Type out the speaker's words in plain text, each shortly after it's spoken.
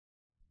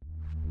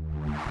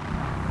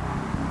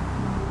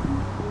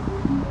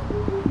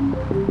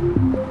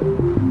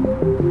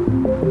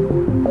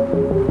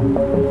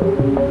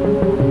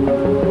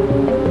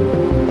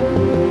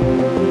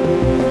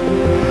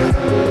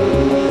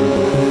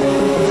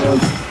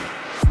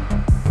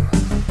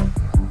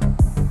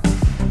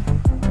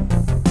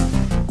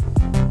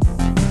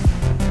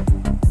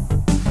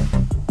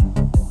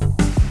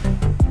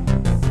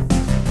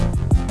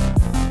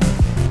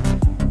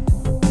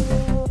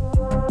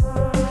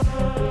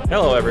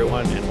Hello,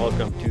 everyone, and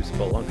welcome to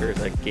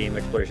Spelunkers, a game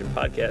exploration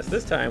podcast.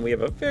 This time, we have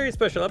a very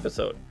special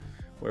episode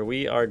where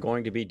we are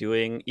going to be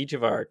doing each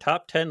of our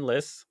top 10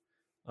 lists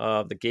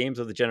of the games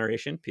of the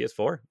generation,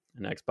 PS4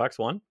 and Xbox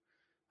One.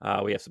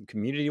 We have some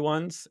community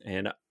ones,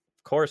 and of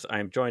course,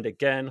 I'm joined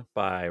again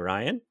by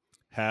Ryan.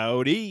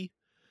 Howdy.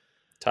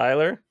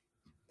 Tyler.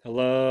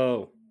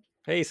 Hello.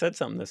 Hey, he said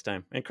something this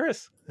time. And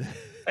Chris.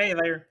 Hey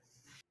there.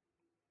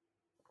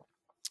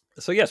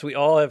 So yes, we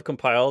all have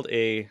compiled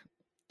a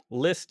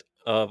list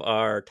of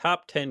our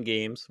top 10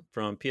 games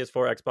from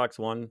PS4, Xbox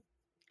One,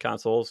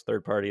 consoles,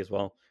 third party as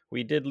well.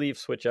 We did leave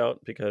Switch out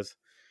because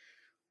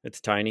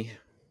it's tiny.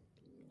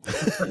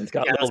 It's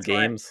got little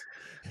games.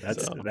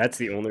 That's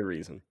the only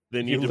reason.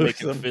 They need to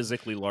make it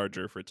physically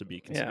larger for it to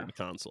be considered a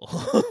console.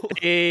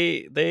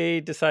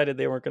 They decided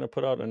they weren't going to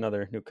put out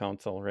another new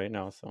console right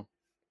now, so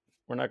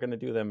we're not going to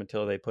do them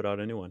until they put out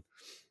a new one.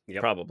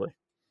 Yep. Probably.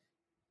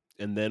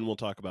 And then we'll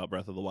talk about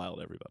Breath of the Wild,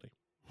 everybody.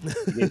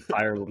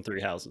 Fire Emblem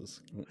Three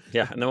Houses.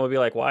 Yeah, and then we'll be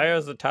like, why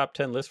is the top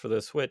 10 list for the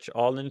Switch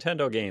all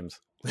Nintendo games?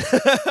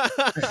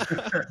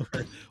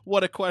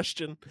 What a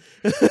question.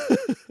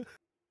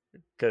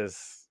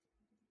 Because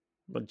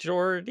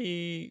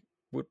majority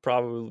would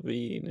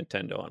probably be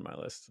Nintendo on my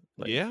list.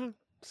 Yeah,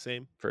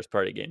 same. First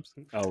party games.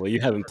 Oh, well,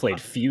 you haven't played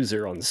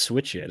Fuser on the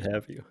Switch yet,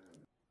 have you?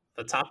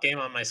 The top game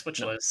on my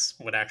Switch list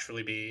would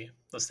actually be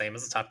the same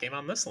as the top game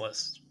on this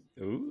list.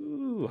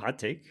 Ooh, hot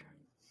take.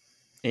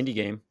 Indie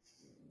game.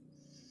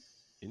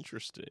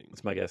 Interesting.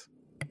 That's my guess.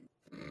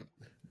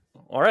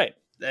 All right.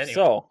 Anyway.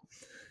 So,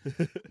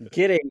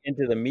 getting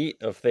into the meat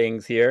of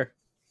things here,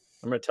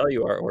 I'm going to tell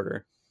you our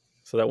order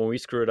so that when we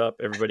screw it up,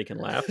 everybody can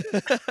laugh.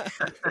 It's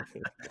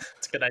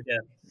a good idea.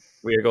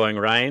 We are going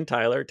Ryan,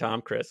 Tyler,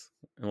 Tom, Chris,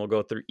 and we'll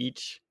go through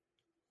each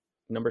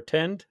number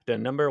 10 to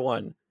number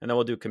 1, and then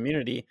we'll do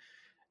community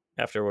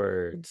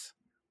afterwards.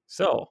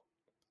 So,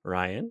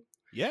 Ryan,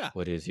 Yeah.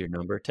 what is your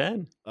number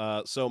 10?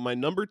 So my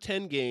number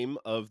 10 game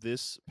of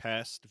this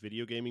past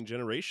video gaming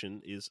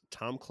generation is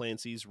Tom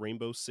Clancy's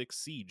Rainbow Six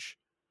Siege,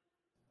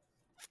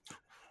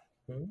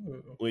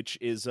 which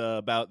is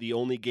about the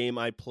only game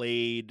I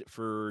played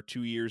for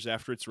 2 years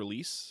after its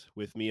release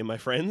with me and my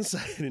friends.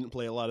 I didn't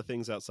play a lot of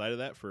things outside of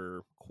that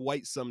for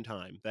quite some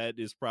time. That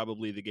is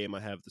probably the game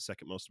I have the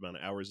second most amount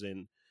of hours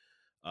in.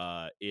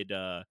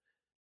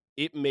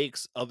 It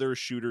makes other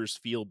shooters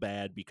feel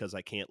bad because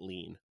I can't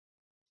lean.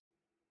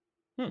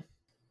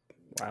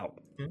 Wow.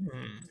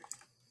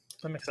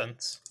 That makes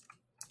sense.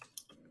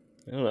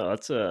 I don't know.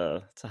 That's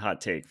a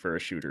hot take for a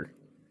shooter.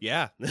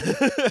 Yeah.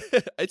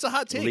 It's a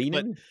hot take,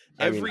 Leaning?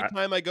 but every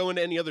time I go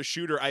into any other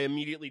shooter, I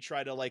immediately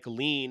try to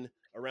lean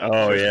around.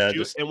 Oh, yeah,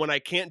 and when I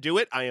can't do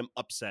it, I am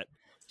upset.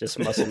 Just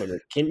muscle memory.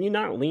 Can you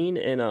not lean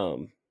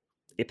in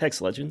Apex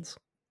Legends?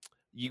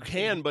 You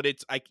can, but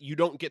it's you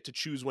don't get to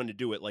choose when to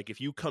do it. Like if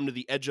you come to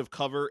the edge of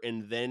cover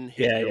and then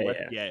hit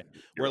Yeah.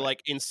 Where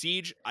like in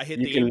Siege, I hit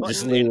You the can A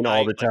just button lean and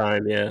all the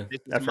time. Yeah,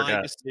 This I is my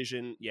forgot.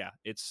 decision. Yeah,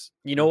 it's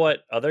You know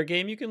what other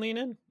game you can lean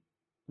in?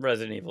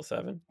 Resident Evil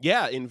 7.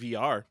 yeah in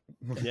VR.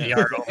 Yeah.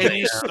 VR And only,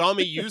 you yeah. saw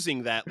me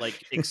using that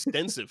like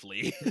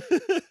extensively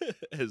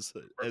as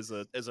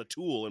a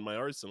tool in my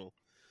arsenal.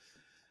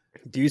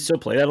 Do you still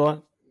play that a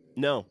lot?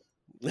 No.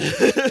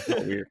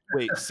 Oh, weird.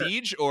 Wait,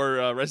 Siege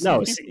or Resident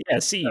No, Evil?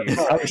 see you.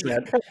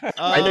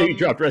 I know you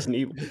dropped Resident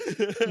Evil.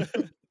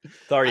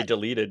 It's already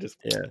deleted.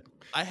 Yeah.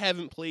 I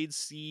haven't played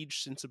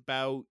Siege since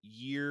about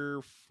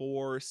year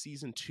 4,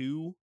 season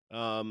 2.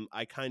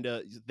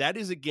 That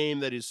is a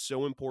game that is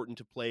so important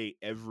to play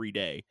every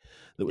day.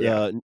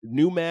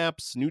 New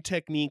maps, new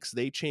techniques,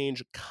 they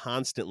change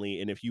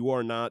constantly. And if you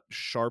are not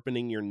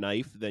sharpening your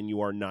knife, then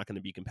you are not going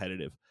to be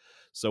competitive.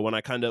 So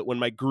when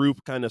my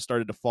group kind of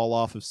started to fall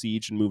off of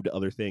Siege and move to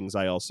other things,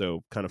 I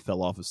also kind of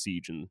fell off of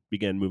Siege and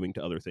began moving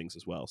to other things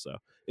as well. So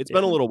it's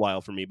been a little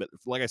while for me, but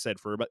like I said,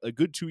 for about a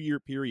good 2-year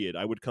period,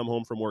 I would come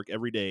home from work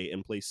every day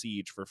and play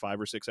Siege for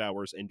 5 or 6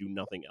 hours and do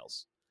nothing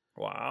else.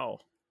 Wow.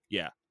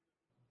 Yeah.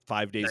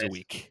 5 days a Nice.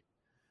 week.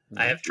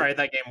 I have tried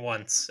that game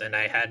once, and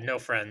I had no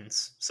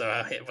friends,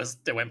 so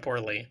it went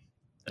poorly,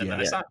 and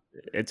then I stopped.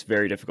 It's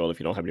very difficult if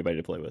you don't have anybody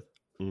to play with.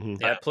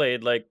 Mm-hmm. I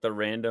played like the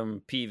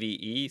random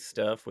PvE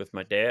stuff with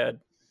my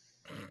dad,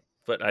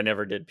 but I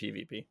never did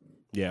PvP.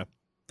 Yeah.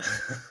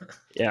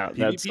 Yeah, PvP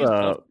that's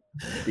stuff.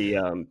 the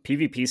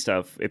PvP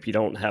stuff. If you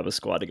don't have a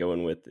squad to go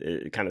in with,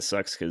 it kind of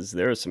sucks because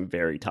there are some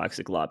very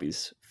toxic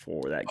lobbies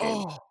for that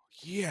game. Oh,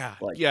 yeah.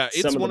 Like, yeah,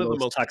 it's some one of the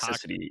most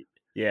toxicity.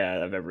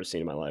 Yeah, I've ever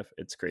seen in my life.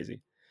 It's crazy.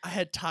 I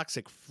had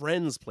toxic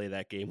friends play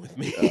that game with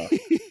me.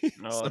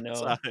 Oh, no.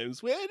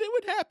 Sometimes. Well, it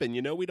would happen,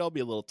 we'd all be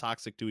a little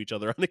toxic to each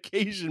other on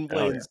occasion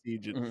playing yeah.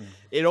 Siege. Mm.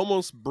 It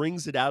almost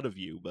brings it out of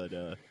you, but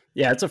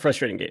Yeah, it's a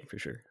frustrating game for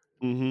sure.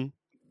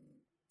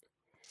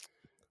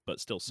 but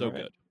still so All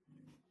right. good.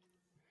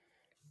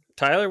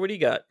 Tyler, what do you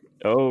got?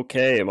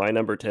 Okay, my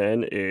number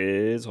 10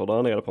 is, hold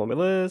on, I gotta pull my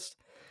list.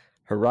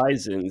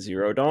 Horizon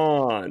Zero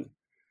Dawn.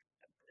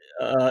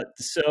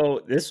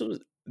 So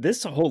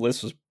this whole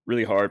list was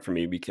really hard for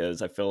me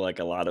because I feel like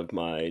a lot of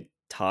my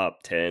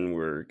top 10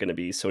 were going to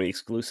be Sony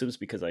exclusives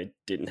because I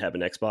didn't have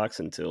an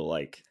Xbox until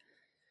like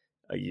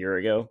a year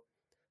ago.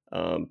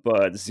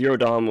 But Zero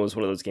Dawn was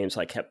one of those games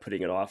I kept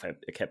putting it off. I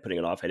kept putting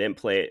it off. I didn't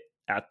play it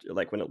after,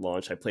 like, when it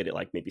launched. I played it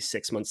like maybe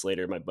 6 months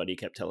later. My buddy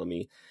kept telling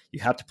me,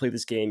 "You have to play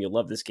this game. You'll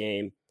love this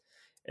game."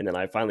 And then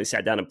I finally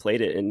sat down and played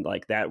it. And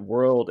like that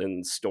world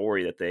and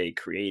story that they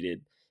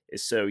created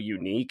is so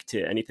unique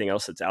to anything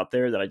else that's out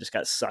there that I just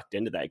got sucked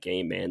into that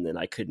game, man. And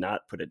I could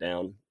not put it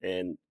down.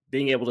 And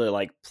being able to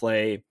like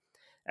play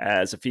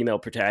as a female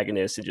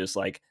protagonist and just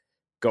like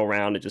go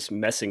around and just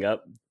messing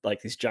up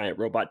like these giant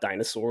robot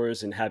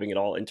dinosaurs and having it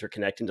all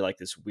interconnect into like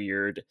this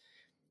weird,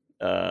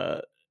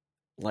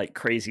 like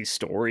crazy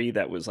story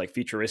that was like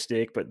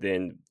futuristic, but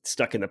then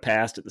stuck in the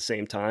past at the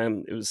same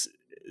time. It was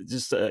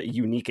just a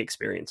unique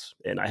experience.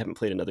 And I haven't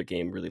played another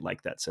game really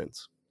like that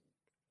since.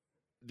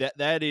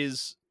 That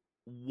is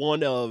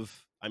one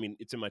of, I mean,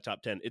 it's in my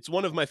top 10. It's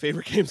one of my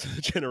favorite games of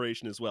the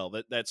generation as well.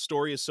 That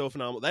story is so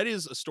phenomenal. That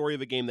is a story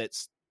of a game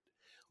that's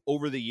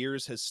over the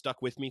years has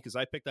stuck with me because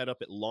I picked that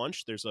up at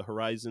launch. There's a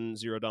Horizon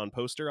Zero Dawn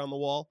poster on the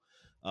wall.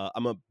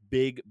 I'm a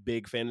big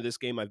fan of this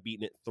game. I've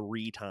beaten it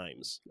 3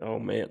 times. Oh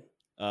man.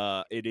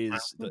 It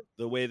is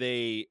the way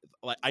they,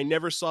 like, I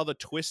never saw the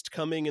twist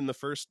coming in my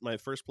first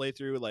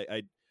playthrough. Like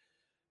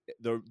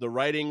the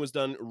writing was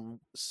done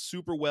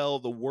super well.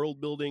 The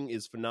world building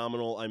is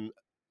phenomenal. I'm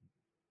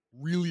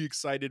really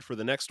excited for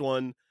the next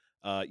one.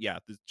 Yeah,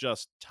 it's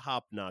just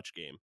top notch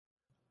game.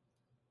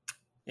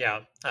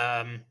 Yeah.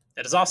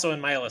 It is also in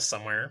my list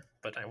somewhere,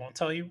 but I won't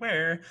tell you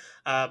where.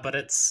 But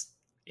it's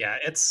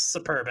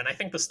superb. And I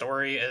think the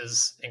story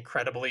is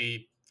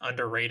incredibly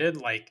underrated.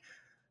 Like,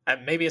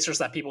 maybe it's just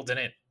that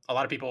a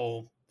lot of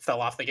people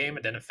fell off the game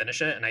and didn't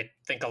finish it. And I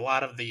think a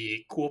lot of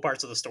the cool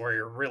parts of the story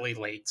are really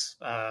late.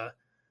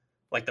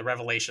 Like the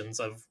revelations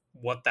of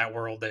what that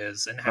world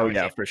is and how. Oh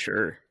yeah, for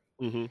sure.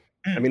 Mm-hmm.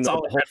 I mean, the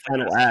whole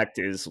final act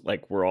is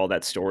like where all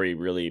that story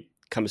really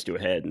comes to a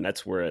head, and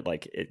that's where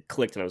it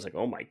clicked, and I was like,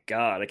 "Oh my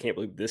god, I can't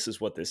believe this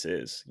is what this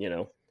is," you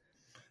know?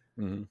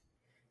 Mm-hmm.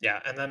 Yeah,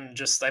 and then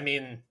just, I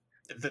mean,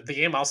 the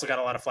game also got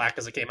a lot of flack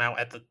because it came out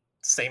at the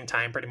same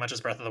time pretty much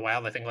as Breath of the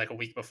Wild, I think like a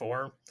week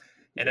before,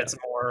 and it's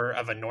more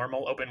of a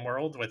normal open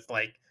world with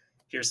like,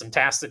 here's some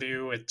tasks to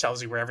do, it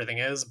tells you where everything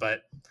is,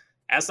 but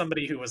as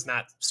somebody who was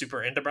not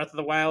super into Breath of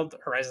the Wild,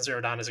 Horizon Zero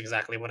Dawn is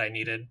exactly what I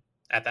needed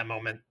at that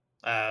moment.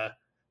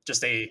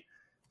 Just a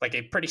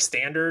pretty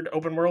standard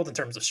open world in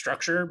terms of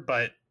structure,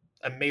 but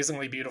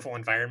amazingly beautiful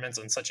environments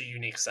and such a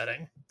unique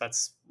setting.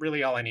 That's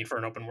really all I need for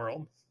an open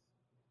world.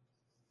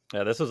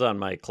 Yeah, this was on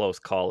my close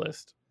call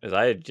list because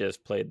I had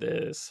just played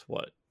this.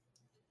 What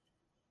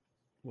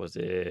was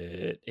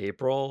it?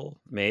 April,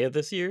 May of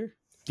this year?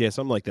 Yeah,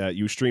 something like that.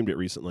 You streamed it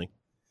recently.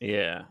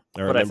 Yeah,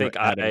 but I think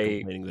Adam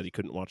complaining that he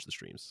couldn't watch the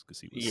streams because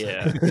he was.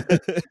 Yeah,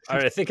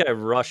 I think I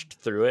rushed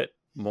through it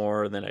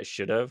more than I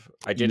should have.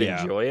 I did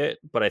enjoy it,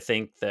 but I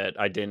think that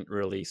I didn't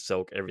really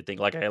soak everything.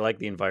 Like, I like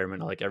the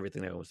environment, I like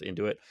everything that was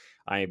into it.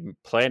 I'm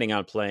planning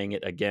on playing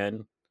it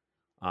again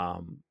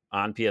on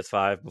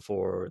PS5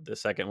 before the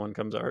second one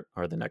comes out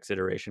or the next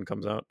iteration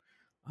comes out.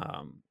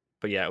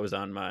 But yeah, it was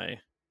on my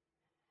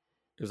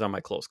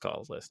close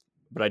calls list.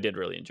 But I did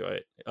really enjoy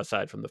it,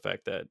 aside from the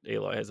fact that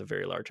Aloy has a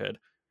very large head.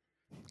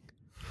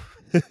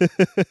 I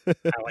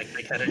like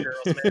big-headed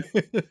girls,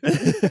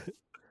 man.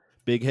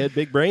 Big head,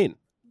 big brain.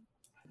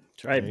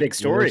 That's right, big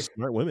story.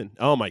 Smart women.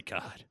 Oh my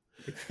god.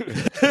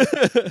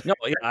 No,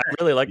 yeah, I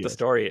really like the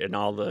story and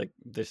all the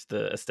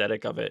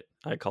aesthetic of it.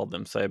 I called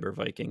them Cyber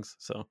Vikings,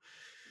 so.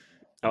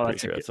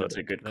 That's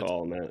a good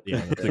call, Matt.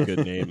 Yeah, that's a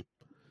good name.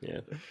 Yeah,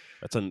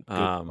 that's a good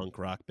punk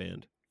rock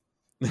band.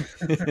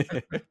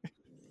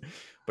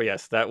 But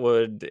yes,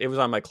 it was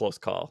on my close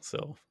call.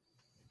 So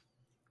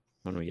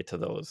when we get to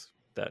those,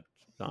 that's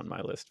on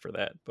my list for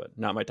that, but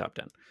not my top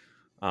 10.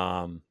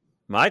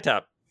 My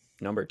top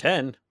number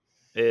 10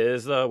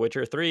 is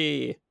Witcher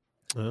 3.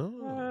 I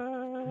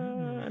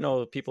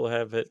know people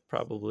have it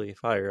probably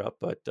higher up,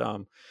 but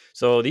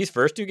so these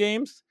first 2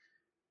 games,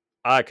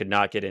 I could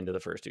not get into the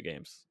first 2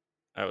 games.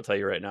 I will tell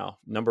you right now.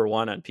 Number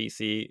 1 on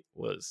PC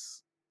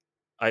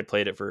I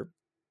played it for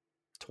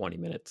 20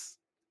 minutes,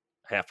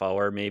 half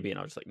hour maybe, and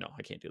I was like, no,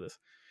 I can't do this.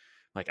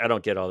 Like, I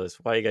don't get all this.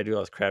 Why you gotta do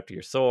all this crap to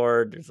your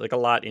sword? There's like a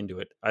lot into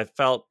it. I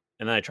felt,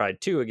 and then I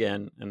tried 2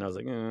 again, and I was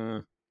like,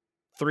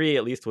 3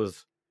 at least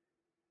was,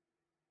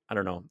 I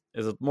don't know,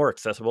 is more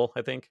accessible,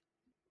 I think.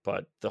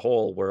 But the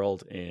whole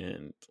world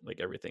and like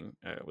everything,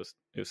 it was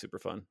super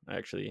fun.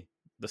 Actually,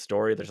 the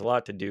story, there's a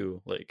lot to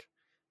do. Like,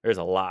 there's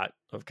a lot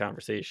of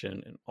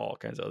conversation and all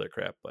kinds of other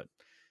crap. But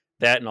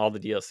that and all the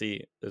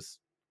DLC is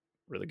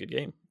a really good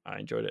game. I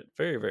enjoyed it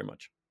very, very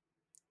much.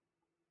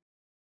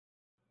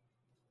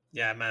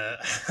 Yeah,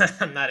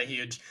 I'm not a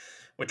huge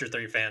Witcher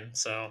 3 fan,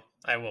 so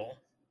I will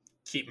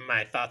keep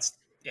my thoughts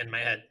in my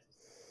head.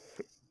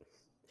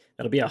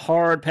 That'll be a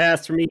hard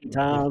pass for me,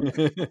 Tom.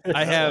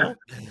 I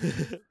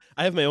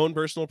have my own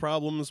personal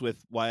problems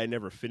with why I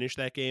never finished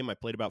that game. I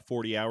played about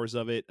 40 hours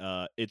of it.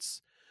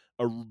 It's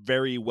a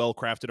very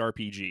well-crafted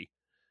RPG.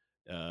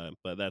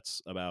 But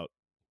that's about,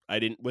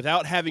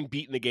 without having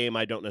beaten the game,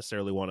 I don't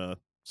necessarily want to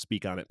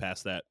speak on it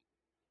past that.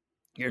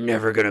 You're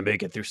never gonna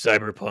make it through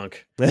Cyberpunk.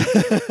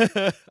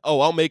 Oh,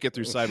 I'll make it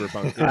through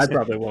Cyberpunk. I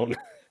probably won't.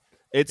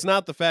 It's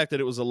not the fact that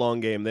it was a long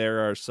game.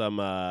 There are some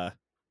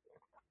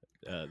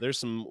there's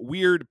some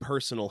weird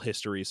personal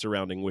history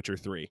surrounding Witcher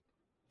 3.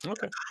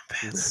 Okay.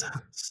 Combat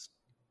sucks.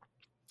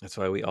 That's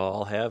why we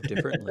all have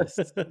different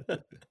lists.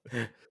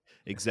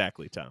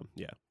 Exactly, Tom.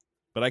 Yeah.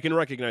 But I can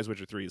recognize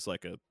Witcher 3 is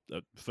like a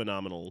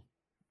phenomenal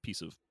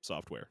piece of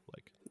software.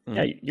 Like,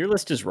 Yeah, your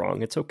list is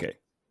wrong. It's okay.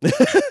 That's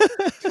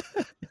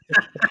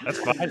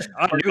fine.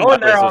 I We're knew going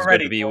my there list was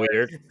already, going to be boys.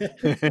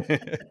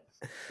 weird.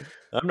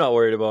 I'm not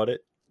worried about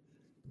it.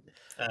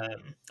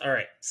 All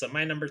right, so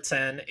my number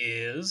 10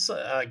 is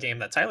a game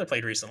that Tyler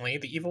played recently,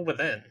 The Evil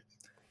Within.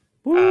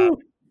 Woo!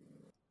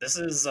 This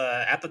is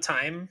at the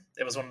time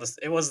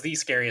it was the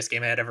scariest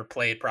game I had ever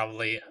played.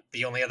 Probably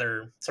the only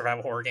other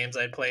survival horror games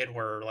I had played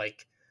were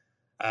like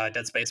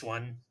Dead Space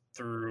 1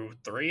 through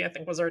 3, I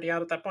think was already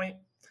out at that point.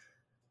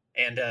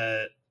 And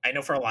I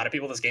know for a lot of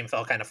people this game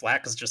fell kind of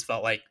flat because it just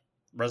felt like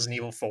Resident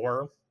Evil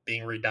 4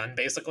 being redone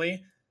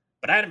basically.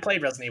 But I hadn't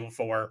played Resident Evil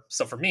 4,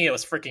 so for me it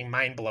was freaking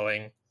mind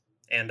blowing.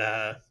 And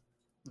there's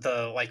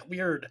a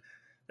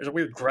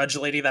weird grudge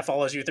lady that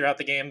follows you throughout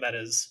the game that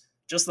is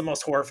just the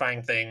most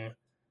horrifying thing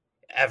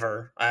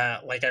ever. I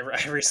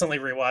recently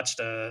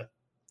rewatched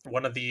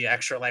one of the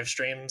extra live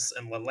streams,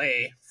 and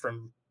Lele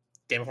from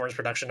Game Informer's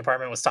production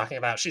department was talking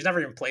about she's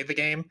never even played the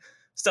game,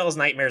 still has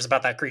nightmares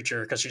about that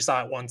creature because she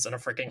saw it once in a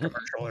freaking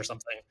commercial or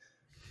something.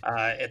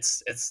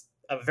 It's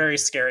a very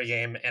scary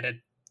game, and it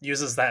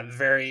uses that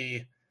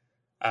very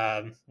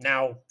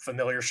now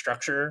familiar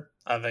structure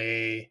of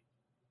a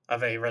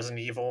Resident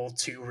Evil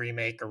 2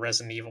 remake or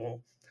Resident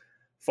Evil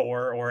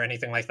 4 or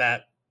anything like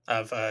that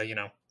of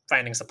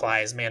finding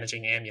supplies,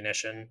 managing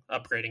ammunition,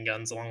 upgrading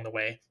guns along the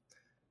way.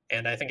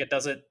 And I think it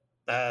does it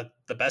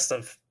the best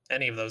of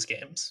any of those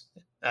games,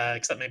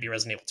 except maybe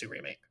Resident Evil 2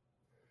 remake.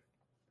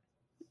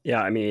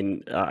 Yeah, I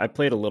mean, I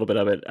played a little bit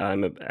of it.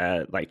 I'm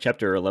at like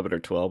chapter 11 or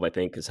 12, I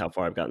think, is how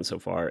far I've gotten so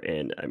far.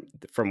 And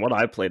from what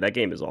I played, that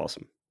game is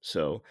awesome.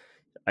 So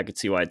I could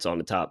see why it's on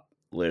the top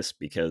list,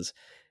 because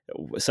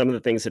some of the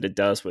things that it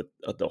does with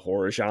the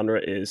horror genre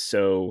is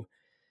so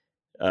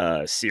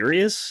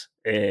serious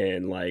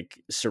and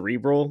like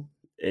cerebral,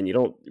 and you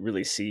don't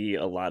really see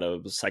a lot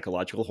of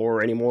psychological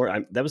horror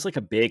anymore. That was like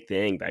a big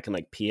thing back in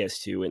like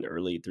PS2 and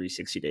early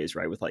 360 days,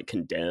 right? With like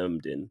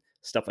Condemned and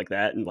stuff like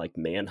that, and like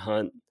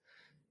Manhunt,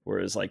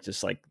 whereas like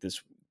just like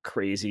this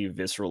crazy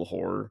visceral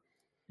horror.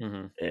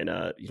 Mm-hmm.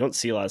 And you don't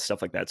see a lot of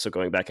stuff like that. So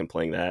going back and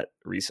playing that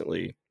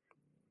recently,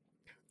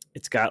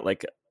 it's got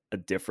like a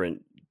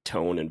different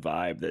tone and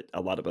vibe that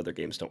a lot of other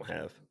games don't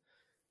have.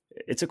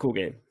 It's a cool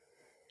game.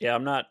 Yeah,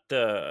 I'm not.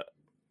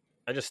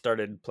 I just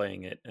started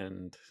playing it,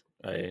 and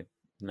I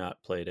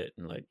not played it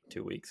in like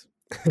 2 weeks.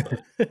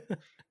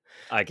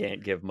 I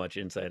can't give much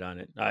insight on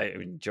it. I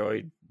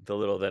enjoyed the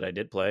little that I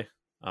did play.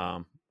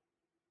 The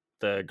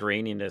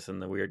graininess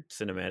and the weird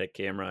cinematic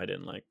camera I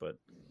didn't like, but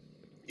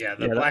yeah,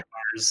 black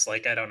bars,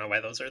 like I don't know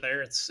why those are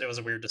there. It was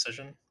a weird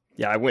decision.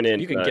 Yeah, I went in.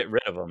 You can get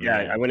rid of them.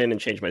 Yeah, I went in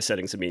and changed my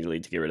settings immediately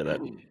to get rid of that.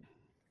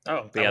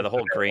 Oh, but yeah, the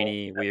whole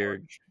grainy,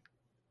 weird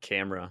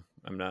camera.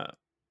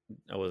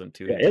 I wasn't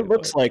too. Yeah, it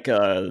looks like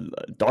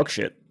dog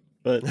shit,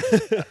 but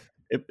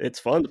it's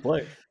fun to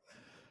play.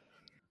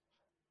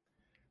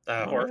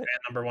 Horror fan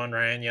number 1,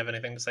 Ryan, you have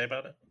anything to say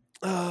about it?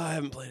 I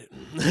haven't played it.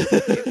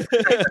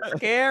 It's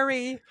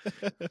scary.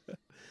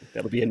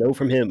 That'll be a no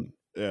from him.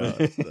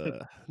 Yeah,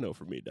 no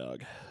from me,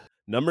 dog.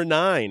 Number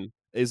 9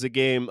 is a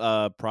game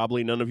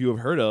probably none of you have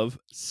heard of,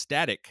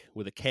 Static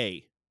with a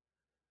K.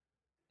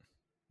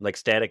 Like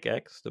Static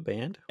X, the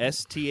band?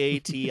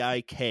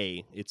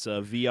 Statik. It's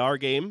a VR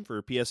game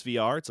for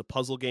PSVR. It's a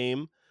puzzle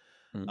game.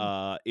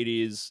 Mm-hmm.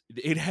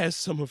 It has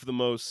some of the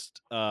most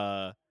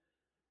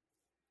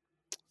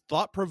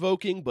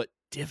thought-provoking but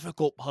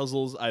difficult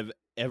puzzles I've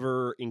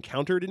ever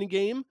encountered in a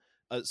game.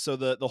 So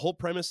the whole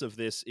premise of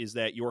this is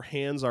that your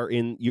hands are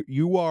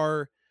you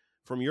are,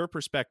 from your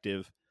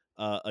perspective,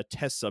 a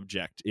test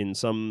subject in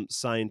some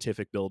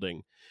scientific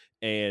building,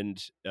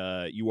 and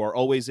you are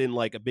always in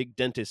like a big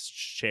dentist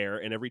chair,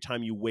 and every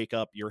time you wake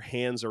up your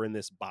hands are in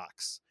this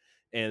box,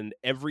 and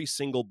every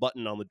single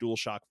button on the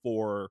DualShock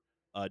 4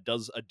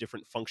 does a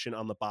different function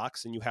on the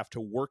box, and you have to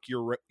work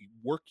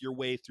your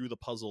way through the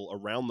puzzle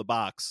around the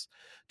box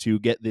to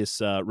get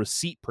this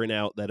receipt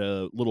printout that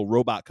a little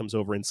robot comes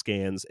over and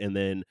scans, and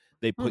then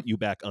they put you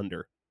back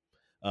under.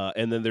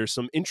 And then there's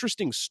some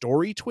interesting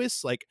story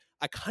twists. Like,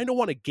 I kind of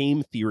want a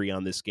game theory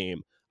on this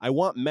game. I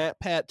want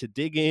MatPat to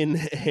dig in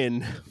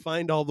and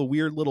find all the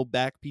weird little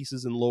back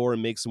pieces and lore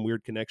and make some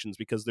weird connections,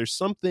 because there's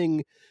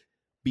something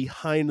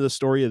behind the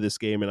story of this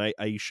game, and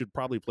I should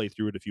probably play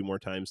through it a few more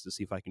times to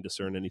see if I can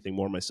discern anything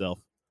more myself.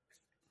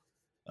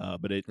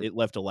 But it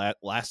left a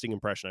lasting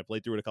impression. I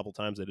played through it a couple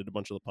times. I did a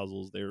bunch of the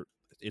puzzles there.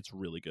 It's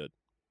really good.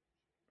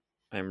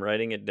 I'm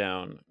writing it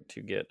down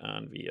to get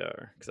on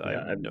VR because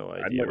I have no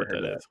idea what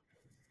that is.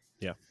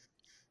 Yeah.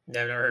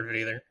 Yeah, I've never heard of it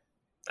either.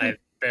 I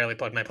barely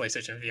plugged my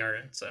PlayStation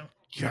VR in, so.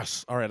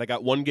 Yes. All right, I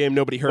got one game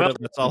nobody heard of.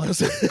 That's all I was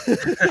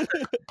saying.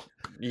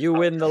 You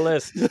win the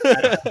list. 8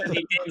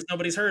 games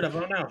nobody's heard of.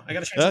 Oh no, I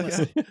gotta change the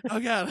list. Oh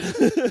god.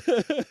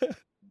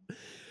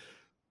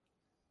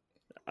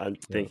 I'm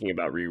thinking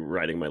about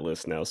rewriting my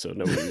list now, so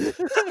nobody.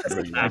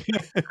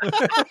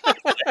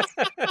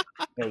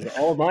 Because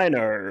all of mine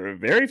are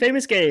very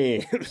famous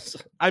games.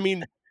 I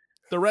mean,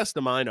 the rest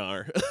of mine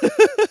are.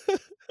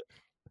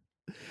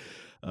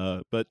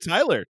 But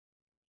Tyler,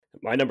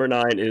 my number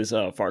 9 is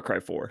Far Cry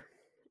 4.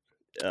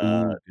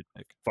 good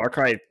pick. Far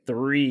Cry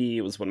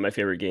 3 was one of my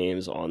favorite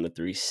games on the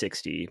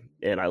 360,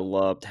 and I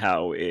loved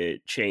how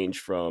it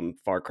changed from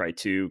Far Cry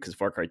 2, because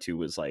Far Cry 2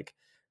 was like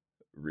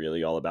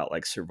really all about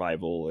like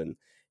survival and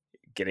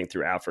getting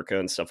through Africa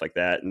and stuff like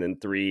that. And then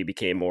 3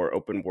 became more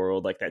open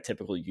world, like that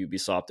typical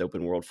Ubisoft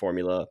open world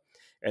formula.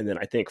 And then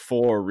I think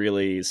 4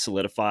 really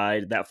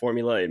solidified that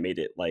formula and made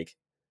it like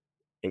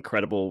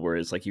incredible,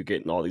 whereas like you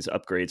getting all these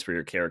upgrades for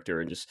your character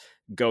and just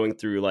going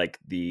through like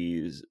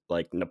these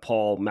like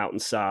Nepal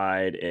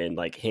mountainside and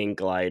like hang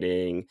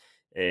gliding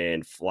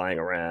and flying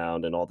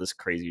around and all this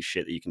crazy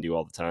shit that you can do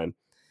all the time.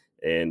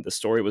 And the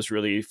story was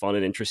really fun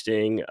and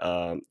interesting.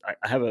 I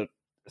have a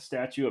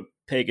statue of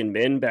Pagan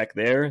Min back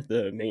there,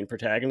 the main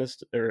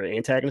protagonist or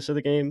antagonist of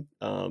the game.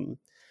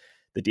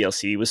 The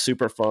DLC was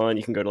super fun.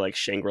 You can go to like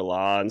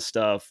Shangri-La and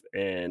stuff,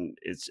 and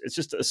it's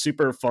just a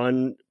super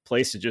fun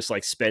place to just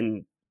like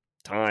spend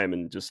time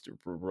and just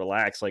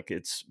relax. Like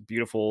it's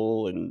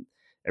beautiful and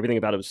everything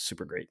about it was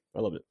super great. I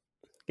love it.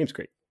 Game's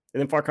great.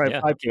 And then Far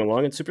Cry 5 came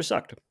along and super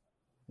sucked.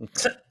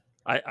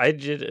 I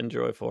did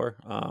enjoy 4.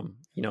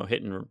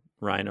 Hitting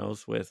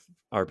rhinos with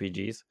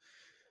RPGs.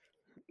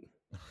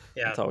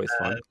 Yeah, it's always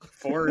fun.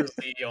 4 is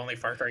the only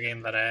Far Cry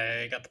game that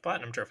I got the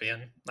platinum trophy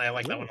in. I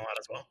like that one a lot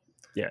as well.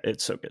 Yeah,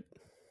 it's so good.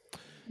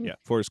 Yeah,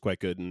 4 is quite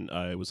good, and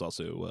I was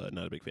also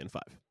not a big fan of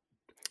 5.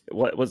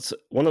 What was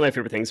one of my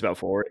favorite things about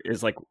 4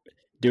 is like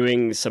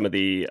doing some of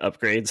the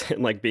upgrades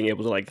and like being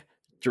able to like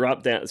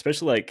drop down,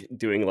 especially like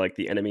doing like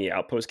the enemy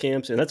outpost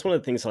camps. And that's one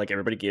of the things like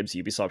everybody gives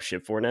Ubisoft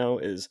shit for now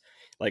is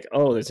like,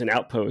 oh, there's an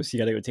outpost, you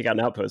gotta go take out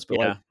an outpost. But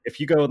like if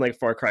you go in like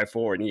Far Cry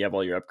 4 and you have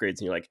all your upgrades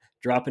and you're like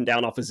dropping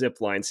down off a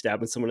zip line,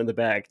 stabbing someone in the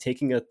back,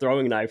 taking a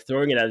throwing knife,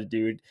 throwing it at a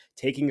dude,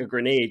 taking a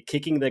grenade,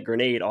 kicking the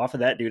grenade off of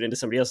that dude into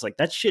somebody else, like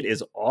that shit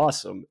is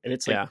awesome. And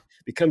it's like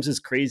becomes this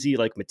crazy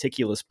like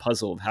meticulous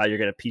puzzle of how you're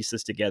gonna piece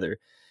this together.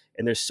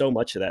 And there's so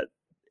much of that,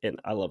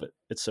 and I love it.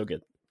 It's so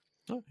good.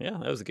 Oh yeah,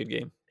 that was a good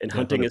game. And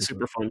hunting is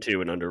super fun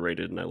too and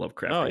underrated, and I love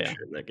crafting shit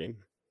in that game.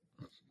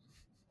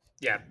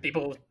 Yeah,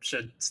 people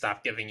should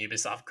stop giving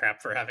Ubisoft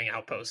crap for having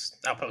outposts.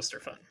 Outposts are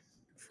fun.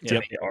 Yeah,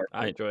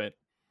 I enjoy it.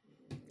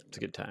 It's a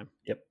good time.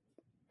 Yep.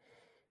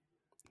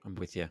 I'm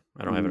with you.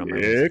 I don't have it on my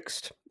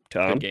list.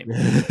 Good game.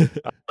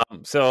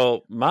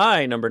 So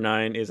my number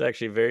 9 is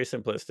actually very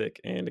simplistic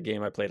and a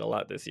game I played a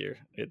lot this year.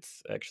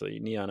 It's actually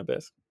Neon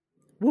Abyss,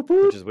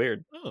 which is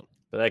weird. Oh.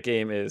 But that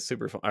game is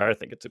super fun. I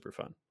think it's super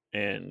fun.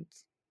 And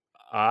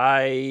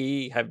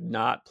I have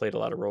not played a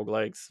lot of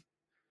roguelikes,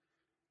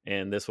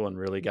 and this one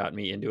really got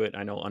me into it.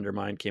 I know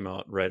Undermine came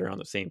out right around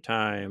the same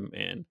time,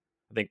 and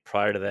I think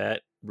prior to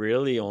that,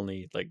 really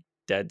only like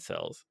Dead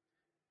Cells,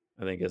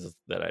 I think is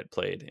that I'd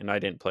played, and I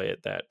didn't play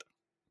it that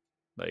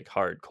like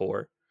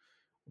hardcore.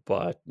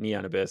 But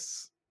Neon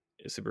Abyss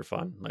is super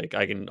fun. Like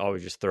I can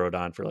always just throw it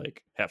on for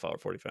like half hour,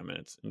 45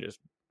 minutes, and just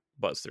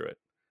buzz through it.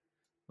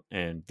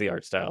 And the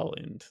art style,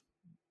 and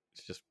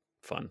it's just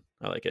fun.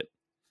 I like it.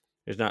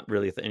 There's not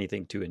really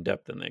anything too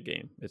in-depth in that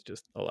game. It's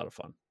just a lot of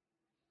fun.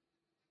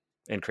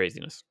 And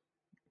craziness.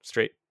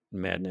 Straight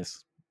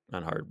madness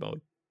on hard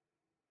mode.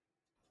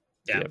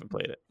 Yeah. You haven't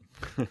played it.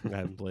 I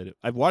haven't played it.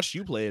 I've watched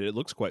you play it. It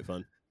looks quite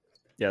fun.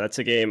 Yeah, that's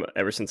a game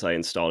ever since I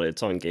installed it.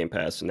 It's on Game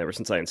Pass, and ever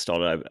since I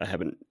installed it, I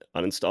haven't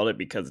uninstalled it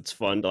because it's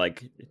fun to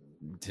like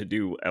to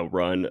do a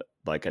run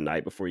like a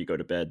night before you go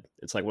to bed.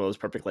 It's like one of those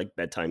perfect like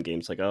bedtime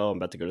games. Like, oh, I'm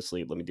about to go to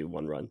sleep. Let me do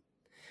one run.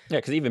 Yeah,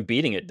 because even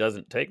beating it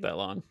doesn't take that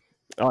long.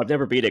 Oh, I've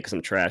never beat it because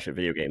I'm trash at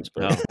video games.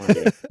 But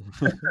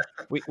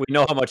we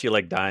know how much you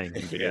like dying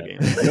in video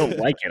games. I don't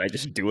like it. I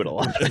just do it a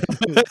lot.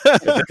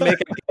 If they make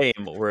a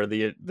game where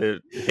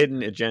the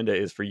hidden agenda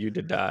is for you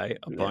to die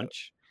a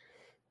bunch,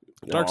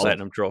 Dark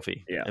Platinum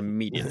trophy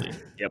immediately.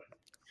 Yep.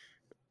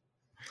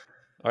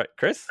 All right,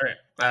 Chris? All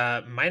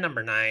right. My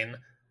number 9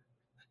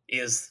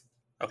 is...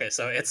 Okay,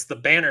 so it's the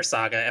Banner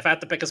Saga. If I have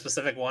to pick a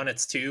specific one,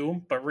 it's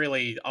 2, but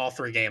really all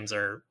 3 games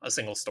are a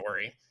single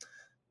story.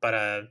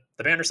 But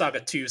the Banner Saga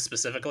 2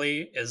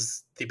 specifically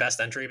is the best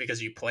entry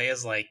because you play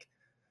as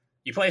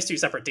 2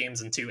 separate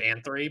teams in 2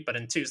 and 3, but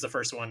in 2 is the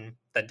first one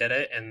that did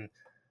it, and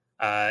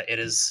it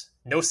is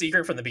no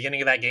secret from the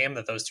beginning of that game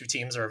that those 2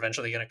 teams are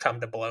eventually going to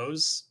come to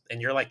blows,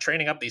 and you're like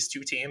training up these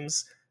 2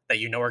 teams that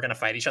you know are going to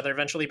fight each other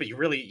eventually, but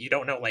you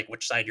don't know like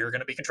which side you're going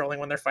to be controlling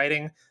when they're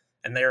fighting,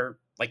 and they're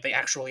like they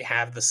actually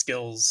have the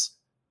skills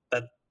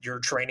that you're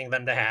training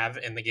them to have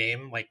in the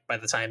game. Like by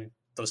the time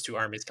those 2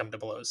 armies come to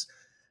blows,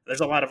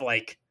 there's a lot of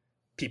like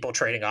people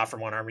trading off from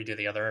one army to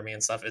the other army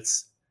and stuff.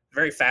 It's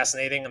very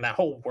fascinating, and that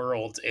whole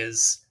world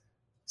is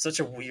such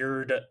a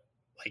weird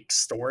like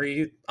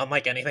story,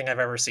 unlike anything I've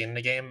ever seen in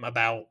a game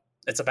about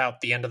it's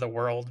about the end of the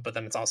world, but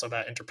then it's also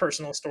about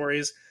interpersonal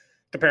stories,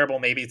 comparable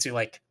maybe to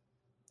like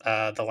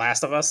The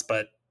Last of Us,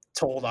 but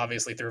told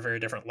obviously through a very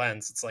different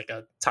lens. It's like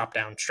a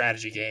top-down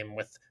strategy game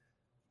with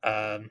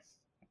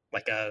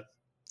like a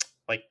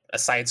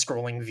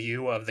side-scrolling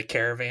view of the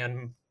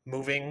caravan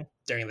moving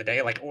during the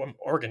day, like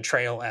Oregon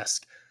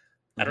Trail-esque.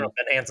 I don't know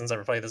if Ben Hansen's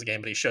ever played this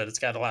game, but he should. It's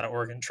got a lot of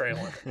Oregon Trail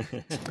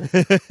in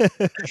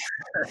it.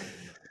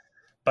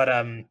 But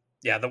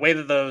yeah, the way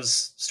that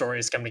those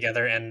stories come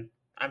together, and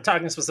I'm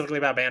talking specifically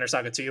about Banner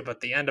Saga 2, but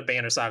the end of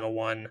Banner Saga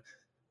 1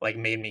 like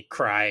made me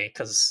cry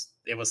because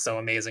it was so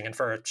amazing. And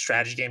for a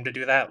strategy game to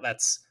do that,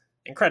 that's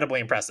incredibly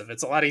impressive.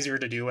 It's a lot easier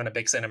to do in a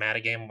big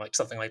cinematic game like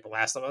something like The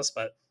Last of Us,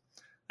 but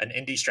an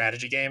indie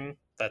strategy game,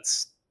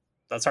 that's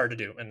hard to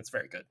do, and it's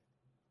very good.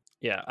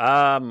 Yeah,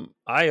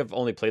 I have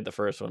only played the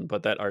first one,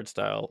 but that art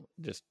style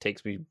just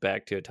takes me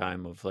back to a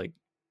time of like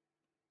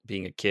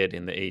being a kid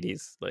in the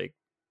 80s, like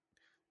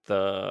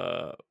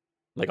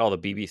all the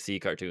BBC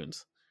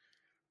cartoons.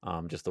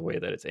 Just the way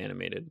that it's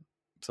animated.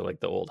 So like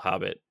the old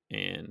Hobbit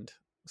and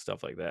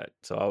stuff like that.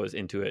 So I was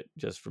into it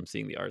just from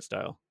seeing the art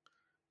style.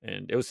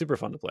 And it was super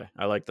fun to play.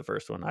 I like the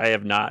first one. I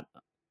have not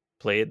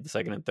played the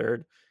second and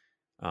third,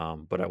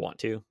 but I want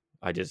to.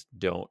 I just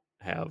don't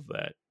have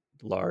that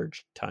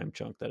large time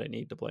chunk that I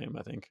need to play them,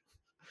 I think.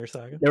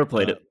 Saga? Never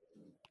played it.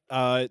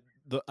 I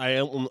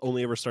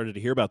only ever started to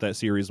hear about that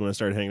series when I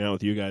started hanging out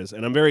with you guys,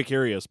 and I'm very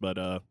curious, but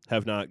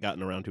have not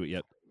gotten around to it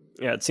yet.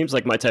 Yeah, it seems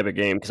like my type of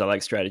game because I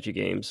like strategy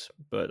games,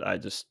 but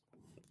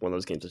one of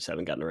those games I just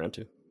haven't gotten around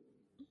to.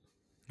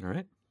 All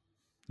right.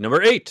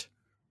 Number 8.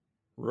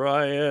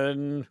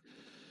 Ryan.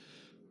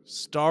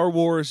 Star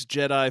Wars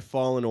Jedi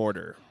Fallen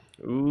Order.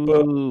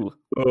 Ooh.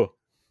 Oh.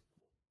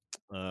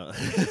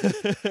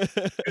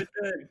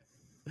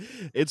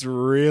 It's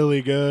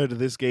really good.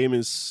 This game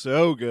is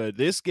so good.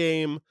 This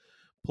game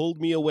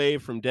pulled me away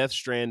from Death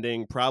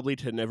Stranding, probably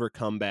to never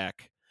come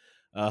back.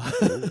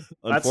 Unfortunately,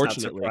 that's not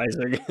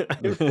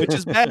surprising. which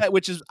is bad.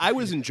 I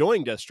was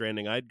enjoying Death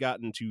Stranding. I'd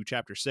gotten to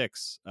chapter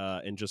 6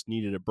 and just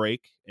needed a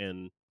break,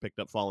 and picked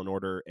up Fallen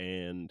Order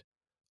and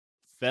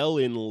fell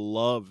in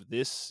love.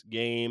 This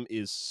game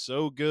is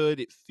so good.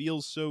 It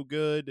feels so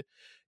good.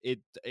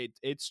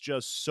 It's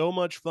just so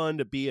much fun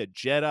to be a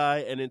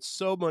Jedi, and it's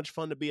so much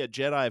fun to be a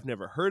Jedi I've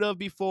never heard of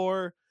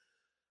before.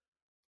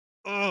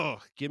 Oh,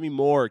 give me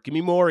more,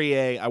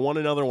 EA. I want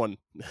another one.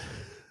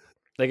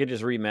 They could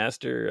just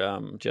remaster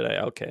Jedi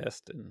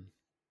Outcast and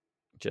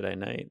Jedi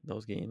Knight,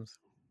 those games.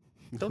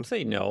 Don't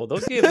say no.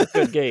 Those games are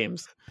good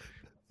games.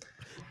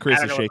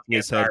 Chris is shaking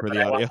his head for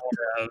the audio.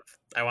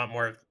 I want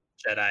more of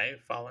Jedi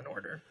Fallen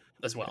Order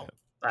as well.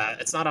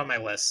 It's not on my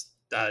list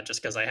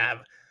just because I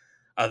have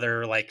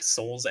other like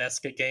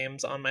Souls-esque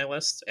games on my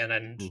list, and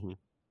then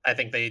I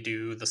think they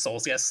do the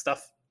Souls-esque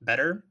stuff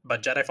better,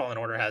 but Jedi Fallen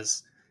Order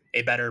has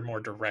a better, more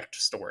direct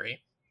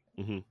story.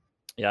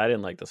 Yeah, I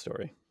didn't like the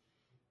story.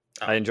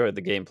 I enjoyed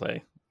the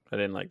gameplay. I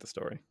didn't like the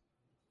story.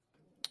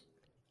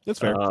 That's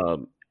fair.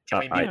 Can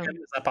we beat him?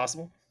 Is that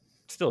possible?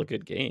 It's still a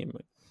good game.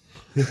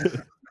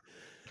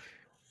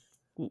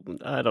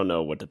 I don't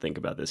know what to think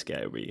about this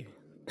guy.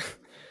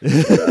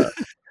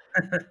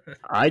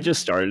 I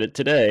just started it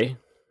today,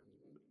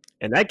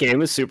 and that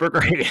game is super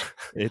great.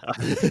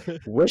 I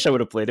wish I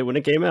would have played it when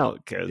it came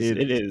out, because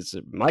it is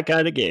my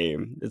kind of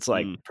game. It's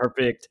like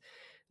perfect,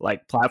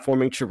 like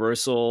platforming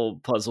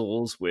traversal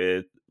puzzles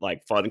with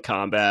like fun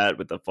combat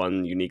with a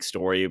fun, unique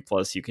story.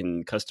 Plus, you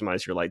can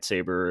customize your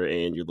lightsaber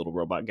and your little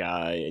robot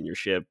guy and your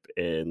ship,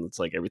 and it's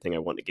like everything I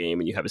want in a game.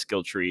 And you have a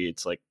skill tree.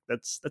 It's like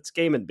that's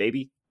gaming,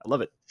 baby. I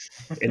love it.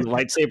 And the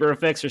lightsaber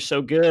effects are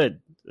so good.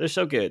 They're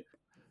so good.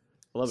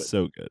 I love it.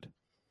 So good.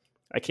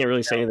 I can't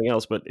really say anything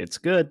else, but it's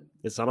good.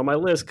 It's not on my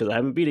list because I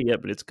haven't beat it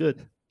yet, but it's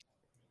good.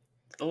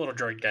 The little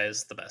droid guy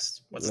is the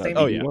best. What's his name?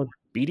 Oh, yeah.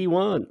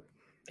 BD1.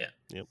 Yeah.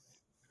 Yep.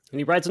 And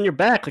he rides on your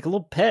back like a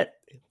little pet.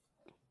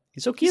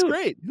 He's so cute. He's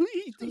great.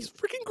 He's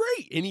freaking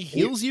great. And he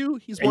heals you.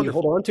 He's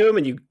wonderful. You hold on to him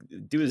and you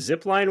do a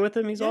zip line with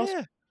him. He's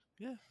awesome.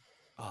 Yeah.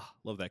 Oh,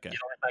 love that guy. You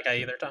don't like that guy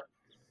either,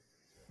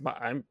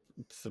 Tom?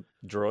 It's a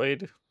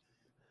droid.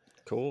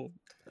 Cool.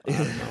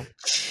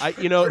 I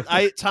don't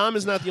know. Tom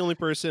is not the only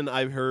person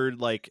I've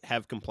heard like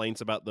have complaints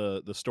about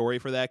the story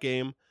for that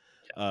game.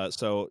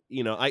 So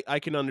I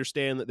can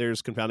understand that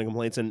there's confounding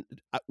complaints, and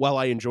while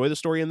I enjoy the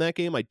story in that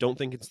game, I don't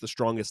think it's the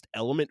strongest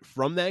element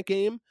from that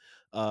game.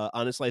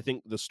 Honestly, I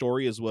think the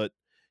story is what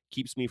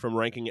keeps me from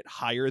ranking it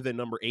higher than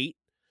number 8.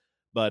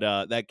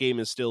 But that game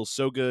is still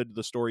so good.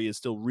 The story is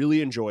still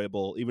really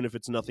enjoyable, even if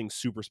it's nothing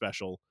super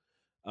special.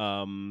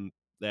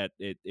 That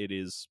it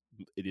is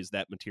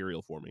that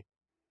material for me.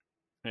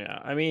 Yeah,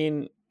 I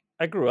mean,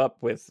 I grew up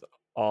with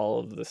all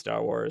of the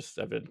Star Wars.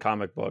 I've been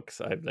comic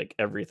books. I've like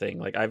everything.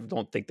 Like I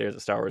don't think there's a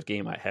Star Wars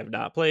game I have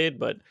not played,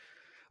 but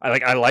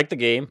I like the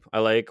game. I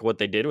like what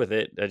they did with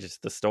it. I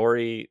just the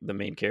story, the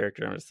main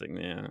character. I'm just thinking,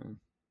 yeah,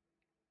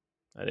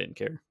 I didn't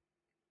care.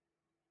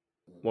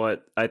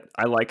 What I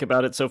like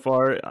about it so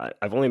far,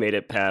 I've only made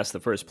it past the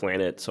first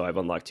planet, so I've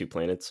unlocked 2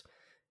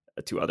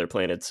 other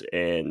planets,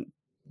 and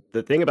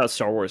the thing about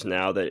Star Wars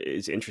now that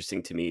is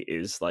interesting to me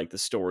is like the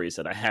stories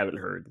that I haven't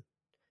heard.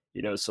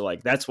 So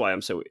like that's why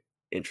I'm so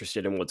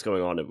interested in what's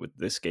going on with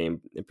this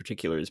game in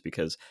particular, is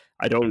because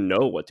I don't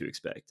know what to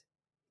expect.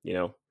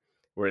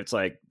 Where it's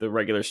like the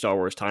regular Star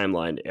Wars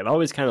timeline, it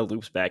always kind of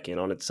loops back in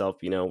on itself,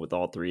 with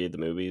all three of the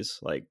movies,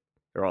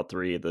 or all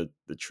three of the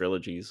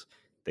trilogies.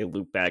 They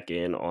loop back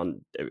in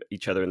on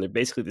each other, and they're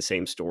basically the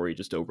same story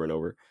just over and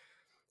over.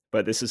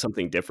 But this is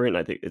something different.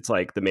 I think it's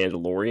like The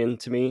Mandalorian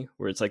to me,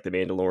 where it's like The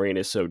Mandalorian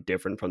is so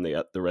different from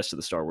the rest of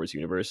the Star Wars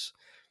universe.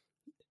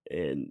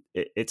 And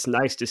it's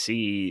nice to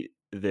see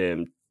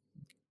them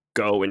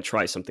go and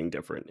try something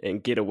different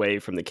and get away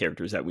from the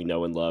characters that we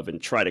know and love and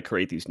try to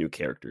create these new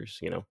characters,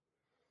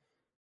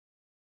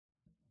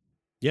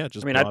 Yeah,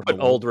 just I'd put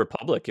Old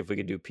Republic if we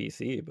could do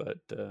PC, but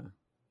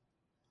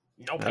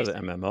No that was PC.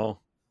 an MMO.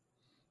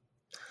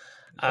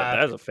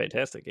 That was a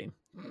fantastic game.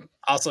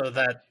 Also,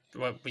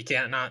 we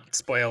can't not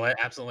spoil it.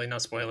 Absolutely no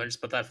spoilers.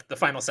 But the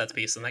final set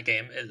piece in that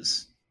game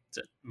is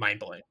mind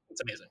blowing.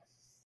 It's amazing.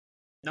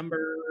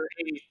 Number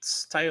 8,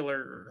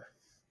 Tyler.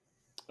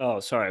 Oh,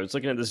 sorry. I was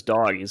looking at this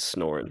dog. He's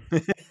snoring.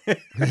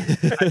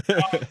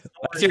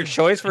 What's your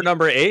choice for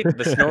number 8?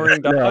 The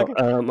snoring dog?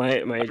 No,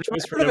 my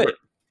choice for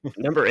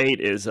number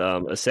 8 is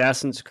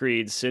Assassin's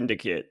Creed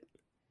Syndicate.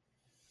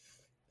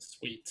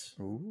 Sweet.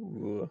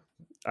 Ooh.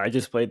 I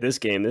just played this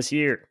game this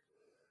year.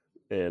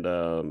 And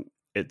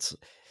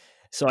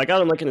so I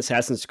got on like an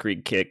Assassin's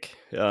Creed kick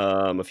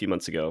a few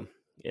months ago.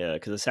 Yeah,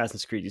 because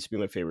Assassin's Creed used to be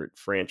my favorite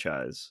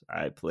franchise.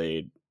 I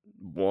played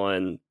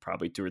 1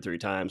 probably 2 or 3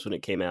 times when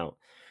it came out.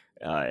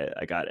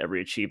 I got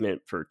every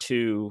achievement for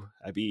 2.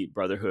 I beat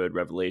Brotherhood,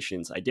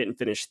 Revelations. I didn't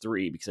finish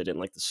 3 because I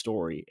didn't like the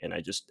story. And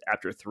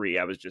after 3,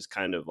 I was just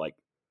kind of like,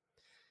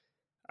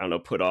 I don't know,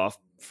 put off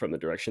from the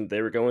direction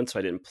they were going. So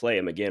I didn't play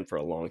them again for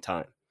a long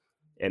time.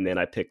 And then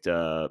I picked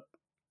up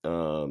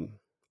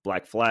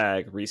Black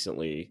Flag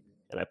recently,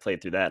 and I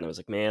played through that, and I was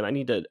like, man, I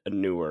need a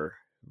newer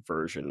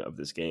version of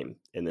this game.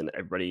 And then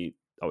everybody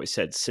always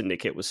said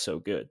Syndicate was so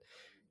good.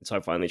 And so I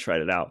finally tried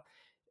it out.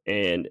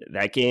 And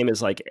that game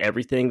is like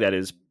everything that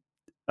is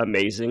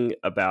amazing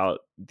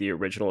about the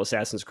original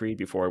Assassin's Creed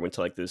before I went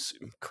to like this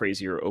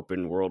crazier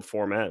open world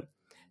format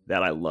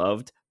that I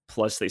loved.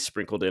 Plus they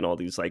sprinkled in all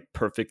these like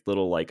perfect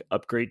little like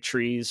upgrade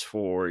trees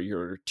for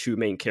your 2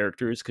 main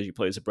characters, because you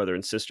play as a brother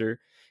and sister.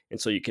 And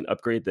so you can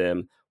upgrade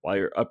them while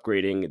you're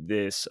upgrading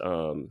this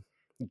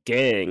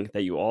gang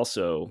that you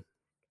also,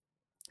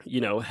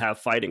 have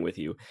fighting with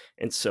you.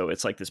 And so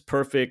it's like this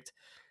perfect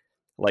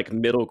like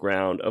middle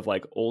ground of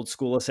like old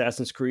school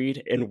Assassin's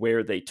Creed and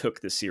where they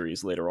took the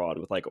series later on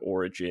with like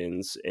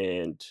Origins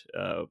and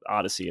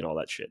Odyssey and all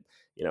that shit,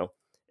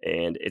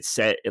 and it's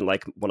set in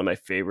like one of my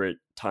favorite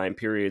time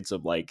periods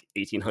of like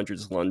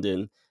 1800s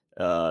London.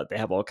 They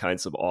have all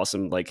kinds of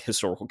awesome like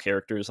historical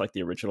characters like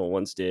the original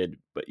ones did,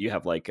 but you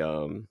have like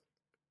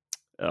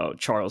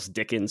Charles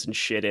Dickens and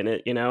shit in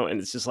it, and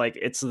it's just like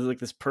it's like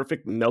this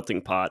perfect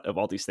melting pot of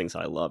all these things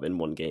I love in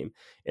one game.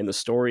 And the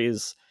story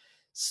is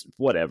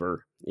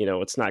whatever,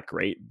 it's not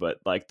great, but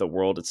like the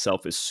world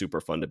itself is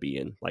super fun to be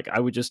in. Like I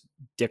would just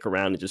dick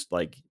around and just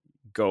like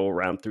go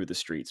around through the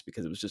streets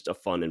because it was just a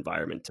fun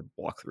environment to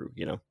walk through,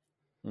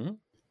 Mm-hmm.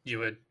 You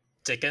would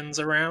Dickens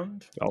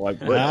around? Oh, I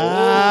would.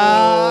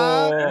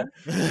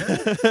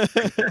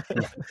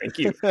 Thank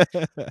you.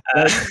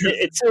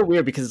 It's so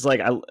weird because it's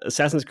like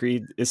Assassin's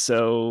Creed is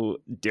so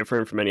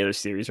different from any other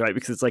series, right?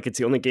 Because it's like it's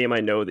the only game I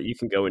know that you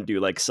can go and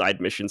do like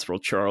side missions for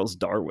Charles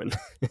Darwin.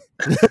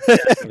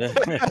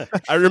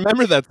 I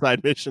remember that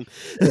side mission.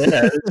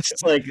 Yeah, it's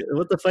just like,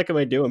 what the fuck am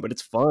I doing? But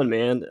it's fun,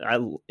 man.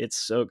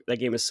 That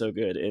game is so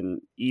good, and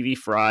Evie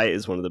Fry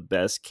is one of the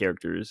best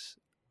characters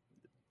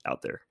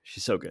out there.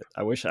 She's so good.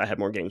 I wish I had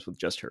more games with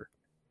just her.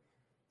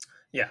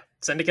 Yeah,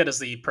 Syndicate is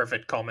the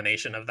perfect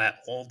culmination of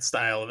that old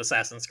style of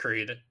Assassin's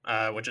Creed,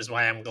 which is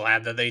why I'm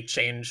glad that they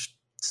changed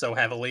so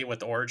heavily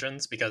with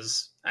Origins,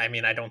 because I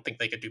don't think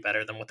they could do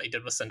better than what they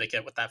did with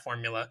Syndicate with that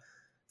formula.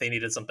 They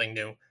needed something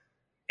new.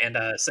 And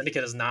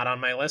Syndicate is not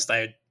on my list.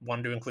 I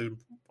wanted to include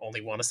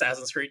only one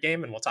Assassin's Creed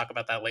game, and we'll talk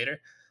about that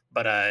later.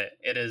 But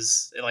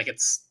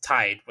it's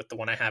tied with the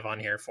one I have on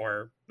here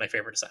for my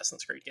favorite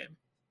Assassin's Creed game.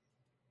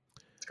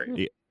 It's great.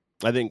 Yeah.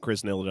 I think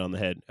Chris nailed it on the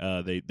head.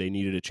 They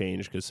needed a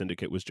change because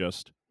Syndicate was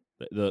just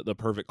the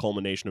perfect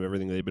culmination of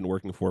everything they've been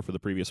working for the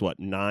previous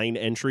 9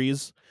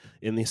 entries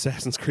in the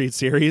Assassin's Creed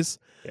series.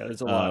 Yeah, there's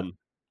a lot.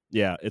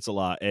 Yeah, it's a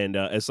lot. And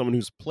as someone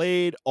who's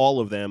played all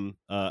of them,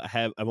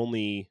 I've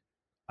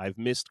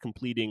missed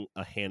completing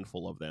a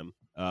handful of them.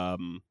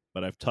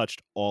 But I've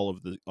touched all of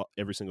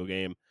every single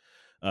game.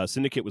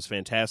 Syndicate was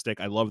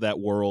fantastic. I love that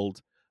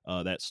world.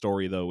 That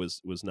story though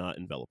was not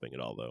enveloping at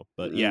all though.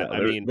 But yeah,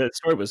 the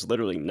story was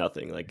literally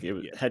nothing. Like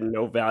it had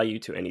no value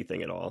to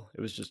anything at all.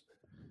 It was just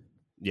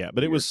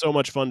but it was so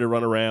much fun to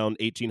run around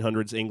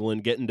 1800s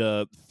England, get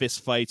into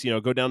fist fights.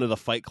 Go down to the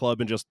fight club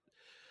and just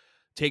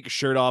take your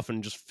shirt off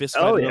and just fist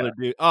fight another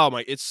dude. Oh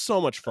my, it's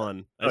so much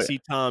fun. I see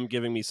Tom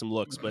giving me some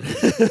looks, but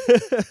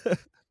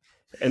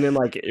And then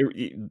like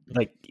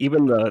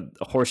even the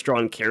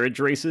horse-drawn carriage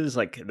races,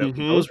 like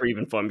those were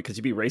even fun because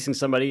you'd be racing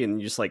somebody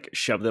and you just like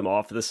shove them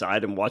off to the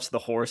side and watch the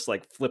horse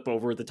like flip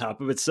over the top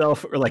of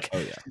itself, or like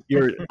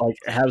you're like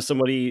have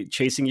somebody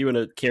chasing you in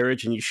a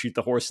carriage and you shoot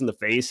the horse in the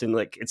face and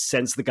like it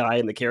sends the guy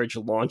in the carriage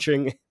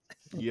launching.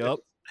 Yep.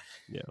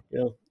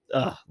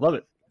 Love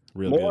it.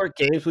 Real More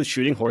games with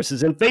shooting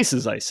horses in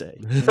faces, I say.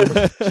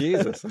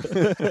 Jesus.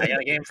 I got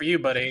a game for you,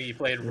 buddy. You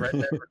played Red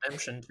Dead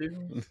Redemption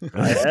 2?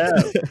 I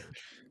have.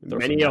 Throw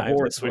Many some a knives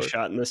horse at was horse.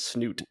 shot in the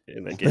snoot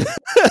in the game.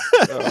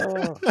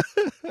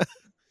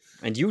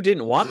 And you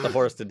didn't want the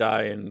horse to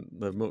die in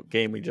the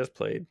game we just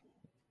played.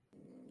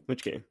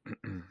 Which game?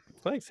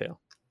 Plague Tale.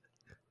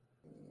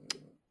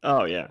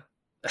 Oh, yeah.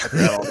 I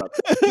forgot all about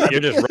that. You're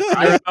just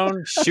running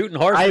around shooting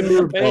horses. I in the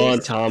moved on,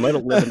 face. Tom. I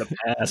don't live in the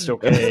past,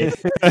 okay?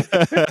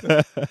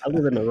 I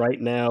live in the right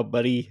now,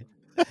 buddy.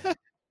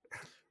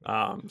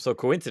 So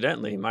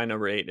coincidentally, my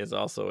number 8 is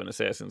also an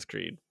Assassin's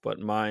Creed, but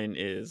mine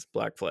is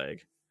Black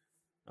Flag.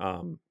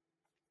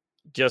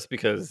 Just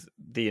because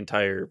the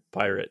entire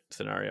pirate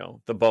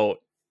scenario, the boat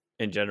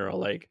in general,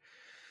 like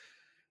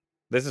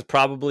this is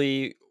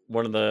probably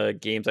one of the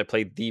games I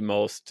played the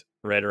most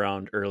right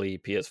around early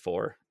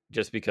PS4,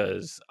 just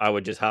because I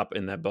would just hop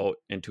in that boat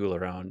and tool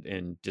around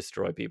and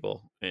destroy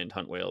people and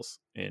hunt whales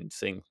and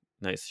sing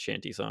nice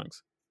shanty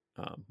songs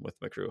with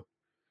my crew.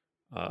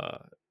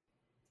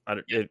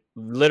 It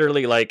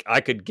literally, like,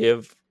 I could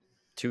give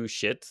 2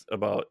 shits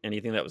about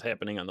anything that was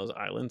happening on those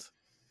islands.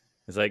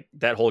 It's like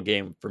that whole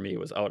game for me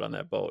was out on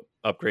that boat,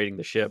 upgrading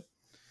the ship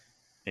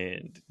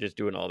and just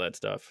doing all that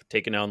stuff,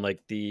 taking down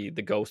like the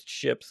ghost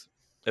ships,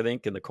 I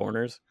think, in the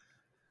corners.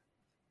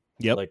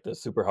 Yep. Like the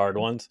super hard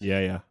ones.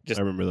 Yeah. Just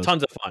I remember those.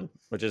 tons of fun,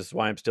 which is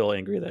why I'm still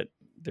angry that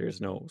there's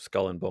no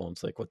Skull and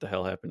Bones. Like, what the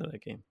hell happened to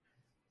that game?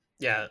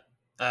 Yeah.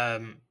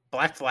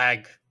 Black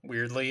Flag,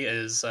 weirdly,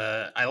 is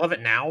I love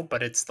it now,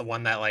 but it's the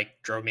one that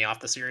like drove me off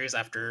the series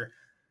after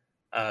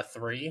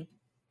 3.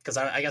 Because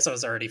I guess I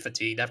was already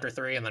fatigued after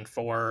 3, and then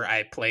 4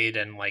 I played,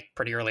 and like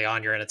pretty early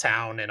on you're in a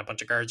town and a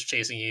bunch of guards are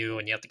chasing you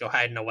and you have to go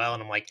hide in a well,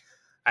 and I'm like,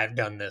 I've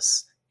done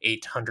this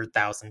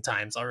 800,000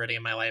 times already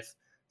in my life,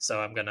 so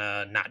I'm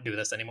gonna not do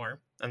this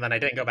anymore. And then I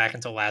didn't go back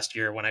until last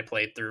year when I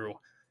played through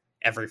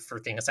every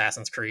freaking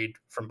Assassin's Creed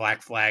from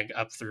Black Flag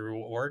up through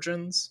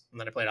Origins, and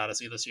then I played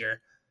Odyssey this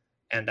year.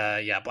 And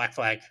Black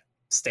Flag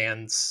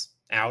stands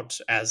out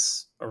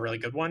as a really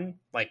good one.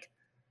 Like,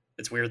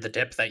 it's weird the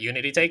dip that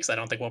Unity takes. I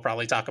don't think we'll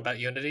probably talk about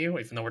Unity,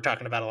 even though we're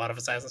talking about a lot of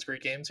Assassin's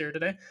Creed games here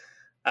today.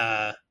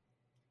 But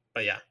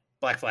yeah,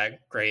 Black Flag,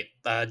 great.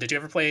 Did you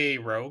ever play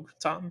Rogue,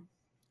 Tom?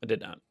 I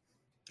did not.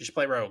 You should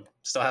play Rogue.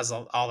 Still has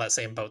all that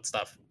same boat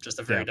stuff, just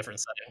a very different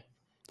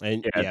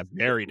setting. And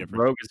very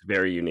different. Rogue is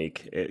very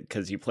unique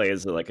because you play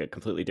as like a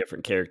completely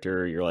different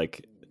character. You're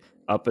like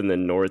up in the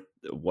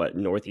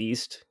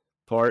northeast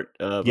part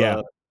of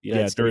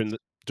United States.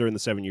 during the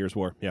 7 Years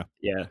War. Yeah.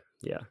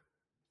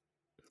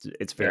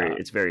 It's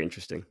very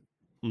interesting.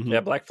 Mm-hmm.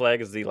 Yeah, Black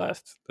Flag is the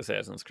last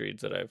Assassin's Creed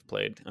that I've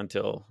played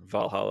until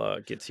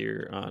Valhalla gets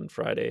here on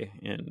Friday,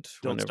 and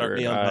Don't start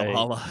me on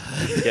Valhalla.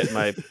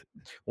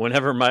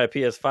 Whenever my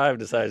PS5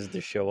 decides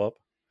to show up.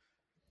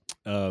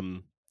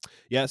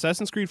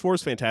 Assassin's Creed 4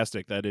 is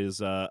fantastic. That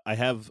is, I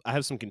have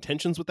some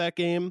contentions with that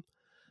game.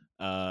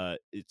 I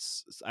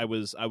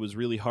was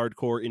really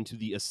hardcore into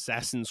the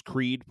Assassin's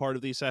Creed part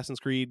of the Assassin's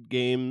Creed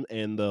game,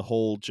 and the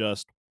whole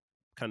just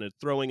kind of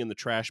throwing in the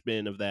trash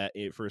bin of that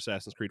for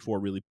Assassin's Creed 4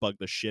 really bugged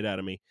the shit out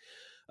of me.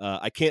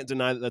 I can't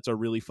deny that that's a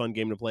really fun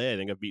game to play. I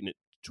think I've beaten it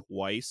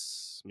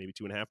twice, maybe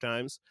 2.5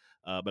 times.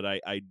 But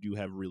I do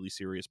have really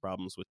serious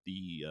problems with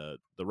the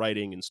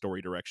writing and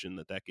story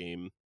direction that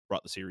game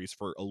brought the series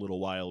for a little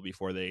while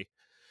before they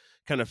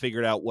kind of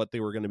figured out what they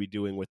were going to be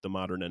doing with the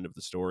modern end of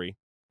the story.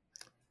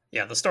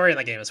 Yeah, the story in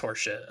the game is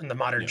horseshit, and the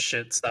modern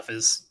shit stuff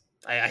is,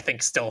 I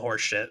think, still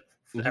horseshit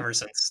ever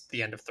since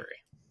the end of 3.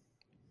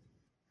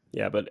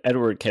 Yeah, but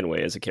Edward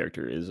Kenway as a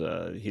character is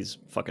he's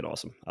fucking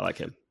awesome. I like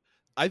him.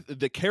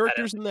 The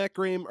characters in that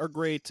game are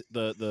great.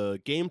 The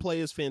gameplay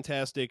is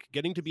fantastic.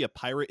 Getting to be a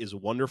pirate is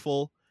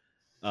wonderful.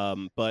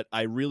 But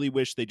I really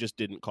wish they just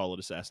didn't call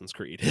it Assassin's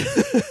Creed.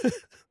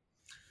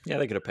 Yeah,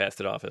 they could have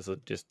passed it off as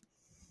just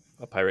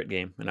a pirate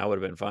game, and I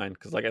would have been fine.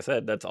 Because, like I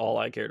said, that's all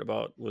I cared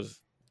about was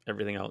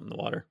everything out in the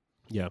water.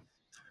 Yeah.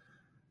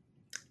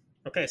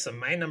 Okay, so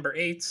my number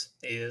 8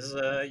 is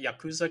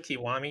Yakuza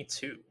Kiwami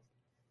 2.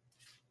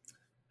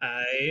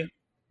 I,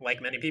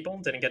 like many people,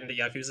 didn't get into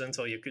Yakuza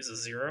until Yakuza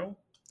 0.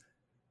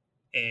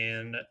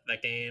 And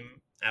that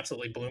game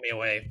absolutely blew me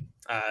away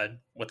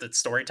with its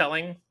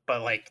storytelling.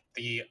 But like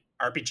the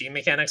RPG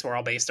mechanics were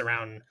all based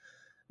around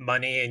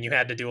money, and you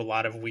had to do a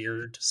lot of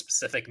weird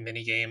specific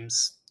mini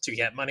games to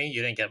get money.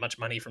 You didn't get much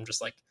money from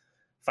just like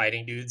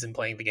fighting dudes and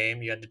playing the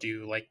game. You had to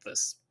do like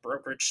this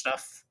brokerage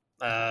stuff.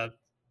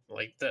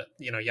 Like the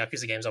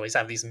Yakuza games always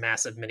have these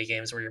massive mini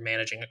games where you're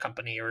managing a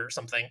company or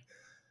something.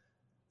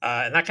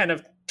 And that kind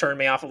of turned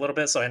me off a little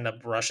bit, so I ended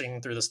up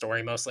rushing through the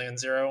story mostly in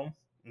 0.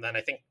 And then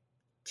I think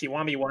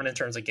Kiwami 1 in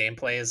terms of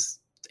gameplay is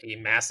a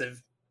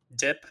massive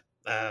dip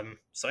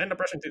So I ended up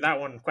rushing through that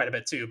one quite a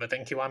bit too. But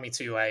then Kiwami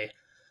 2, I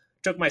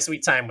took my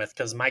sweet time with,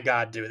 because my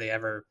God, do they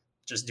ever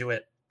just do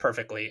it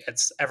perfectly.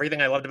 It's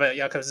everything I loved about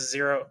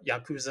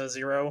Yakuza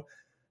 0,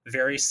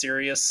 very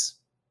serious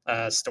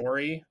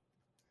story,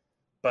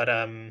 but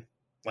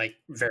like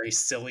very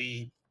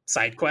silly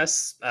side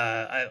quests.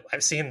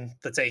 I've seen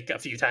the take a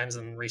few times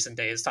in recent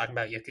days talking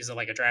about Yakuza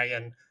Like a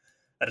Dragon,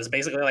 that is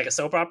basically like a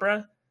soap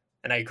opera,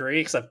 and I agree,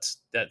 except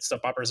that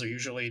soap operas are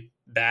usually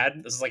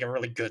bad. This is like a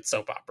really good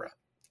soap opera,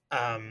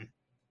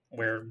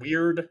 where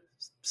weird,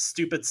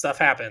 stupid stuff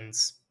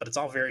happens, but it's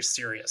all very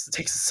serious. It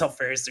takes itself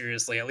very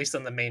seriously, at least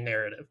in the main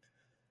narrative.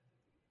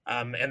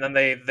 And then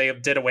they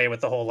did away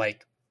with the whole,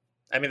 like,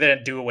 I mean, they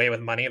didn't do away with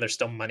money. There's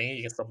still money.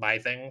 You can still buy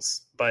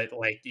things, but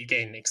like you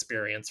gain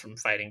experience from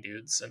fighting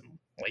dudes, and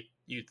like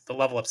the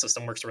level up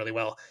system works really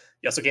well.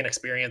 You also gain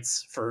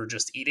experience for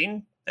just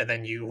eating, and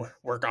then you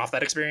work off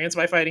that experience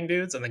by fighting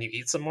dudes, and then you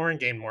eat some more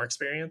and gain more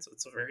experience.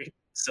 It's a very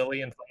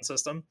silly and fun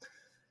system.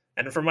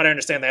 And from what I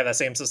understand, they have that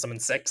same system in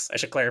 6. I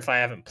should clarify,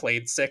 I haven't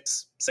played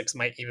 6. 6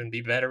 might even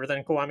be better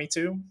than Kiwami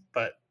 2,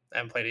 but I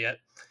haven't played it yet.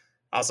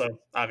 Also,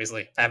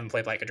 obviously, I haven't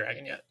played Like a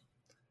Dragon yet.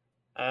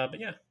 But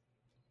yeah.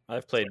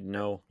 I've played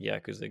no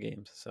Yakuza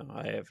games, so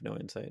I have no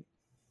insight.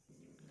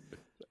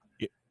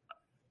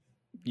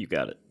 You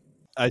got it.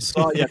 I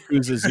saw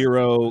Yakuza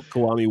 0,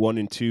 Kiwami 1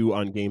 and 2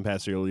 on Game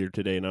Pass earlier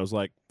today, and I was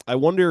like, I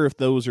wonder if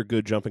those are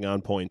good jumping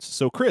on points.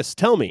 So, Chris,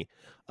 tell me,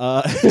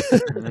 are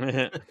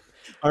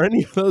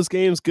any of those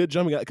games good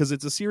jumping on? Because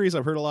it's a series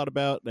I've heard a lot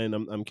about, and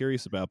I'm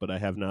curious about, but I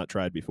have not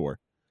tried before.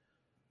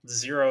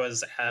 0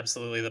 is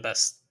absolutely the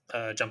best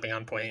jumping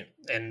on point,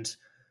 and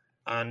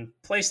on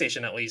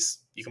PlayStation at least,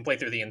 you can play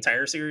through the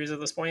entire series at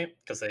this point,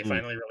 because they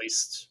finally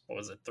released,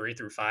 3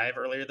 through 5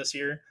 earlier this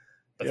year.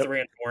 But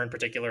 3 and 4 in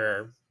particular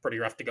are pretty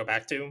rough to go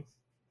back to.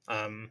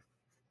 I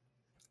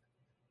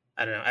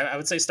don't know. I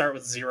would say start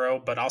with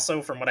 0, but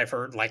also from what I've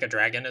heard, Like a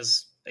Dragon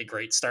is a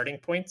great starting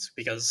point,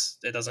 because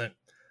it doesn't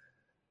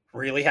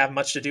really have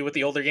much to do with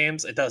the older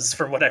games. It does,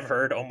 from what I've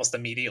heard, almost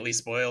immediately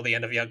spoil the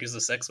end of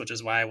Yakuza 6, which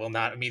is why I will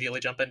not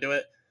immediately jump into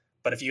it.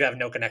 But if you have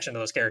no connection to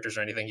those characters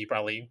or anything, you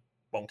probably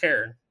won't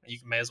care. You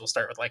may as well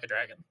start with Like a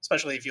Dragon,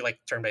 especially if you like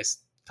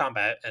turn-based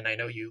combat, and I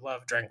know you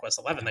love Dragon Quest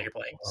XI that you're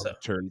playing. So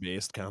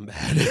turn-based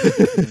combat.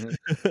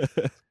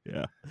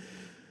 Yeah.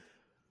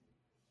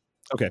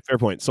 Okay, fair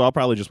point. So I'll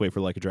probably just wait for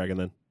Like a Dragon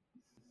then.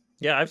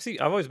 Yeah, I've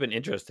always been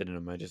interested in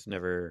them. I just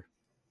never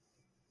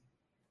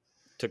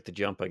took the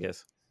jump, I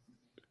guess.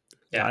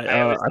 Yeah,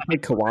 I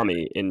played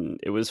Kiwami and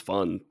it was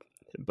fun,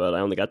 but I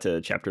only got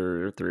to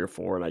chapter 3 or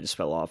 4 and I just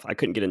fell off. I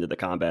couldn't get into the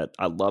combat.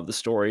 I love the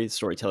story.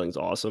 Storytelling is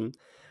awesome.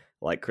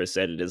 Like Chris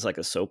said, it is like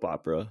a soap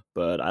opera,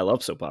 but I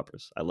love soap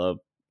operas. I love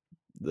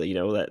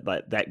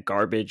that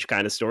garbage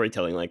kind of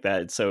storytelling like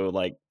that. It's so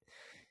like,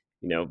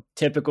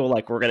 typical,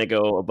 like we're going to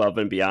go above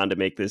and beyond to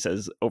make this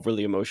as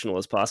overly emotional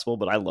as possible.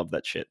 But I love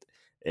that shit.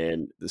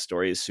 And the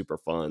story is super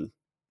fun,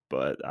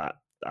 but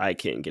I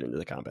can't get into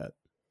the combat.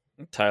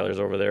 Tyler's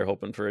over there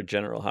hoping for a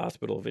General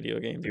Hospital video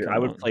game. Dude, I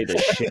would play the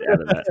shit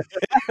out of that.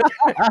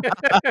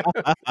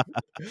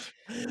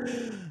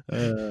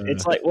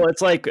 It's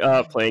like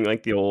playing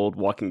like the old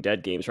Walking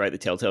Dead games, right? The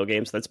Telltale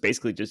games. That's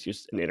basically just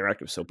an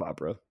interactive soap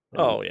opera.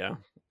 Oh yeah,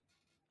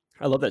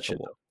 I love that shit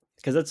though,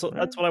 because that's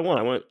what I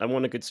want. I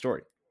want a good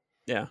story.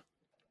 Yeah,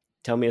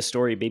 tell me a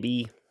story,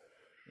 baby.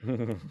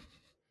 All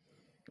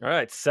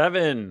right,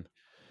 7.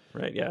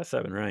 Right, yeah,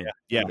 7. Right,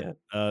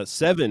 yeah.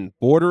 7.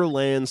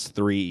 Borderlands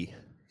 3.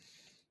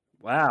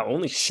 Wow,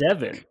 only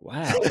 7.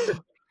 Wow.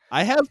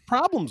 I have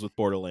problems with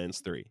Borderlands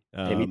 3.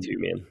 Me too,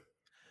 man.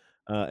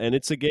 And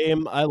it's a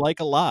game I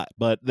like a lot,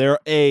 but there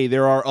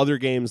are other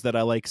games that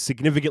I like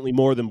significantly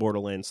more than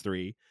Borderlands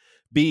 3.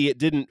 B, it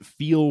didn't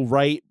feel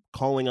right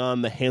calling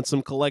on the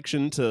Handsome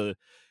Collection to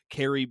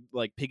carry,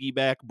 like,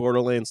 piggyback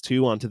Borderlands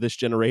 2 onto this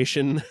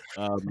generation.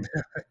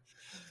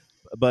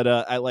 But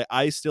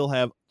I still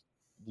have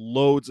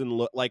loads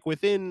and like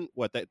within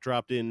that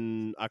dropped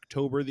in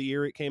October the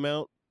year it came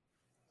out,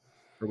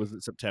 or was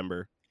it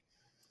September?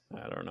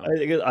 I don't know. I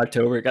think it's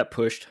October. It got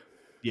pushed.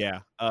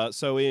 Yeah.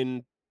 So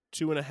in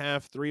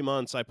 2.5-3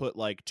 months, I put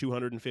like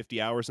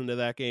 250 hours into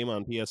that game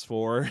on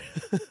PS4.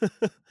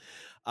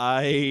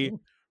 I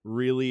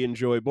really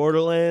enjoy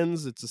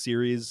Borderlands. It's a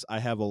series I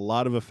have a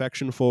lot of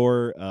affection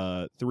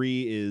for.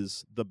 3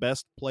 is the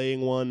best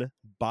playing one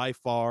by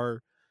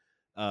far.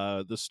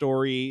 The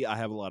story, I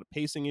have a lot of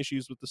pacing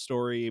issues with the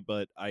story,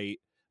 but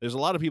there's a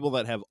lot of people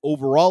that have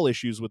overall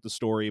issues with the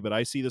story, but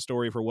I see the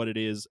story for what it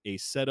is, a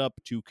setup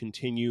to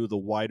continue the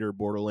wider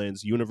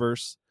Borderlands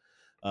universe,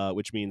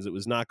 which means it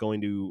was not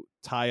going to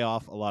tie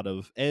off a lot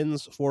of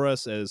ends for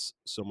us as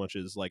so much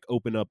as like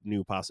open up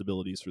new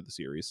possibilities for the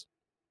series.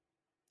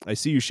 I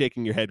see you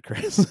shaking your head,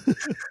 Chris.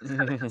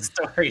 The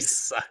story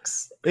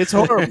sucks. It's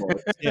horrible.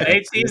 Yeah, they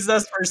teased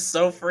us for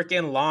so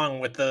freaking long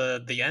with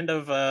the end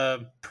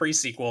of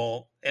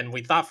pre-sequel, and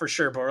we thought for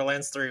sure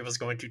Borderlands 3 was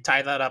going to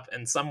tie that up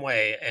in some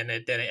way, and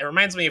it didn't. It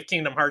reminds me of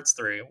Kingdom Hearts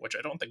 3, which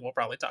I don't think we'll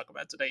probably talk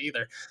about today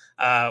either,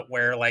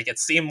 where like it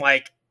seemed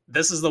like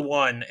this is the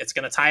one. It's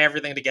going to tie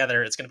everything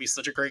together. It's going to be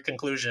such a great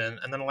conclusion.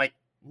 And then I'm like,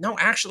 no,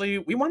 actually,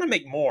 we want to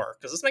make more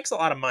because this makes a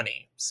lot of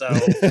money. So,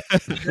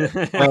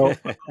 well,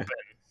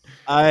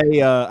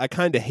 I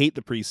kind of hate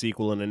the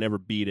pre-sequel and I never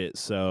beat it.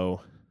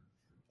 So,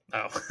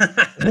 I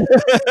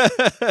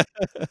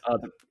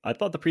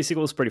thought the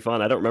pre-sequel was pretty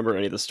fun. I don't remember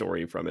any of the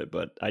story from it,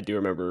 but I do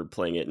remember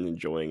playing it and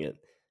enjoying it.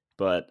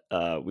 But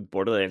with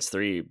Borderlands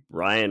 3,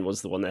 Ryan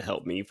was the one that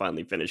helped me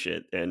finally finish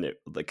it. And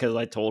because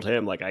I told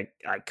him like I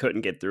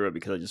couldn't get through it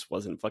because I just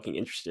wasn't fucking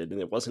interested. And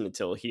it wasn't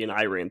until he and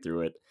I ran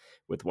through it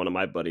with one of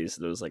my buddies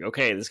that was like,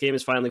 okay, this game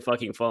is finally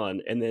fucking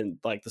fun. And then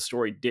like the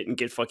story didn't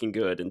get fucking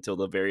good until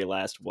the very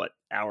last,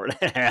 hour and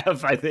a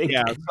half, I think.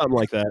 Yeah, something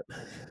like that.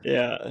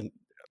 Yeah.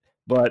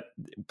 But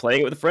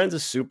playing it with friends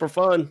is super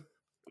fun.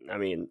 I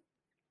mean,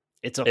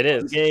 it's a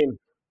fun game.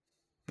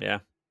 Yeah.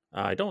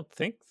 I don't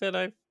think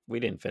that we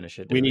didn't finish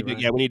it. We need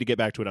to get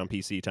back to it on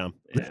PC, Tom.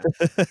 Yeah.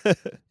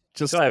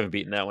 Just I haven't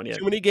beaten that one yet.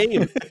 Too many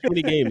games.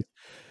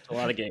 It's a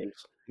lot of games.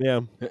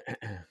 Yeah.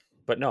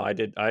 But no,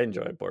 I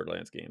enjoy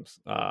Borderlands games.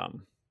 I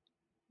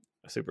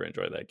super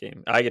enjoy that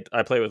game.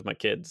 I play with my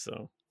kids,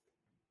 so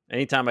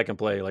anytime I can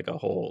play like a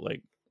whole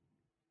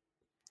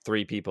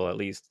 3 people at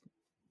least,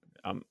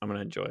 I'm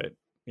gonna enjoy it.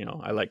 You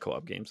know, I like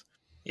co-op games.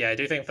 Yeah, I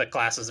do think the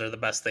classes are the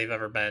best they've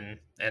ever been.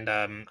 And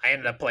I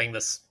ended up playing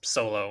this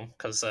solo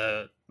because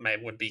my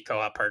would-be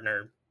co-op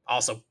partner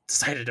also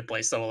decided to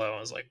play solo. I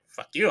was like,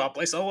 fuck you, I'll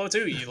play solo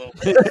too, you little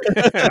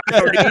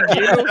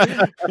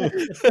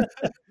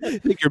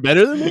think you're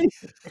better than me?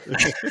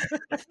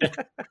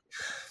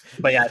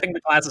 But yeah, I think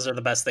the classes are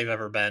the best they've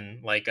ever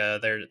been. Like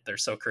they're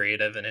so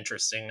creative and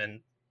interesting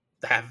and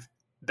have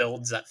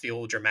builds that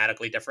feel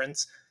dramatically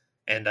different.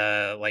 And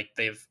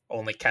they've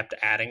only kept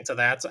adding to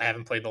that. So I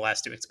haven't played the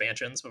last 2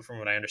 expansions, but from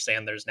what I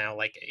understand, there's now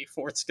like a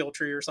 4th skill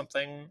tree or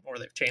something, or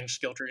they've changed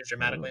skill trees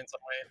dramatically in some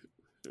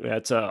way.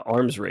 That's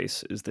Arms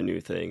Race is the new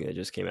thing that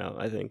just came out,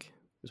 I think,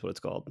 is what it's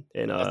called.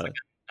 And that's like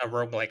a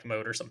roguelike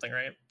mode or something,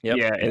 right? Yep.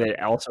 Yeah, and it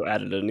also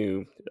added a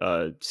new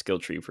skill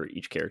tree for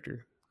each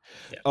character.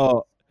 Yeah.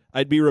 Oh,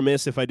 I'd be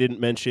remiss if I didn't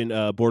mention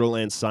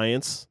Borderlands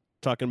Science.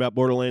 Talking about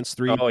Borderlands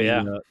 3,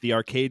 the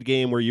arcade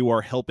game where you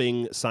are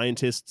helping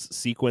scientists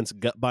sequence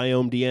gut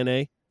biome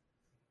DNA.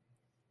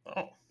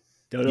 Oh,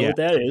 don't know what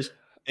that is.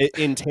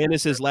 In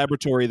Tannis's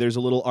laboratory, there's a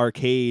little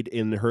arcade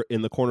in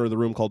the corner of the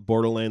room called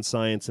Borderlands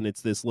Science, and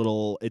it's this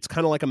little. It's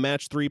kind of like a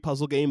match 3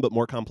 puzzle game, but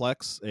more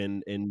complex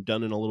and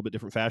done in a little bit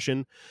different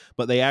fashion.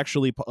 But they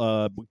actually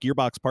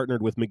Gearbox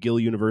partnered with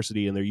McGill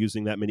University, and they're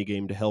using that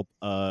minigame to help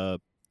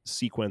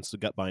sequence the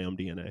gut biome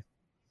DNA.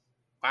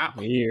 Wow,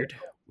 weird.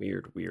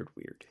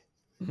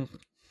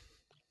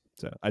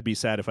 So I'd be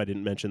sad if I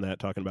didn't mention that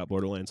talking about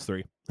Borderlands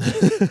 3,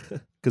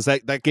 because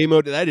that game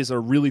mode, that is a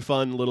really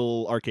fun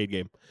little arcade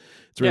game.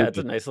 It's really it's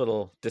a nice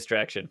little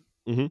distraction.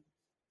 Mm-hmm.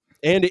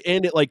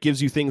 And it like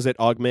gives you things that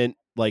augment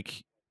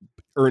like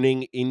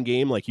earning in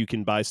game. Like you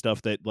can buy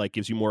stuff that like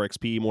gives you more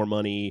XP, more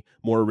money,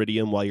 more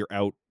iridium while you're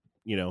out,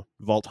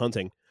 vault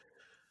hunting.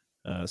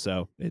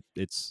 So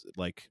it's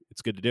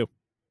good to do.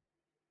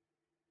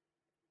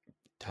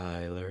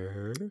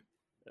 Tyler.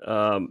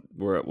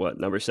 We're at what,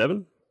 number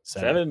 7?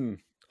 7.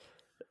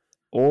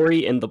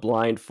 Ori and the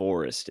Blind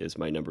Forest is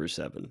my number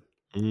 7.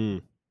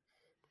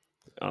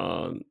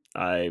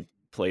 I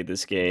played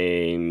this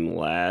game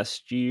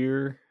last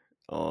year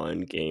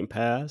on Game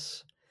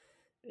Pass,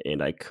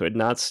 and I could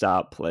not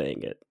stop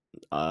playing it.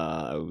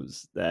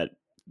 That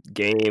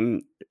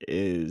game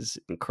is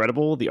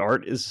incredible. The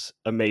art is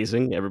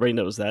amazing. Everybody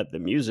knows that. The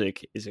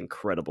music is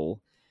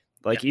incredible.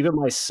 Like even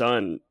my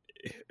son,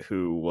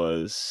 who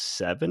was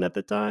 7 at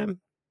the time,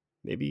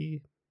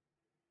 maybe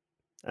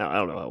I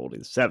don't know how old he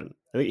is. 7.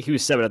 I think he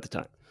was 7 at the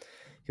time.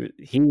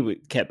 He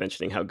kept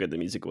mentioning how good the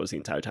music was the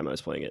entire time I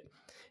was playing it,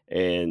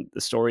 and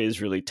the story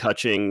is really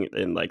touching.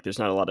 And like, there's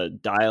not a lot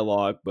of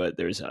dialogue, but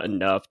there's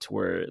enough to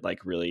where it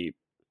like really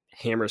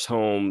hammers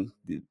home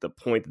the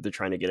point that they're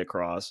trying to get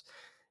across,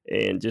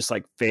 and just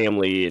like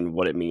family and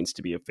what it means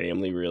to be a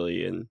family,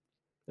 really, and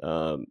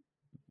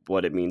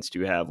what it means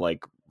to have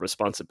like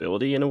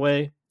responsibility in a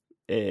way,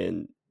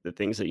 and the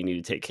things that you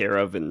need to take care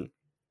of. And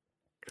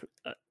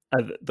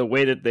the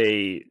way that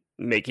they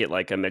make it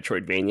like a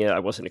Metroidvania, I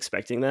wasn't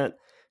expecting that,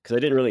 because I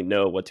didn't really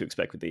know what to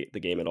expect with the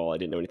game at all. I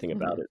didn't know anything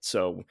about it.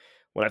 So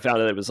when I found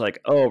out it was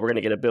like, oh, we're going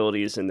to get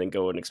abilities and then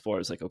go and explore, I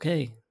was like,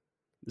 okay,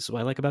 this is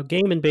what I like about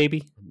gaming,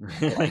 baby.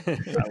 I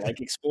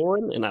like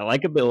exploring and I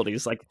like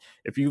abilities. Like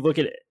if you look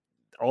at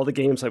all the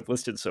games I've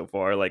listed so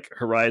far, like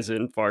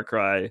Horizon, Far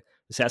Cry,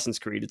 Assassin's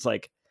Creed, it's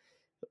like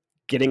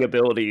getting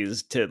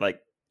abilities to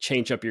like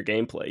change up your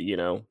gameplay,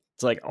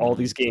 It's like all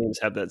these games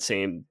have that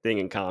same thing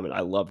in common. I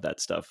love that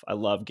stuff. I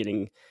love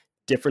getting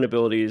different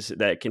abilities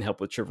that can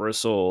help with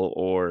traversal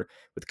or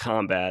with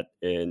combat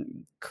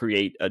and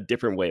create a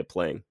different way of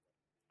playing.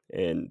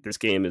 And this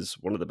game is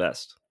one of the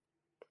best.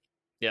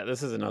 Yeah,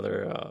 this is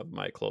another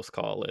my close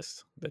call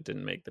list that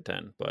didn't make the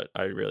 10, but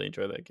I really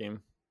enjoy that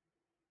game.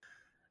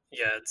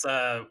 Yeah, it's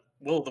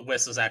Will of the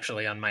Wisp is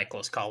actually on my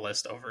close call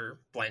list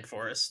over Blind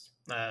Forest.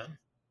 I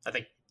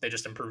think they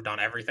just improved on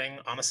everything.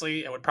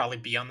 Honestly, it would probably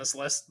be on this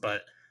list,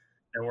 but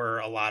there were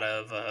a lot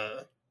of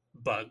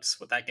bugs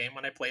with that game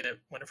when I played it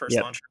when it first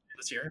launched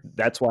this year.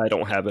 That's why I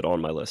don't have it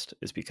on my list,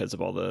 is because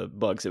of all the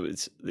bugs.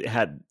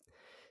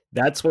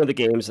 That's one of the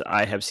games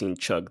I have seen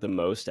chug the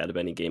most out of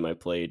any game I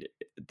played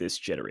this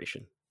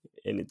generation.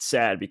 And it's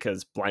sad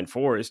because Blind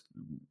Forest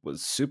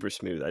was super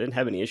smooth. I didn't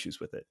have any issues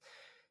with it.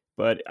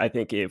 But I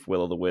think if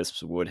Will of the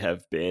Wisps would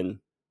have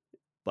been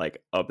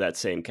like of that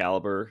same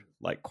caliber,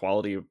 like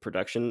quality of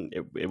production,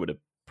 it would have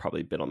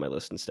probably been on my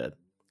list instead.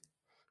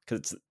 Because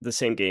it's the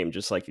same game,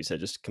 just like you said,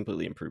 just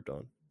completely improved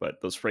on.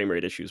 But those frame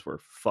rate issues were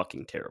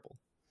fucking terrible.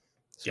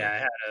 So. Yeah,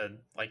 I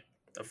had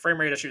the frame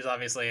rate issues.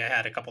 Obviously, I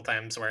had a couple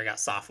times where I got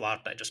soft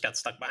locked. I just got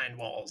stuck behind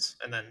walls,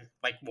 and then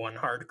like one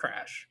hard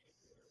crash.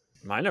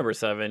 My number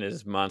 7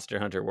 is Monster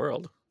Hunter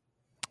World.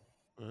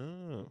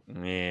 Oh.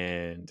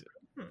 And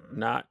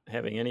not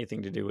having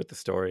anything to do with the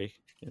story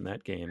in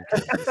that game.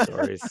 The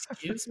stories,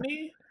 excuse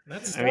me?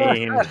 That's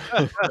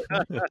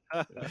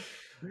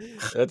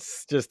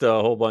just a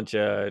whole bunch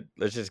of,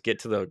 let's just get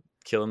to the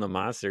killing the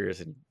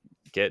monsters and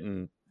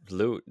getting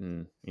loot,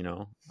 and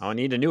I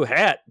need a new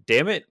hat,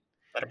 damn it.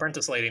 That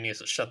apprentice lady needs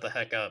to shut the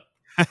heck up.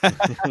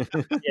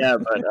 Yeah,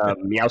 but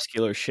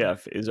Meowscaler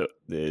Chef is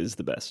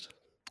the best.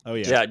 Oh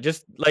yeah. Yeah,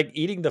 just like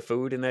eating the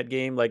food in that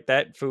game, like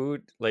that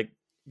food, like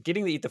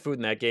getting to eat the food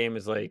in that game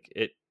is like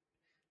it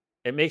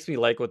makes me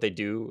like what they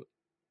do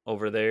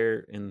over there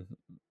in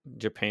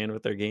Japan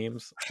with their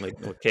games, like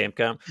with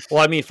Capcom.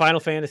 Well, I mean Final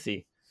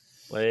Fantasy.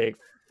 Like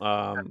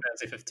Final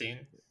Fantasy 15.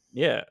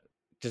 Yeah.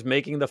 Just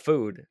making the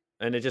food.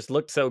 And it just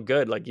looked so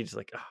good. Like you just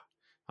like,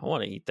 I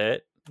want to eat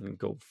that and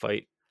go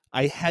fight.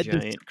 I had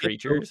giant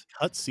creatures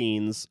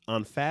cutscenes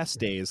on fast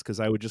days because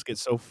I would just get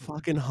so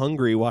fucking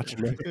hungry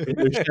watching.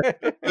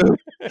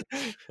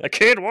 I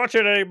can't watch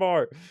it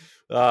anymore.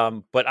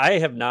 But I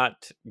have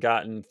not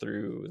gotten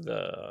through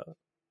the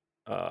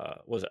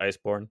was it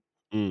Iceborne?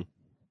 I'm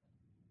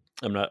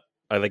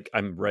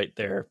right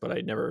there, but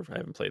I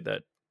haven't played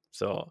that.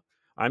 So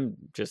I'm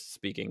just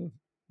speaking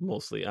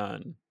mostly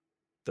on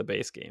the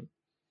base game.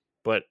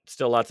 But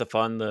still lots of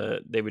fun.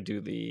 They would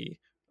do the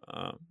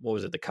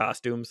the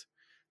costumes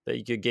that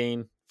you could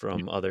gain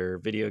from other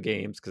video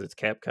games because it's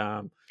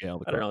Capcom. Yeah,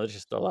 I don't know. There's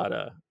just a lot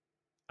of.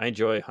 I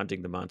enjoy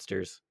hunting the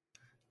monsters.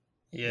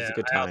 Yeah, it's a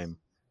good time.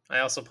 I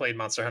also played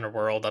Monster Hunter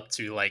World up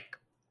to like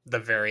the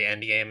very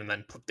end game, and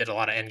then did a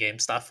lot of end game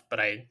stuff. But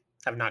I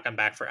have not gone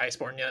back for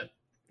Iceborne yet.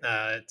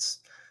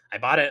 I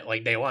bought it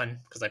like day one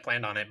because I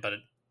planned on it, but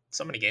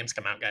so many games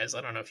come out, guys.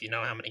 I don't know if you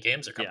know how many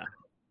games are coming out.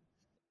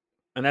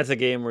 And that's a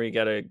game where you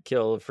got to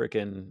kill a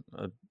freaking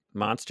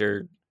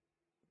monster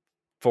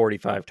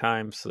 45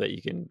 times so that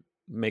you can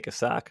make a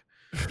sock.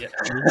 Yeah.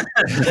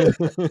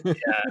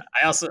 Yeah.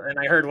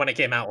 I heard when it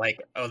came out, like,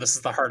 oh, this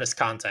is the hardest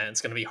content. It's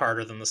going to be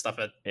harder than the stuff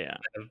at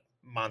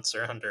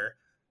Monster Hunter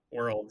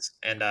Worlds.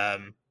 And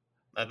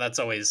that's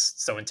always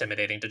so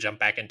intimidating to jump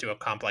back into a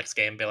complex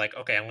game and be like,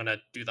 okay, I'm going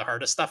to do the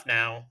hardest stuff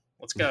now.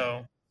 Let's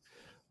go.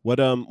 Where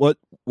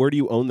do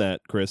you own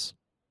that, Chris?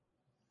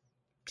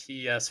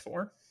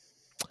 PS4.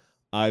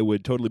 I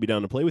would totally be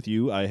down to play with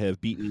you. I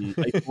have beaten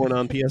Iceborne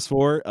on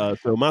PS4.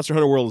 So Monster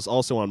Hunter World is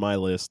also on my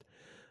list.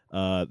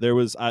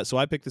 So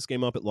I picked this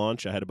game up at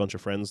launch. I had a bunch of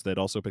friends that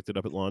also picked it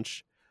up at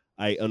launch.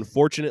 I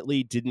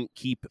unfortunately didn't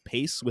keep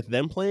pace with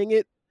them playing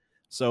it.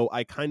 So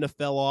I kind of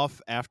fell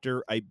off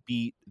after I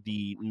beat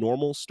the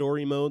normal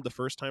story mode the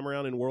first time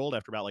around in World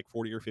after about like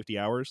 40 or 50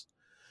 hours.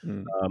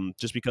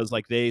 Just because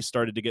like they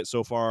started to get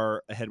so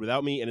far ahead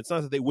without me. And it's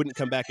not that they wouldn't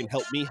come back and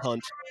help me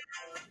hunt.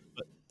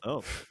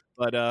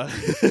 But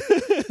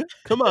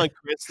come on,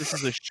 Chris, this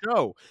is a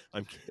show.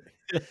 I'm kidding.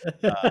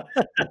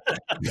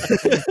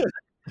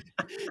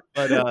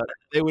 But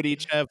they would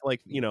each have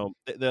like,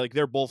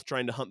 they're both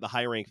trying to hunt the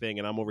high rank thing,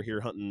 and I'm over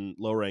here hunting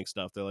low rank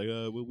stuff. They're like,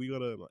 well, we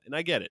gotta, and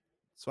I get it.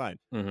 It's fine.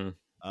 Mm-hmm.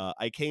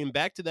 I came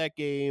back to that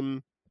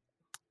game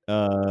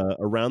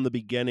around the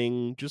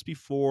beginning, just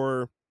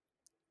before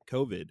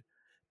COVID,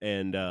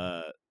 and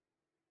I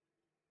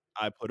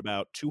put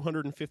about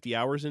 250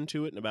 hours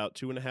into it in about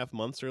 2.5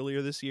 months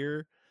earlier this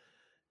year.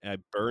 I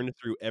burned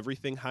through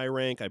everything high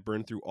rank. I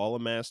burned through all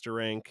of master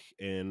rank,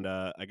 and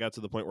I got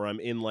to the point where I'm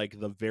in like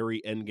the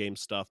very end game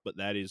stuff, but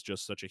that is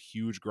just such a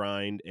huge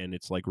grind, and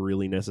it's like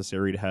really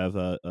necessary to have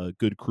a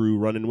good crew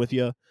running with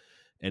you,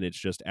 and it's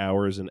just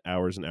hours and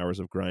hours and hours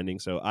of grinding.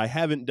 So I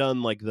haven't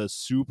done like the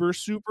super,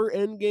 super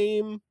end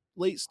game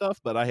late stuff,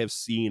 but I have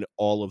seen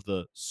all of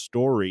the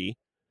story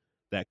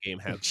that game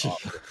has to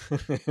offer.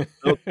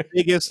 The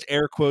biggest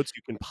air quotes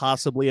you can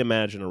possibly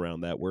imagine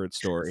around that word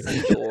story.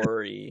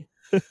 Story.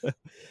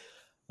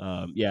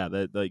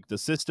 The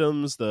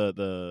systems,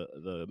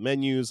 the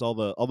menus, all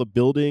the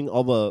building,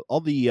 all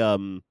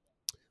the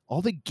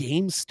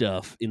game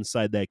stuff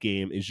inside that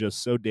game is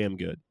just so damn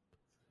good.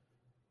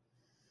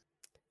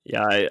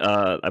 Yeah,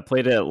 I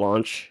played it at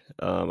launch.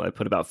 I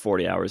put about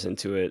 40 hours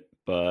into it,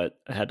 but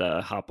I had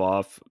to hop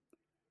off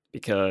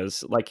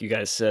because, like you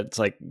guys said, it's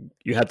like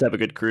you have to have a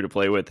good crew to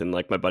play with, and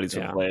like my buddies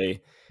would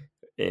play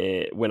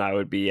when I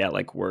would be at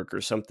like work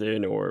or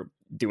something, or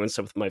doing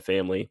stuff with my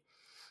family.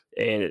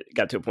 And it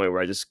got to a point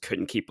where I just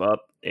couldn't keep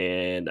up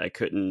and I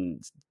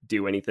couldn't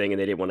do anything, and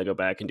they didn't want to go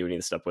back and do any of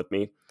the stuff with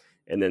me.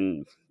 And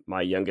then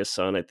my youngest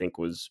son, I think,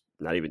 was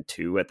not even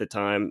 2 at the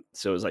time.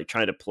 So it was like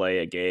trying to play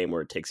a game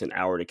where it takes an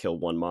hour to kill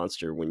one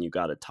monster when you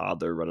got a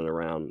toddler running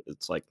around.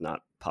 It's like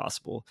not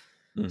possible.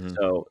 Mm-hmm.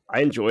 So I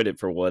enjoyed it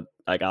for what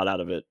I got out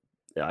of it.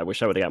 I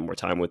wish I would have got more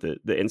time with it.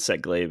 The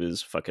insect glaive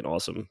is fucking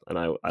awesome. And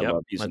I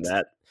love using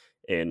that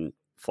and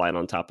flying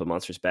on top of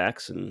monsters'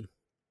 backs.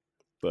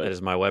 But that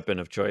is my weapon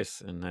of choice,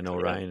 and I know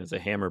Ryan is a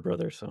hammer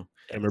brother, so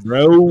hammer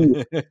bro.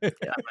 Yeah,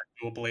 my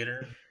dual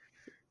blader.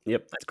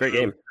 Yep, it's a great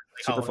game.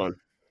 Super fun.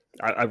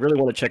 I really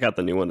want to check out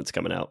the new one that's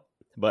coming out.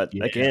 But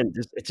again,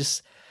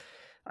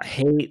 I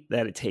hate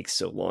that it takes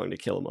so long to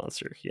kill a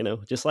monster. You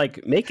know, just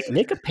like make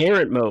a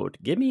parent mode.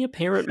 Give me a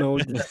parent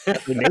mode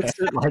that makes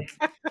it like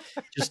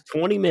just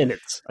 20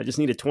 minutes. I just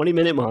need a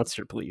 20-minute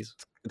monster, please.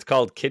 It's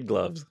called Kid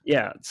Gloves.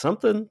 Yeah,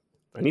 something.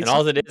 And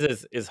all it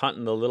is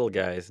hunting the little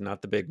guys,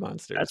 not the big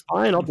monsters. That's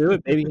fine. I'll do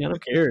it, baby. I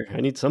don't care. I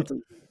need something.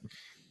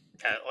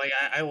 Yeah, like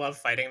I love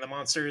fighting the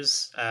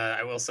monsters.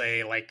 I will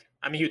say, like,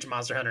 I'm a huge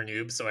Monster Hunter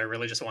noob, so I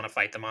really just want to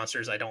fight the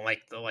monsters. I don't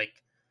like the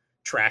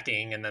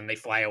tracking and then they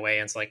fly away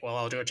and it's like, well,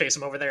 I'll chase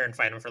them over there and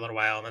fight them for a little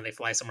while, and then they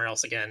fly somewhere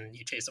else again.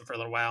 You chase them for a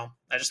little while.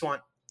 I just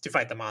want to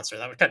fight the monster.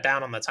 That would cut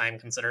down on the time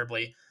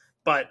considerably.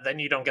 But then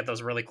you don't get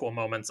those really cool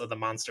moments of the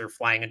monster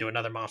flying into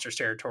another monster's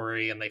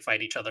territory and they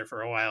fight each other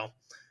for a while,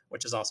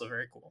 which is also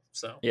very cool.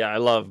 So yeah, I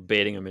love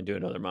baiting them into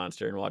another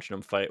monster and watching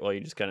them fight while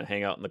you just kind of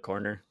hang out in the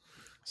corner,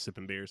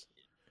 sipping beers.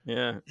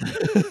 Yeah,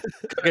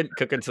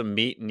 cooking some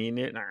meat and eating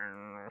it.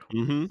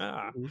 Mm-hmm.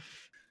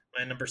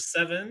 My number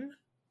 7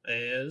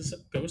 is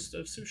Ghost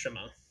of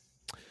Tsushima.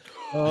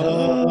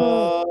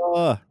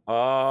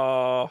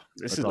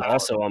 This is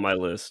also on my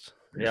list.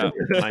 Yeah,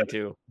 mine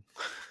too.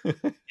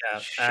 Yeah,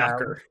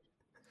 shocker.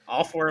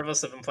 All 4 of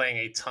us have been playing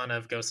a ton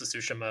of Ghost of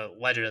Tsushima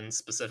Legends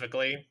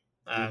specifically.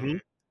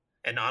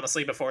 And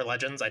honestly, before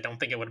Legends, I don't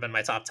think it would have been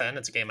my top 10.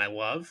 It's a game I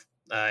love.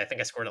 I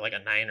think I scored it like a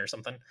 9 or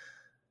something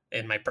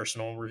in my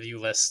personal review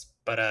list.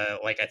 But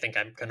I think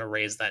I'm going to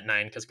raise that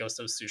 9 because Ghost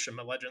of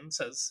Tsushima Legends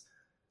has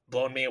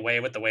blown me away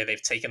with the way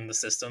they've taken the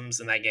systems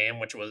in that game,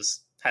 which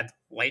had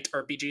light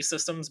RPG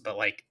systems, but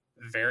like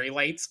very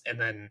light, and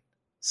then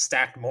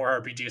stacked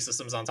more RPG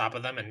systems on top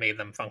of them and made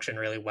them function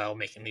really well,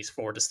 making these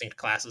 4 distinct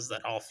classes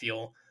that all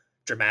feel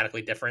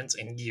dramatically different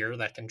in gear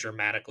that can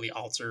dramatically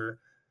alter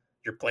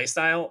your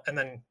playstyle. And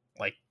then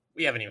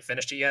we haven't even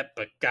finished it yet,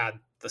 but God,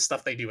 the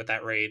stuff they do with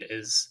that raid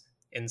is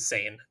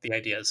insane. The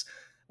ideas,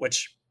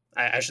 which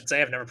I should say,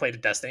 I've never played a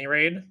Destiny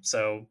raid,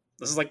 so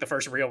this is like the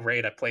first real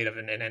raid I've played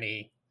in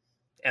any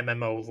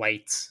MMO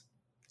light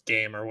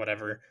game or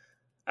whatever,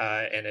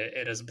 and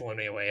it has blown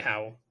me away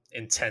how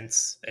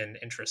intense and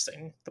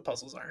interesting the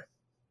puzzles are.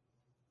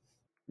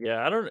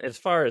 Yeah, I don't. As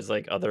far as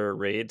other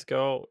raids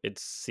go, it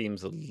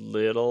seems a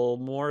little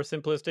more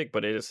simplistic,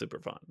 but it is super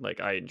fun.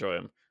 I enjoy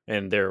them,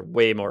 and they're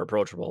way more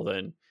approachable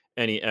than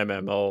any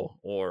MMO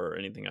or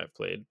anything I've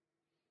played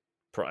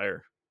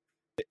prior.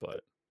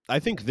 But I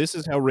think this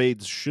is how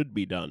raids should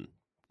be done.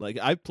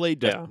 I've played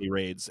Destiny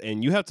raids,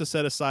 and you have to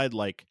set aside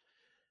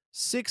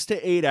 6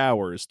 to 8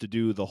 hours to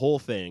do the whole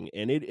thing,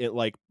 and it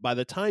by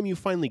the time you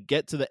finally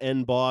get to the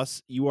end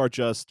boss, you are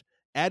just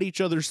at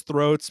each other's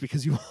throats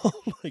because you all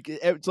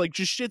it's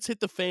just shit's hit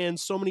the fan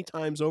so many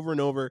times over and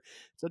over.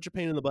 Such a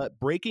pain in the butt.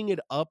 Breaking it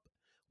up,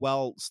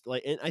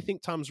 and I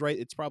think Tom's right,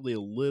 it's probably a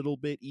little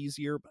bit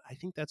easier, but I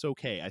think that's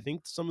okay. I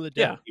think some of the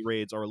Destiny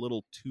raids are a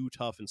little too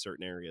tough in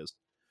certain areas.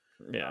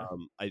 Yeah,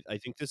 I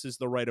think this is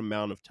the right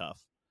amount of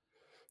tough.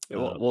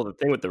 Well, the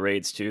thing with the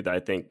raids too that I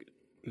think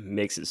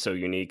makes it so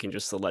unique, and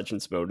just the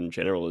Legends mode in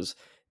general, is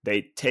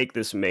they take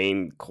this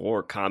main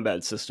core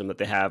combat system that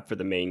they have for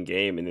the main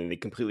game, and then they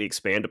completely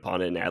expand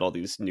upon it and add all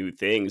these new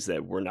things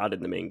that were not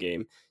in the main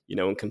game,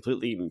 and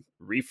completely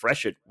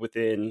refresh it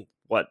within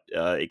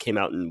it came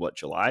out in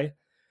July.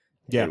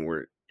 Yeah.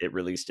 And it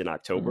released in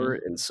October.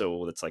 And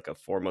so it's like a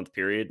 4-month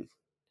period,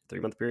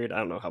 3-month period. I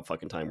don't know how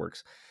fucking time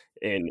works.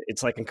 And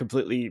it's like a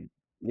completely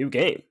new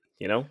game.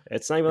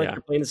 It's not even like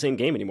you're playing the same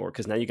game anymore,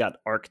 because now you got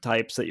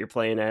archetypes that you're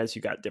playing as,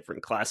 you got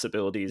different class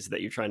abilities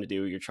that you're trying to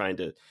do. You're trying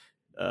to,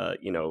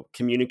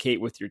 communicate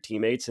with your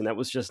teammates. And that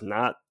was just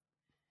not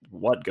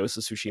what Ghost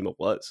of Tsushima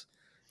was,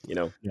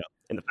 Yeah.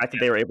 And the fact that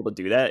they were able to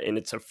do that, and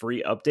it's a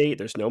free update,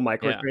 there's no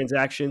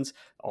microtransactions,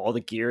 all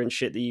the gear and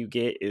shit that you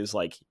get is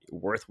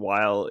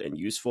worthwhile and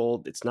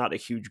useful. It's not a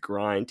huge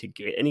grind to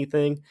get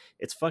anything.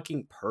 It's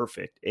fucking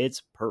perfect.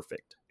 It's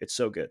perfect. It's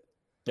so good.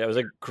 Yeah, it was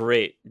a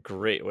great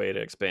way to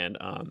expand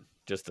on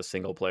just the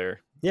single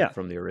player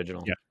from the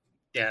original.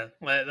 Yeah,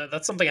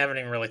 that's something I haven't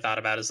even really thought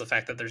about, is the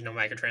fact that there's no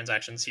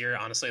microtransactions here.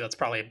 Honestly, that's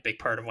probably a big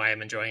part of why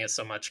I'm enjoying it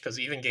so much, because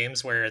even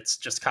games where it's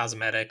just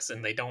cosmetics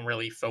and they don't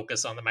really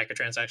focus on the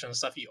microtransactions and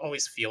stuff, you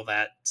always feel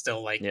that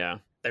still,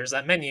 there's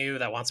that menu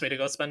that wants me to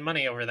go spend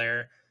money over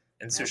there,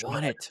 and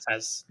Tsushima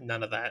has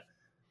none of that,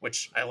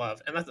 which I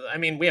love. And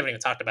we haven't even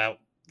talked about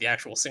the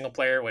actual single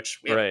player,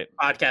 which we have a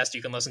podcast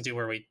you can listen to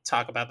where we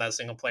talk about that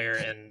single player,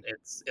 and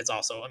it's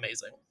also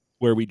amazing.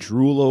 where we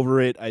drool over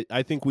it.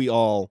 I think we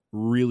all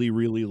really,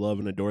 really love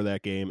and adore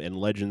that game, and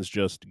Legends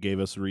just gave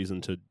us a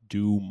reason to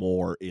do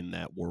more in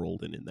that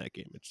world and in that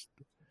game. It's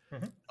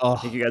I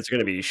think you guys are going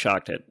to be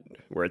shocked at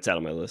where it's at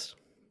on my list.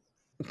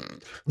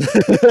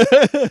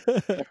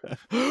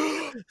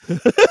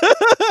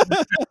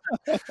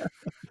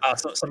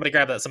 So somebody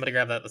grab that. Somebody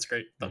grab that. That's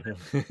great.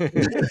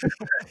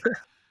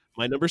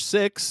 My number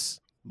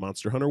 6,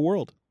 Monster Hunter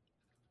World.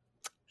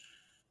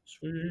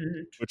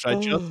 Sweet. Which I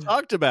just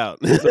talked about.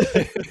 6,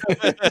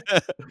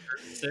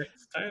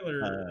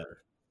 Tyler.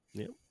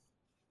 Yeah.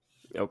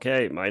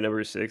 Okay, my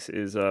number 6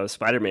 is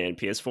Spider-Man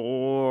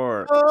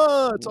PS4.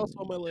 Oh, it's also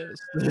on my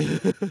list.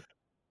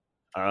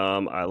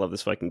 I love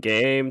this fucking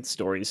game. The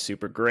story is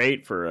super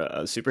great for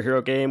a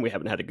superhero game. We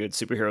haven't had a good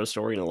superhero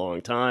story in a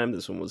long time.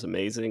 This one was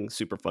amazing,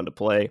 super fun to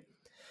play.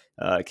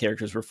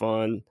 Characters were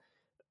fun.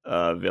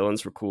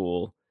 Villains were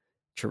cool.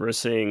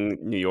 Traversing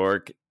New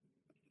York,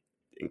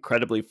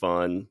 incredibly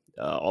fun.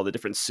 All the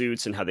different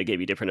suits and how they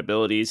gave you different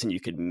abilities, and you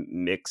could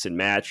mix and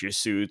match your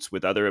suits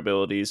with other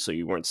abilities, so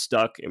you weren't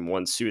stuck in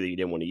one suit that you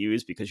didn't want to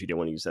use because you didn't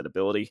want to use that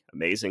ability.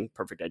 Amazing,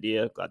 perfect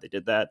idea. Glad they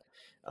did that.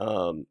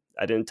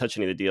 I didn't touch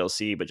any of the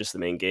DLC, but just the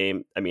main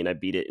game. I mean, I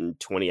beat it in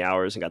 20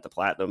 hours and got the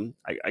platinum.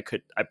 I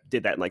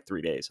did that in like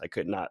 3 days. I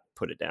could not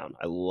put it down.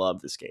 I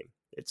love this game.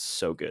 It's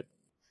so good.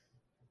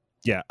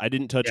 Yeah, I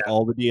didn't touch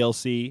all the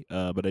DLC,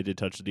 but I did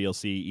touch the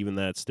DLC. Even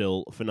that's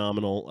still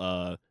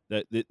phenomenal.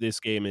 This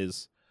game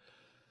is,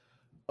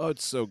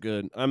 it's so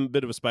good. I'm a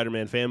bit of a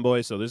Spider-Man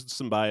fanboy, so there's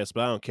some bias,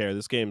 but I don't care.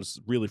 This game's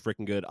really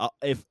freaking good.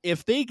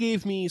 If they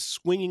gave me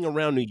Swinging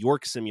Around New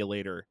York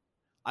Simulator,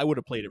 I would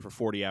have played it for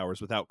 40 hours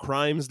without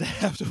crimes to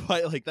have to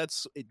fight. Like the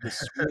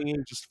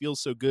swinging just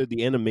feels so good.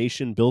 The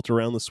animation built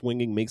around the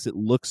swinging makes it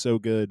look so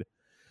good.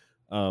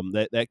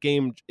 That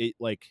game,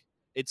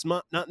 it's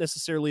not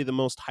necessarily the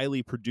most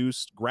highly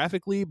produced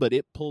graphically, but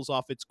it pulls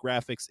off its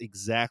graphics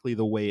exactly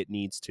the way it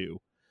needs to.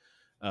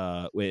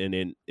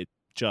 And it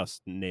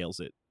just nails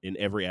it in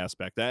every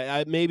aspect.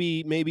 I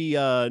maybe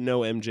no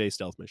MJ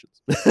stealth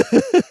missions.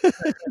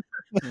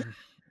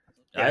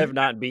 I have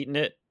not beaten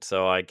it,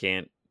 so I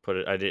can't put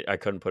it. I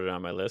couldn't put it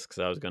on my list because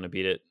I was going to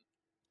beat it.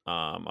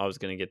 I was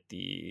going to get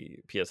the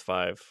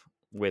PS5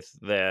 with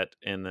that,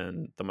 and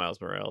then the Miles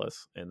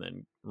Morales, and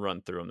then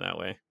run through them that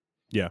way.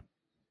 Yeah.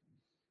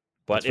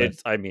 But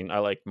I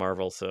like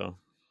Marvel, so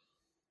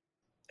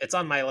it's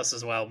on my list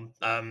as well.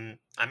 I'm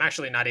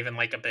actually not even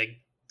like a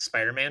big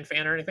Spider-Man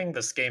fan or anything.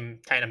 This game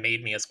kind of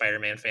made me a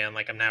Spider-Man fan.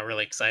 Like, I'm now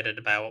really excited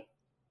about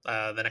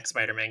the next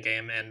Spider-Man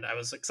game, and I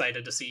was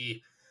excited to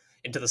see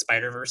Into the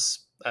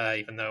Spider-Verse,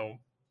 even though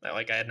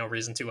I had no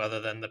reason to other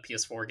than the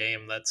PS4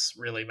 game. That's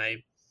really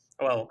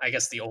I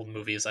guess the old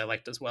movies I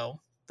liked as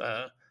well.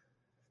 But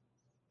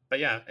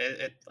yeah,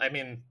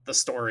 the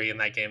story in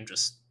that game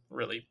just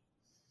really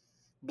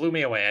blew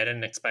me away. I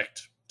didn't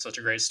expect such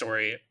a great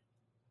story.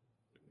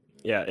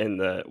 Yeah, and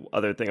the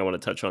other thing I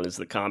want to touch on is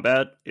the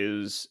combat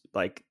is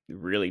like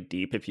really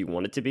deep if you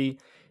want it to be.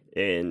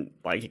 And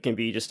like it can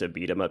be just a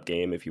beat 'em up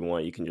game if you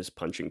want. You can just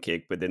punch and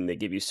kick, but then they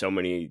give you so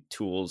many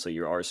tools at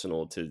your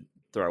arsenal to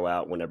throw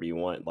out whenever you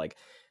want. Like,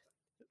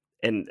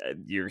 and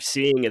you're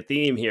seeing a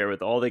theme here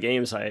with all the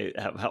games I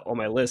have on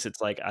my list.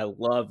 It's like I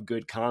love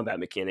good combat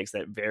mechanics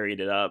that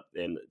varied it up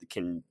and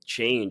can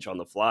change on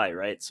the fly,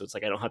 right? So it's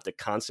like I don't have to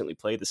constantly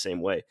play the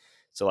same way.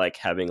 So like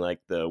having like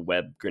the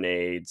web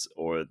grenades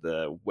or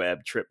the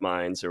web trip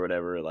mines or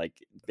whatever, like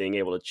being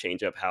able to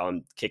change up how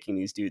I'm kicking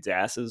these dudes'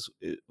 asses,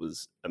 it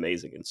was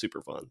amazing and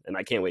super fun. And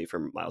I can't wait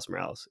for Miles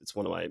Morales. It's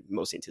one of my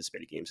most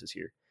anticipated games this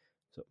year.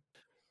 So,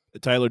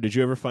 Tyler, did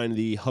you ever find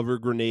the hover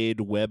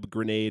grenade web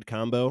grenade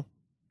combo?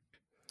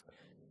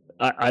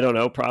 I don't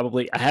know,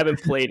 probably. I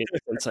haven't played it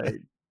since I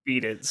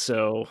beat it,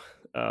 so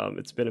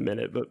it's been a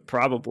minute, but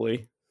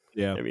probably.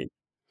 Yeah. I mean,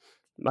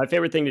 my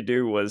favorite thing to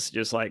do was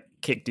just like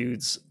kick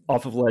dudes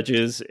off of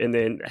ledges and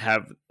then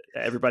have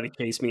everybody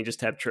chase me and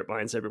just have trip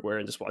mines everywhere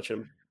and just watch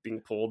them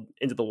being pulled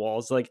into the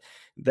walls. Like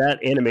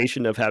that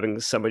animation of having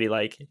somebody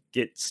like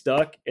get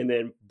stuck and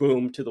then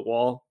boom to the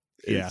wall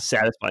is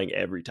satisfying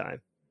every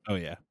time. Oh,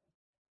 yeah.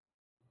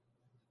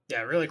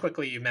 Yeah, really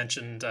quickly, you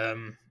mentioned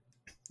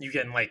you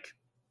can like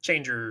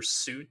change your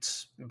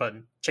suit, but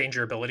change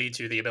your ability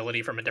to the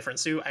ability from a different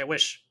suit. I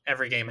wish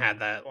every game had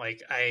that.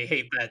 Like, I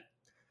hate that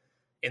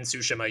in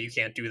Tsushima you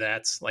can't do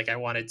that. Like, I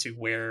wanted to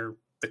wear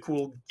the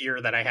cool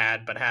gear that I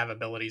had, but have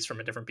abilities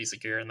from a different piece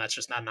of gear, and that's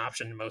just not an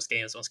option in most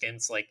games. Most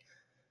games, like,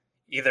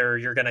 either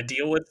you're going to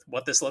deal with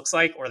what this looks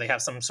like, or they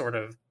have some sort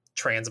of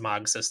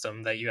transmog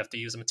system that you have to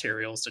use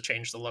materials to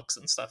change the looks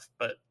and stuff.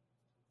 But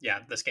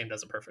yeah, this game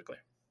does it perfectly.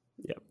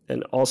 Yeah,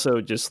 and also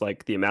just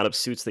like the amount of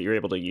suits that you're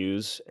able to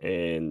use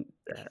and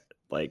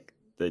like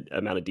the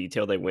amount of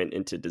detail they went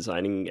into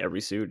designing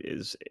every suit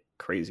is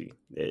crazy.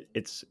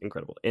 It's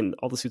incredible, and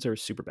all the suits are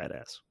super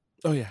badass.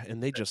 Oh yeah,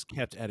 and they just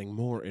kept adding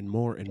more and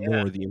more and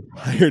more the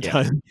entire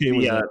time.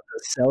 The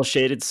cell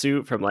shaded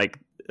suit from like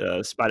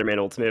Spider-Man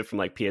Ultimate from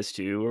like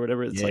PS2 or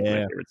whatever. It's like my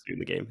favorite suit in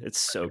the game. It's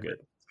so good.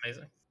 It's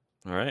amazing.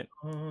 All right.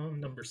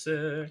 Number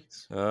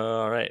 6.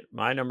 All right.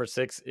 My number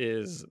 6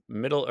 is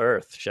Middle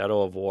Earth: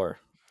 Shadow of War.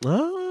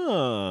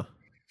 Ah.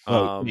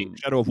 Oh, wait, Um,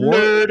 Shadow of War?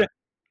 Nerd.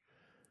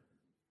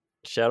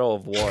 Shadow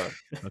of War.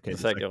 Okay, The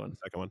second one.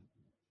 Second one.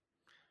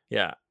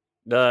 Yeah.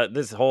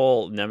 This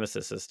whole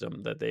Nemesis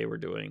system that they were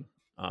doing.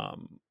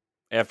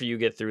 After you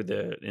get through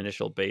the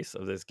initial base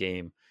of this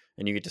game,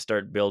 and you get to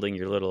start building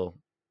your little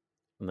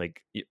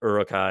like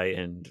Urukai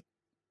and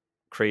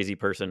crazy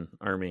person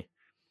army,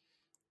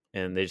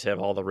 and they just have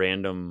all the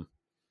random,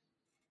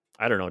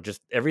 I don't know,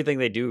 just everything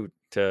they do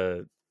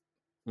to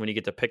when you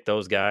get to pick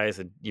those guys,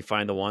 and you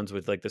find the ones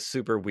with like the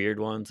super weird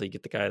ones. So you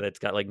get the guy that's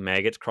got like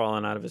maggots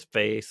crawling out of his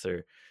face,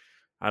 or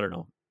I don't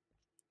know.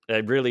 I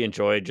really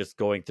enjoyed just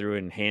going through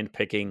and hand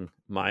picking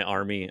my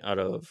army out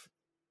of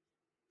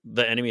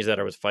the enemies that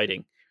I was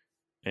fighting,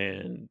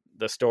 and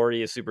the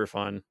story is super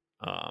fun.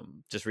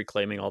 Just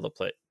reclaiming all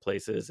the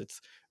places.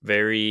 It's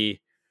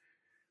very,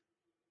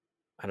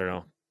 I don't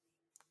know,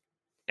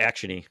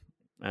 actiony.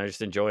 I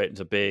just enjoy it. It's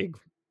a big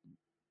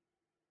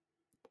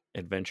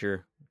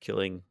adventure,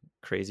 killing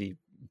crazy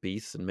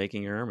beasts and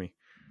making your army,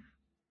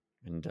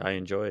 and I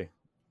enjoy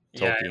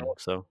Yeah, Tolkien.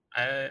 So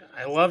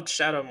I loved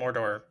Shadow of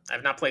Mordor.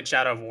 I've not played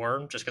Shadow of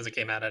War just because it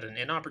came out at an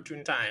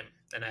inopportune time,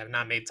 and I have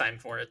not made time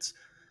for it.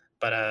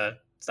 But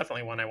it's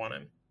definitely one I want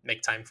to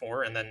make time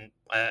for. And then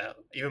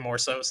even more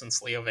so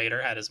since Leo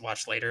Vader had his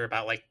watch later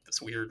about like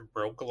this weird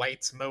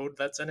roguelite mode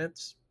that's in it.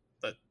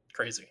 But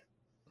crazy.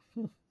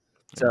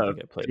 It's I don't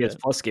think I played PS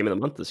that. Plus game of the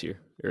month this year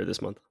or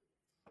this month.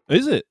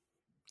 Is it?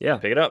 Yeah,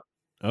 Pick it up.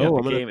 Oh, the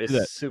I'm gonna game do is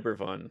that. super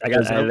fun. I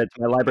added it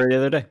to my library the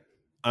other day.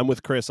 I'm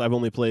with Chris. I've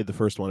only played the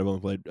first one. I've only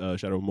played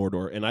Shadow of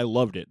Mordor, and I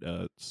loved it.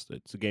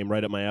 It's a game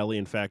right up my alley.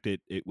 In fact, it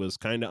was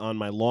kind of on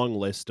my long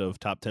list of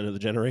top 10 of the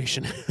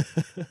generation.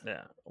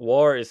 Yeah,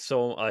 War is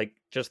so like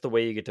just the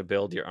way you get to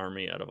build your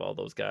army out of all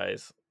those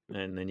guys,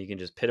 and then you can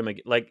just pit them.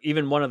 Like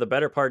even one of the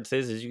better parts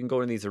is you can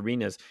go in these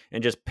arenas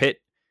and just pit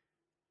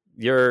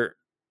your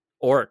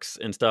orcs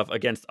and stuff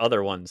against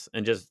other ones,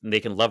 and just they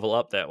can level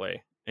up that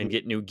way and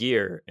get new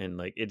gear, and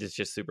like it is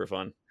just super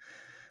fun.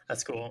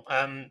 That's cool.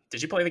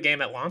 Did you play the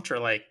game at launch or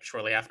like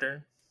shortly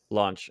after?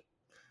 Launch.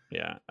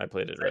 Yeah, I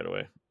played it right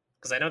away.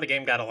 Because I know the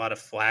game got a lot of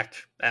flack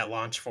at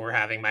launch for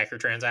having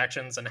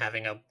microtransactions and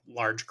having a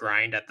large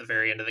grind at the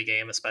very end of the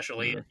game,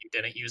 especially if you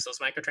didn't use those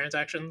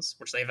microtransactions,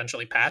 which they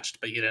eventually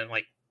patched, but you didn't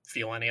like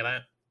feel any of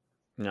that.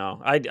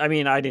 No, I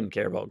mean I didn't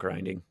care about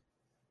grinding.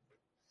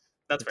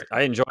 That's fair.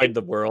 I enjoyed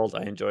the world.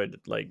 I enjoyed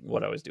like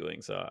what I was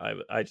doing. So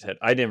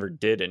I never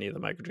did any of the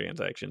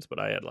microtransactions, but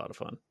I had a lot of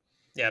fun.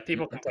 Yeah,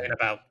 people complain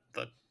about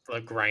the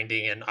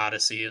grinding in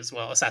Odyssey as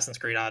well, Assassin's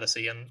Creed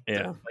Odyssey, and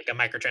like a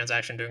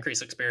microtransaction to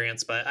increase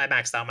experience. But I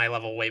maxed out my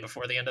level way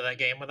before the end of that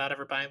game without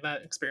ever buying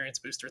that experience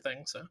booster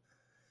thing. So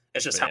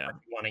it's just how much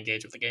you want to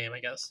engage with the game, I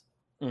guess.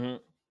 Mm-hmm.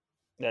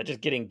 Yeah,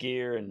 just getting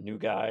gear and new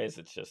guys.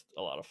 It's just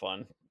a lot of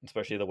fun,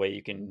 especially the way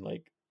you can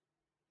like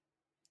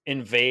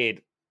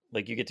invade.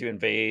 Like you get to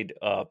invade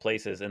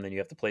places, and then you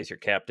have to place your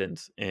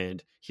captains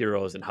and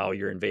heroes and how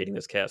you're invading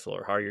this castle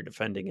or how you're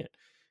defending it,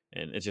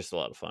 and it's just a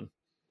lot of fun.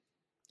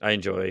 I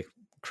enjoy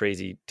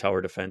crazy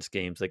tower defense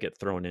games that get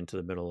thrown into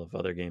the middle of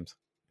other games.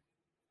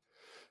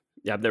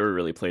 Yeah, I've never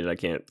really played it. I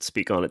can't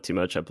speak on it too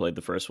much. I played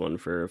the first one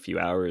for a few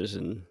hours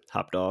and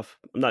hopped off.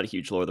 I'm not a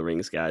huge Lord of the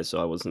Rings guy,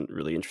 so I wasn't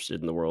really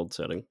interested in the world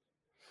setting.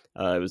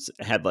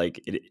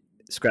 It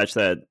scratched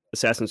that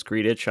Assassin's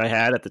Creed itch I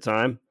had at the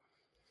time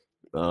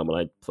when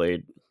I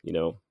played,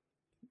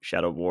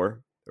 Shadow of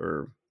War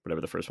or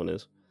whatever the first one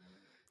is.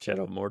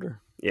 Shadow of Mordor.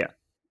 Yeah,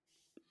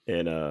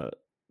 and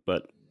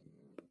but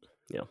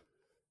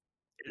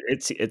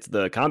it's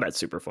the combat's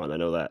super fun. I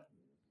know that.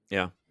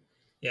 Yeah,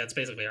 it's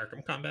basically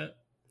Arkham Combat.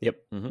 Yep.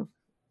 Mm-hmm.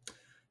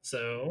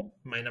 So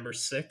my number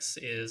 6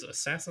 is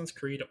Assassin's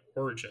Creed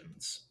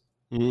Origins.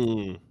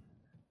 Mm.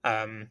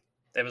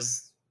 It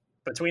was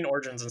between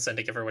Origins and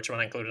Syndicate for which one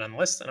I included on the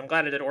list, and I'm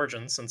glad I did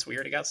Origins since we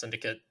already got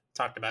Syndicate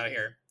talked about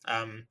here.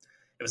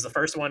 It was the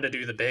first one to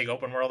do the big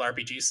open world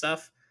RPG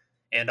stuff,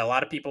 and a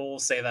lot of people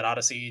say that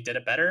Odyssey did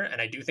it better,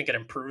 and I do think it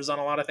improves on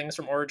a lot of things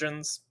from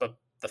Origins, but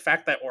the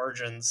fact that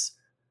Origins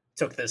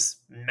took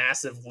this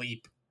massive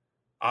leap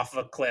off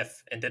of a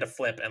cliff and did a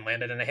flip and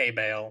landed in a hay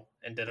bale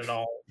and did it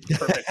all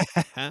perfect.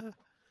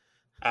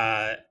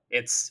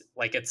 It's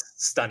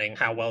stunning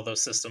how well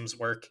those systems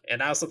work,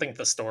 and I also think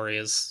the story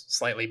is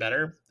slightly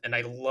better, and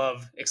I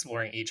love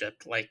exploring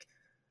Egypt. Like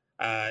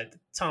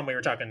Tom, we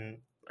were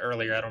talking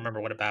earlier, I don't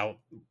remember what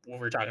we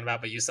were talking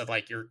about, but you said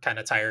like you're kind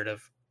of tired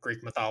of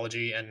Greek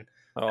mythology, and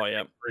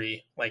I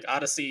agree. Like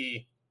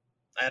Odyssey,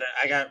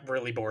 I got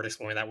really bored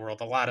exploring that world.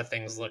 A lot of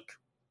things look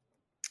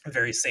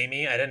very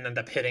samey. I didn't end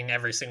up hitting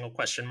every single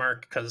question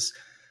mark because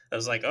I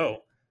was like,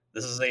 oh,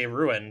 this is a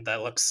ruin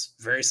that looks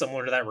very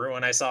similar to that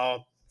ruin I saw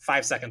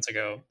 5 seconds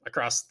ago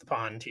across the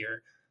pond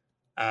here.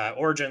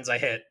 Origins, I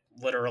hit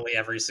literally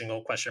every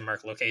single question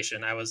mark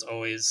location. I was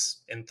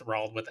always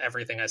enthralled with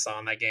everything I saw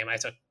in that game. I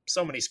took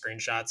so many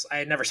screenshots. I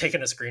had never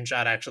taken a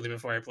screenshot actually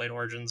before I played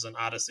Origins and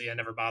Odyssey. I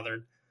never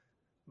bothered.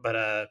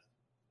 But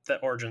the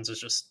Origins is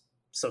just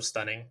so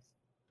stunning.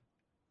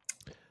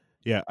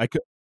 Yeah,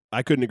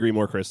 I couldn't agree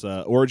more, Chris.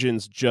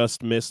 Origins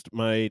just missed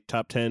my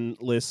top 10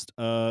 list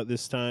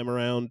this time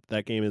around.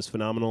 That game is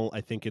phenomenal.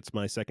 I think it's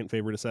my second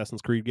favorite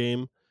Assassin's Creed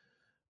game.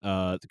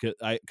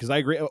 Because I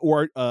agree.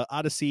 Or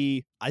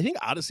Odyssey. I think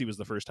Odyssey was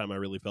the first time I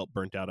really felt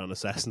burnt out on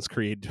Assassin's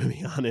Creed, to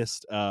be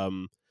honest.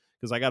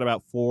 Because I got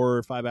about 4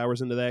 or 5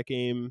 hours into that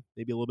game,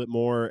 maybe a little bit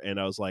more, and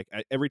I was like,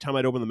 every time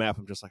I'd open the map,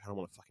 I'm just like, I don't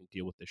want to fucking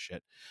deal with this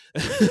shit.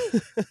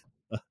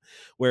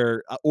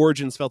 Where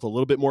Origins felt a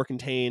little bit more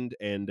contained,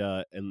 and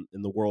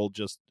the world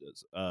just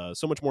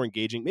so much more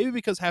engaging. Maybe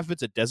because half of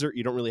it's a desert,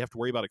 you don't really have to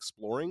worry about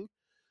exploring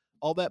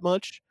all that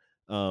much.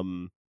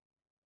 But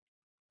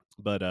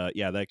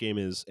yeah, that game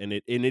is, and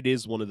it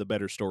is one of the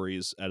better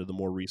stories out of the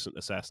more recent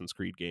Assassin's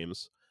Creed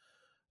games.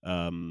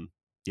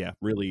 Yeah,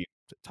 really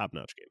top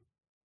notch game.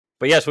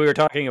 But yes, we were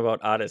talking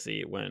about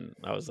Odyssey when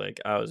I was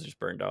just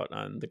burned out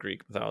on the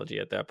Greek mythology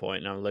at that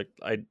point, and I'm like,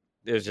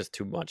 it was just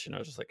too much, and I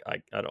was just like,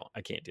 I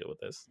can't deal with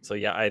this. So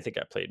yeah, I think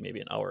I played maybe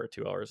an hour or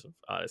 2 hours of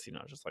Odyssey, and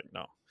I was just like,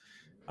 no,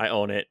 I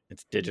own it.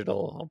 It's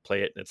digital. I'll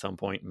play it at some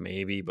point,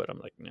 maybe, but I'm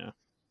like, no.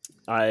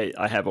 I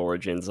have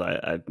Origins.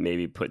 I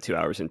maybe put 2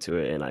 hours into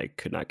it, and I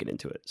could not get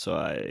into it, so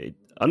I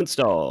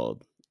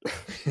uninstalled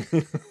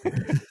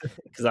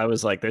because I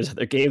was like, there's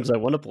other games I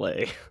want to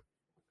play.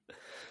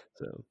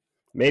 So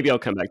maybe I'll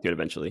come back to it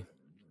eventually.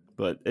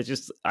 But it's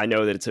just, I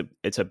know that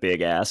it's a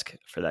big ask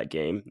for that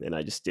game, and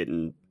I just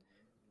didn't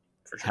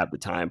have the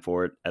time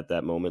for it at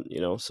that moment,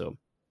 so.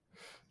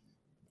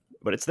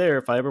 But it's there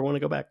if I ever want to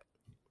go back.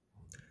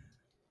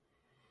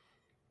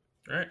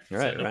 All right,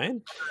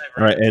 Ryan.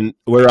 All right, and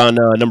we're on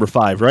number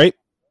 5, right?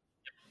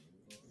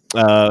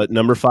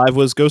 Number 5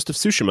 was Ghost of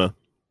Tsushima.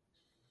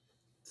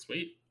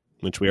 Sweet.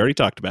 Which we already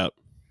talked about.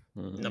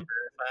 Number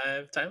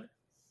 5, Tyler.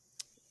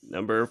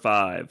 Number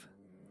 5.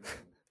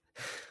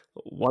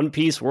 One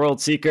Piece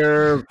World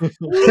Seeker.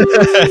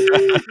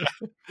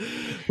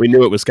 We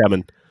knew it was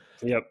coming.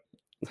 Yep.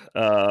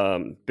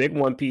 Big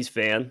One Piece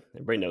fan.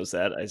 Everybody knows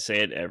that. I say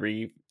it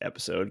every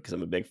episode because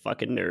I'm a big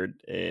fucking nerd,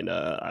 and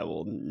I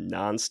will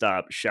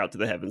nonstop shout to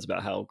the heavens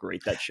about how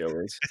great that show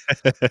is.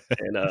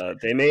 And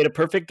they made a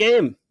perfect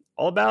game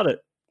all about it,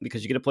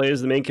 because you get to play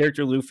as the main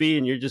character Luffy,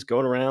 and you're just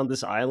going around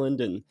this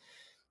island, and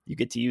you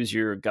get to use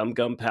your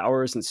gum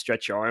powers and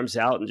stretch your arms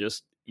out and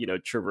just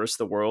traverse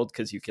the world,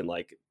 because you can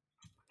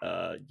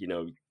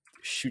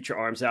shoot your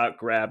arms out,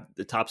 grab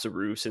the tops of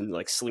roofs, and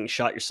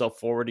slingshot yourself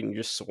forward, and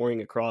you're just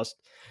soaring across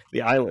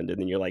the island.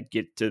 And then you're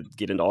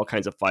get into all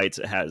kinds of fights.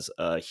 It has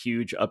a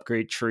huge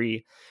upgrade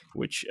tree,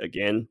 which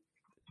again,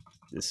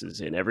 this is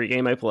in every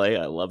game I play.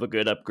 I love a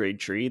good upgrade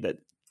tree that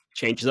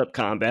changes up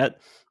combat,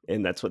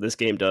 and that's what this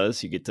game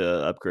does. You get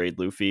to upgrade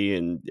Luffy,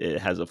 and it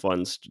has a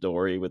fun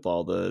story with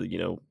all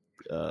the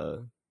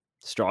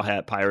Straw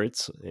Hat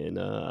Pirates, and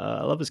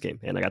I love this game.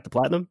 And I got the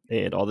platinum,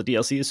 and all the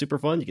DLC is super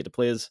fun. You get to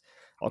play as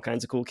all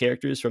kinds of cool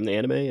characters from the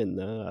anime, and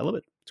I love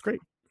it. It's great.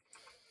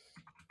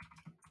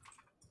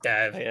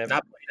 Yeah, I've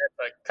not played it,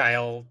 but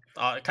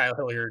Kyle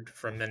Hilliard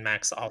from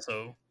MinMax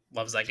also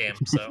loves that game,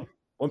 so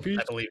One Piece?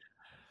 I believe.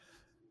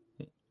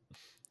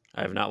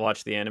 I have not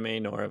watched the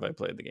anime, nor have I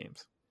played the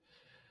games.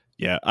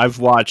 Yeah, I've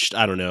watched,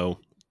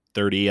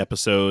 30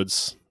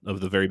 episodes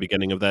of the very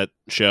beginning of that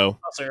show.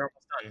 Oh, so you're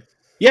almost done.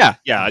 Yeah,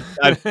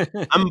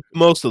 I'm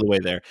most of the way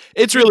there.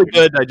 It's really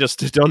good. I just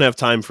don't have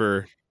time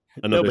for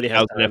another. Nobody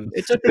has time.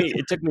 It took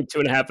me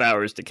 2.5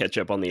 hours to catch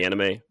up on the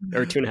anime,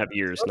 or 2.5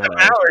 years.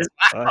 2.5 hours.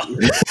 Wow.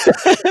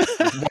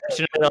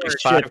 Watching it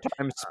at 5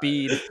 times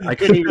speed. I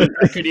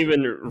couldn't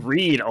even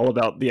read all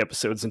about the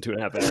episodes in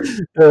 2.5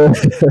 hours.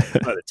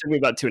 But it took me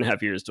about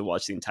 2.5 years to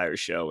watch the entire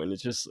show, and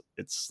it's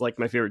like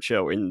my favorite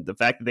show. And the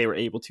fact that they were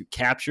able to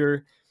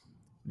capture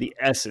the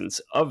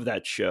essence of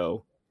that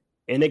show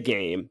in a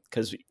game,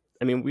 because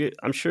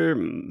I'm sure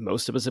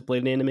most of us have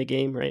played an anime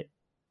game, right?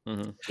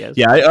 Mm-hmm. Yes.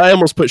 Yeah, I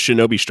almost put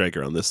Shinobi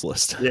Striker on this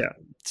list. Yeah.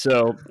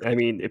 So,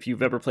 if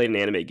you've ever played an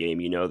anime game,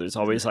 there's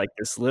always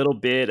this little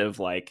bit of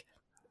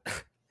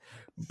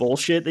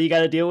bullshit that you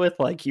got to deal with.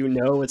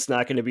 It's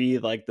not going to be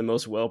the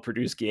most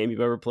well-produced game you've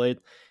ever played,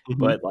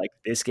 but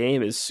this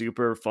game is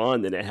super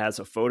fun, and it has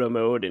a photo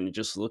mode, and it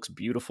just looks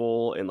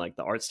beautiful, and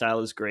the art style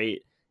is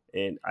great,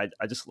 and I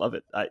just love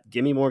it.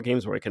 Give me more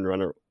games where I can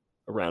run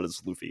around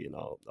as Luffy, and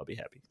I'll be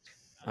happy.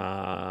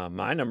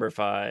 My number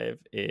 5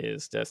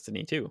 is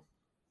Destiny 2.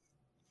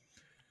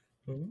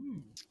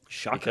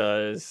 Shocking.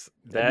 Because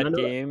that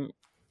game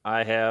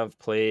I have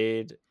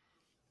played,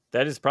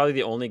 that is probably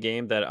the only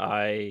game that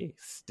I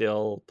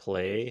still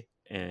play,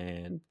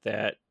 and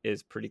that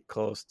is pretty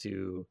close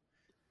to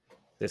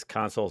this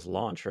console's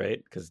launch,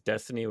 right? Because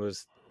Destiny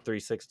was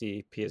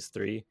 360,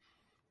 PS3.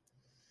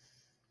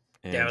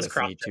 And yeah, it was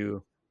Destiny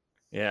 2.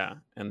 Yeah,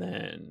 and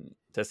then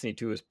Destiny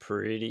 2 was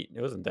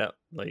it wasn't that,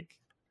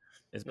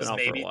 it's been out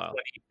for a while.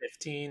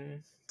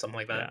 2015, something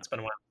like that. Yeah. It's been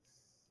a while.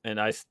 And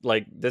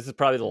this is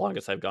probably the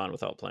longest I've gone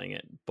without playing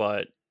it,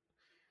 but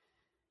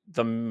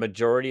the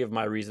majority of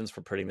my reasons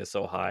for putting this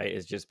so high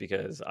is just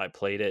because I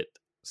played it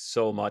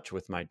so much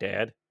with my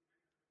dad.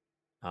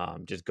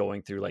 Just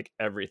going through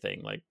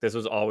everything. This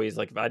was always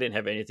if I didn't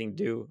have anything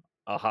to do,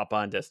 I'll hop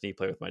on Destiny,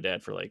 play with my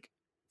dad for like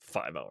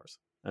 5 hours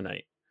a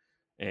night.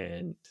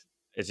 And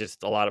it's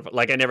just a lot of,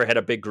 like, I never had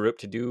a big group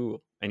to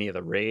do any of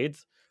the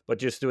raids, but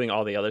just doing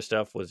all the other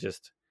stuff was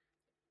just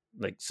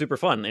like super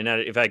fun. And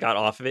if I got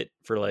off of it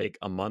for like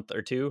a month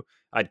or two,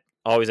 I'd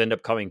always end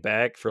up coming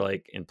back for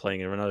like and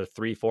playing it another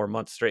 3-4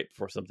 months straight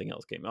before something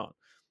else came out.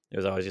 It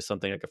was always just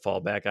something I could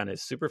fall back on.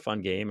 It's a super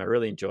fun game. I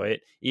really enjoy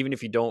it. Even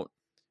if you don't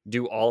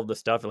do all of the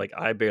stuff, like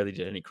I barely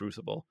did any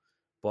Crucible.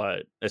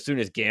 But as soon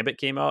as Gambit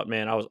came out,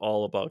 man, I was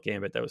all about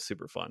Gambit. That was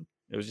super fun.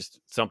 It was just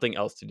something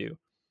else to do.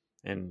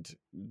 And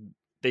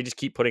they just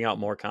keep putting out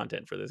more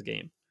content for this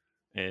game.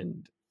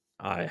 And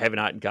I have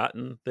not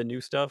gotten the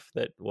new stuff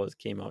that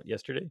came out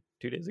yesterday,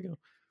 2 days ago.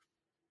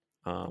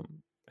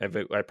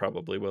 I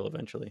probably will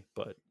eventually,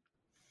 but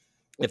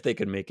if they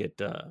could make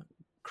it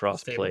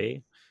cross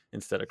play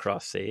instead of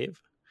cross save,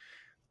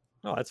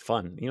 oh, that's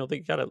fun. You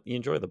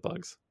enjoy the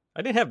bugs.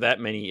 I didn't have that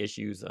many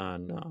issues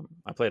on.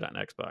 I played on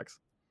Xbox,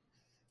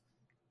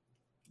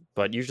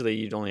 but usually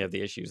you'd only have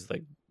the issues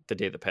like the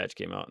day the patch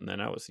came out, and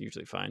then I was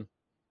usually fine.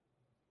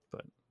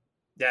 But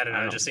yeah, I don't know.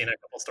 I've just seen a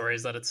couple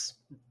stories that it's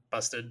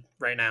busted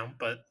right now,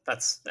 but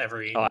that's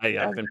every. I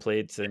haven't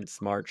played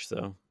since March,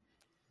 so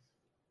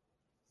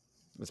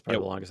it's probably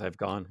the longest I've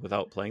gone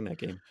without playing that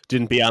game.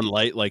 Didn't Beyond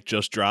Light like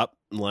just drop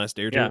in the last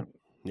day or two?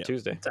 Yeah.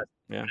 Tuesday.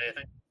 Yeah.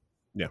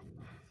 Yeah.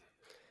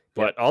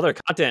 But all their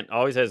content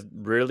always has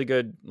really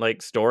good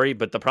like story.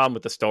 But the problem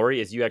with the story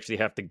is you actually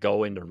have to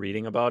go into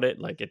reading about it.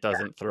 Like it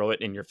doesn't throw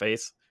it in your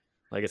face.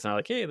 Like it's not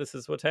like, hey, this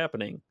is what's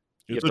happening.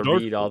 You have to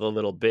read all the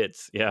little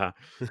bits. Yeah.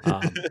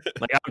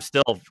 Like I'm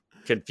still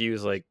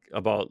confused like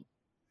about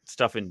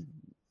stuff in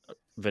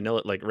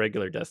vanilla, like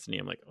regular Destiny.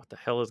 I'm like, what the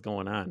hell is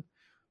going on?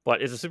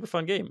 But it's a super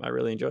fun game. I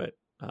really enjoy it.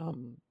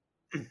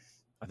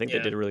 I think they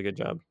did a really good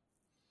job.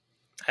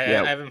 I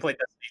haven't played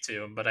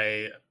Destiny 2, but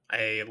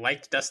I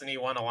liked Destiny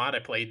 1 a lot. I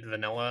played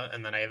vanilla,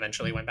 and then I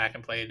eventually went back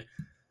and played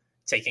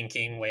Taken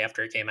King way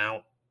after it came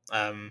out.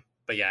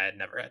 But yeah, I had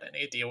never had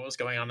any idea what was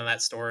going on in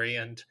that story,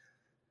 and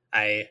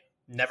I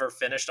never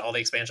finished all the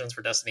expansions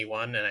for Destiny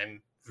 1, and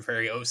I'm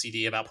very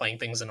OCD about playing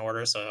things in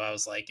order, so I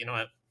was like, you know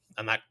what?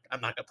 I'm not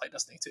going to play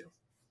Destiny 2.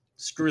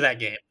 Screw that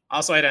game.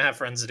 Also, I didn't have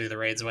friends to do the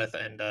raids with,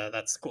 and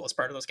that's the coolest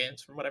part of those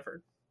games from what I've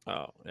heard.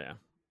 Oh, yeah.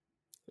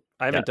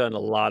 I haven't done a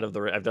lot of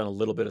I've done a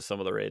little bit of some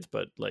of the raids,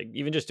 but like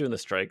even just doing the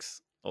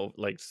strikes,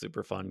 like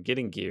super fun.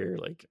 Getting gear,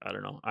 like I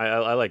don't know.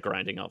 I like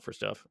grinding out for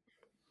stuff.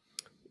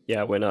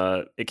 Yeah, when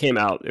it came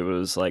out, it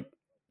was like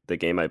the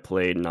game I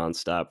played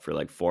nonstop for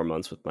like 4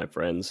 months with my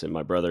friends and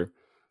my brother,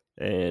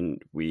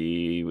 and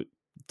we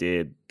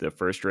did the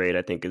first raid.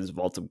 I think is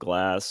Vault of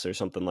Glass or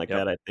something like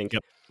that. I think.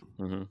 Yep.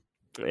 Mm-hmm.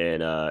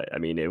 And I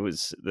mean, it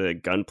was the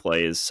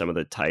gunplay is some of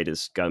the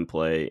tightest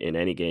gunplay in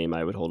any game.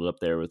 I would hold it up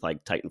there with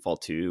like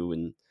Titanfall 2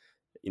 and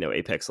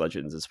Apex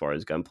Legends as far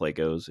as gunplay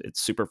goes.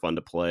 It's super fun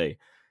to play.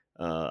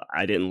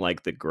 I didn't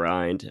like the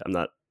grind. I'm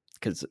not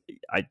because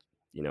I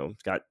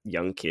got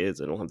young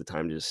kids. I don't have the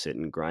time to just sit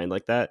and grind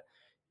like that.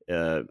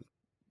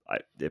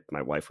 If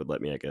my wife would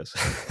let me, I guess.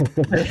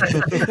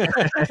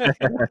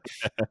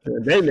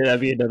 Then that'd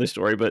be another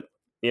story. But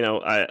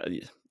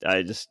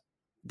I just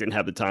didn't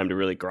have the time to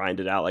really grind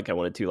it out like I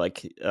wanted to.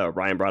 Like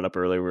Ryan brought up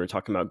earlier, we were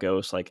talking about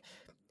Ghost, like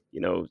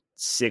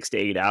 6 to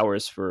 8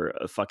 hours for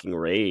a fucking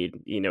raid,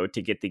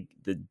 to get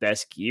the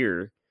best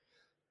gear.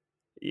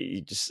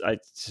 I just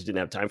didn't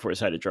have time for it,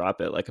 so I had to drop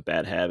it like a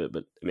bad habit.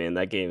 But man,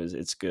 that game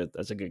it's good.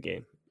 That's a good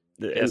game.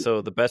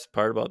 So the best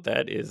part about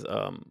that is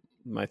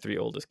my 3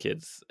 oldest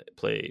kids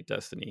play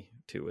Destiny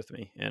 2 with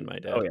me and my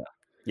dad. Oh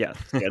yeah,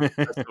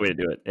 that's the way to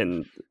do it.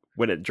 And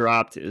when it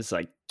dropped, it was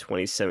like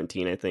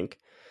 2017, I think.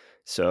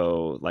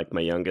 So like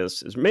my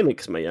youngest is mainly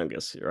because my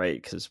youngest, right?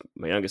 Because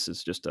my youngest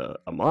is just a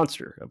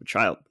monster of a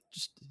child,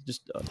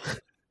 just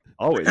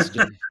always just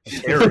a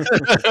terror.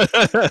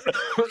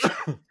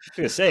 I'm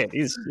gonna say it.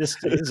 He's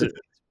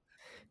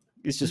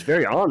just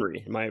very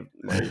ornery. My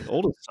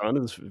oldest son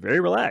is very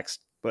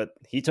relaxed, but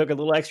he took a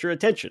little extra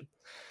attention.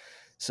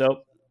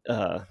 So,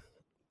 but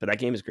that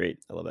game is great.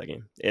 I love that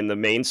game. And the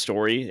main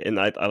story, and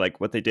I like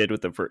what they did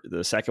with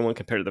the second one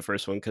compared to the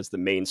first one, because the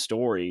main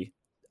story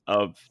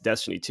of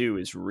Destiny 2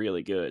 is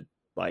really good.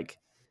 Like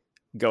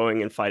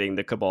going and fighting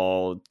the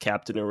Cabal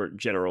captain or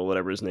general,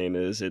 whatever his name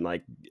is, and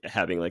like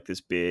having like this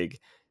big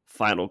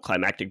final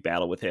climactic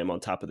battle with him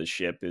on top of the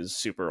ship is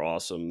super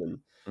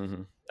awesome.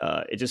 And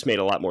it just made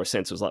a lot more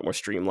sense. It was a lot more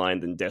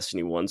streamlined than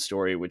Destiny 1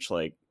 story, which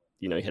like,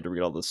 you had to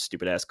read all those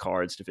stupid ass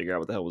cards to figure out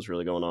what the hell was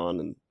really going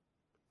on. And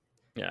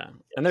yeah,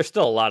 and there's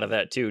still a lot of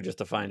that too, just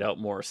to find out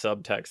more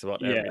subtext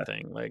about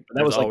everything. Like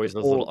that was always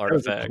like those little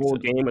artifacts. That was a cool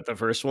game with the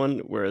first one,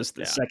 whereas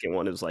the second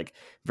one is like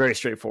very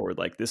straightforward.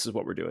 Like this is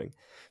what we're doing,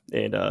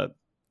 and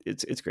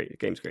it's great. The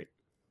game's great.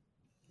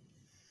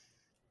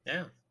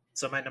 Yeah.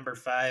 So my number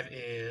 5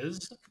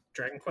 is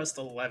Dragon Quest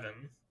XI,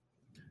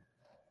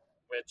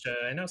 which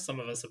I know some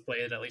of us have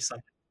played at least some.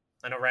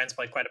 I know Ryan's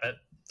played quite a bit.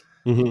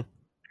 Mm-hmm.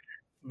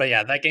 But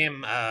yeah, that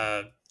game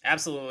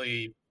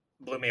absolutely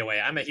blew me away.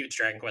 I'm a huge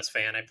Dragon Quest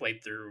fan. I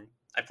played through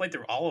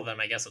all of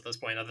them, I guess, at this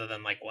point, other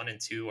than like 1 and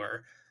 2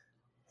 are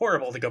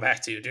horrible to go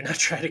back to. Do not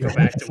try to go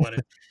back to what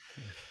it,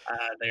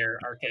 they're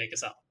archaic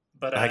as hell.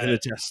 But I can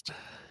attest.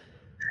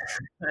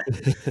 yeah,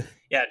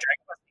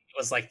 Dragon Quest 8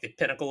 was like the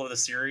pinnacle of the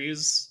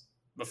series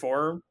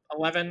before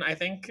 11, I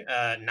think.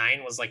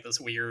 9 was like this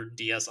weird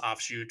DS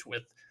offshoot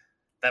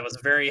that was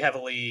very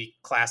heavily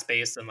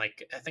class-based, and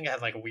like I think it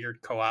had like a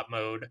weird co-op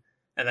mode.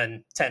 And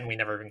then 10 we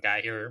never even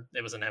got here.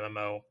 It was an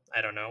MMO.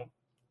 I don't know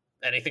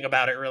anything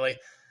about it really.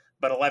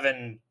 But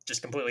 11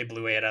 just completely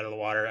blew it out of the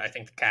water. I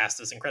think the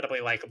cast is incredibly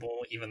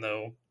likable, even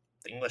though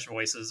the English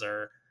voices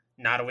are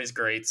not always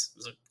great.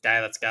 There's a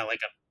guy that's got like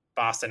a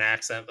Boston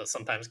accent that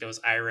sometimes goes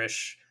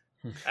Irish.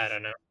 I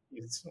don't know.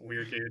 He's a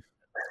weird dude.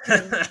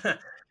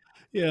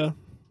 Yeah.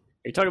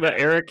 You're talking about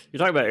Eric? You're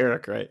talking about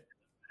Eric, right?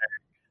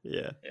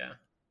 Yeah. Yeah.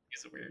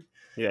 He's a weird.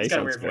 Yeah, He's got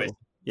a weird terrible. voice.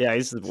 Yeah,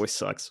 his voice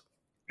sucks.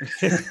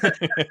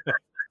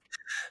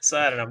 So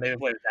I don't know. Maybe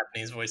play with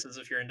Japanese voices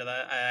if you're into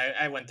that.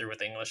 I went through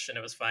with English and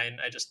it was fine.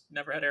 I just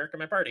never had Eric in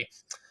my party.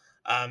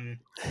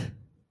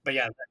 But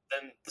yeah,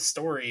 then the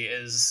story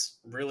is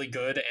really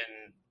good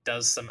and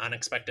does some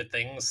unexpected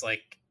things.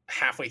 Like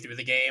halfway through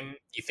the game,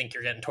 you think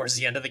you're getting towards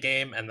the end of the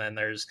game, and then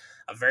there's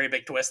a very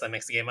big twist that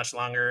makes the game much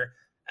longer.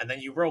 And then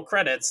you roll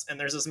credits, and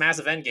there's this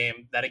massive end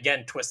game that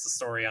again twists the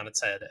story on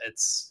its head.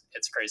 It's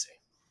crazy.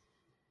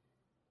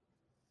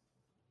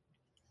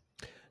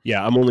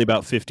 Yeah, I'm only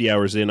about 50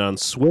 hours in on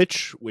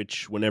Switch,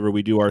 which whenever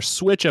we do our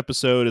Switch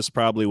episode is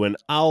probably when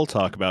I'll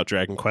talk about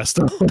Dragon Quest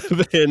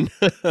 11.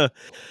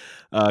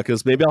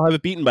 Because maybe I'll have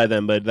it beaten by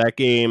then, but that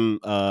game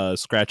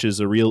scratches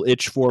a real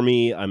itch for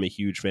me. I'm a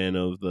huge fan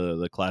of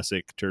the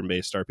classic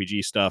turn-based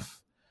RPG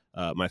stuff.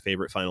 My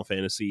favorite Final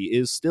Fantasy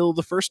is still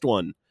the first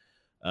one,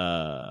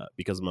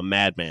 because I'm a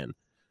madman.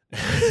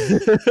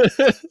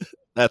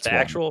 That's the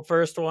actual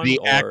first one? The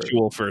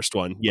actual first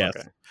one, yes.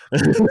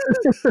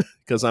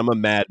 Because I'm a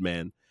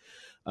madman.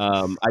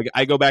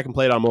 I go back and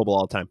play it on mobile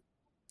all the time.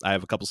 I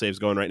have a couple saves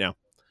going right now.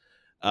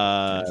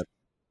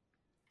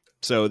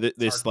 So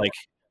this like,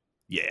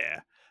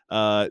 yeah.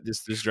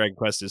 This Dragon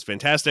Quest is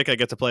fantastic. I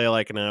get to play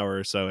like an hour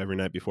or so every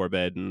night before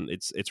bed, and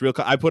it's real.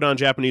 I put on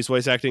Japanese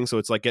voice acting, so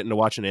it's like getting to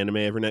watch an anime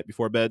every night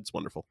before bed. It's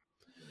wonderful.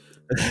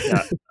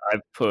 Yeah,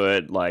 I've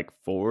put like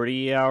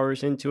 40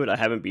 hours into it. I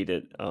haven't beat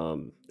it.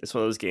 It's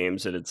one of those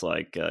games that it's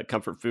like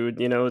comfort food.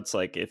 You know, it's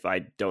like if I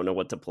don't know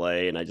what to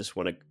play and I just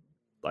want to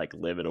like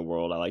live in a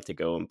world, I like to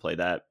go and play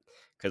that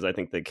because I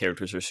think the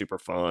characters are super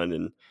fun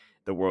and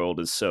the world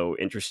is so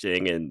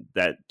interesting, and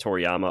that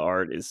Toriyama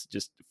art is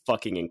just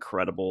fucking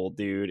incredible,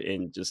 dude.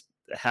 And just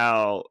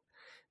how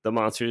the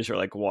monsters are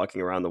like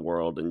walking around the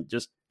world and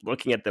just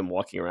looking at them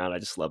walking around. I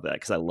just love that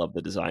because I love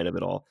the design of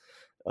it all.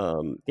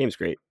 Game's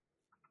great.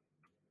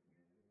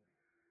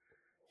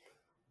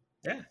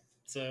 Yeah.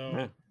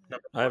 So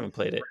I haven't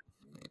played it.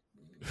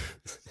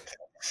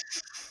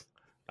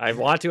 I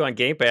want to on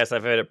Game Pass.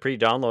 I've had it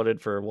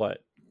pre-downloaded for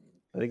what?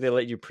 I think they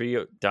let you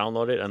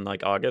pre-download it in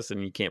like August,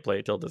 and you can't play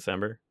it till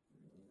December.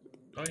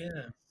 Oh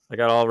yeah. I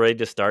got all ready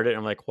to start it.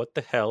 I'm like, what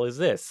the hell is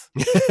this?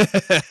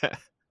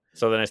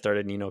 So then I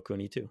started Ni no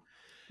Kuni 2.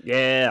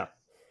 Yeah.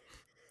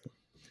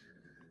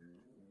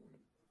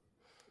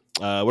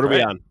 What are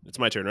we on? It's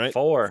my turn, right?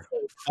 4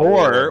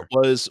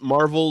 was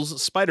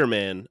Marvel's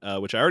Spider-Man,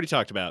 which I already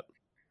talked about.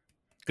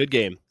 Good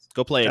game.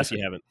 Go play it if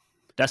you haven't.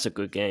 That's a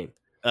good game.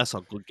 That's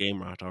a good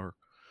game right there.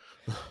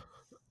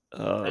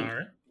 All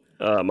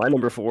right. My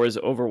number 4 is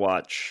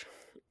Overwatch.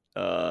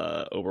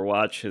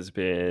 Overwatch has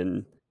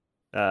been,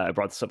 I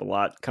brought this up a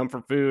lot,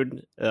 comfort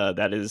food.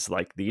 That is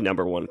like the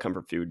number one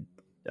comfort food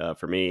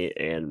for me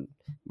and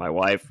my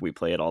wife. We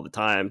play it all the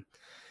time.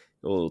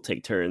 We'll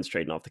take turns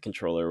trading off the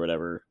controller or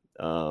whatever.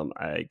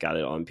 I got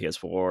it on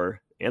PS4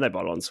 and I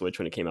bought it on Switch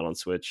when it came out on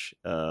Switch.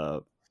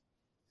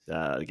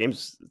 The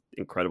game's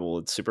incredible.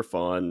 It's super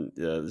fun.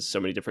 There's so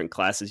many different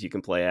classes you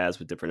can play as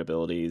with different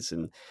abilities,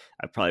 and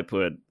I've probably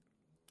put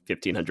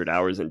 1,500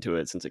 hours into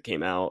it since it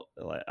came out.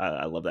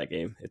 I love that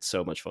game. It's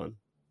so much fun.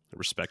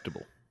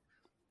 Respectable.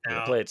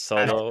 I play it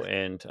solo,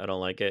 and I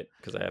don't like it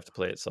because I have to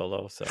play it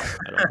solo, so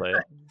I don't play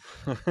it.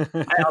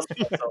 I also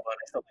play it solo, and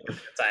I still think it's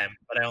a good time,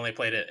 but I only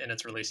played it in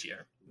its release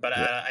year. But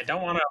I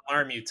don't want to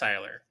alarm you,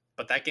 Tyler,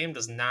 but that game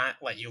does not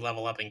let you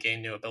level up and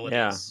gain new abilities.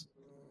 Yeah.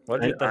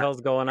 What the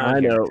hell's going on? I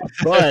know,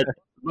 but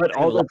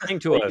all the lying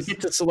to us. You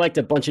get to select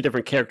a bunch of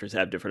different characters that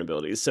have different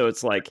abilities, so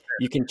it's like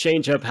you can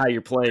change up how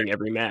you're playing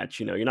every match.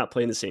 You know, you're not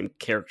playing the same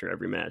character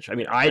every match. I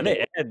mean,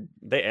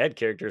 they add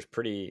characters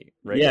pretty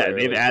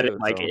regularly. Yeah, they've added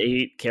too,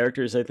 8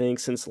 characters, I think,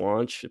 since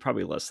launch.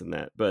 Probably less than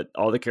that, but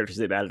all the characters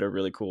they've added are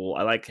really cool.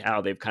 I like how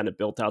they've kind of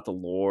built out the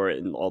lore,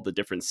 and all the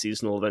different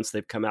seasonal events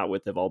they've come out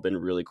with have all been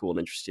really cool and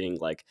interesting.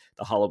 Like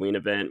the Halloween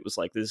event was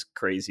like this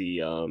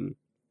crazy,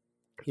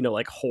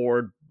 like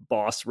horde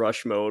boss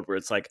rush mode where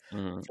it's like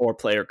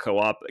 4-player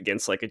co-op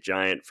against like a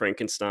giant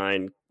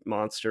Frankenstein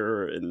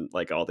monster, and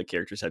like all the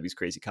characters have these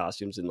crazy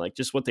costumes, and like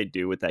just what they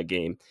do with that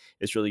game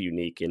is really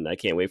unique, and I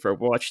can't wait for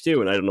Overwatch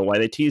 2, and I don't know why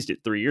they teased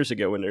it 3 years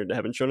ago when they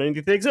haven't shown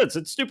anything since.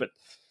 It's stupid.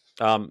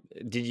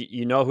 Did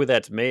you know who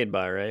that's made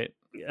by, right?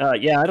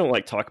 Yeah, I don't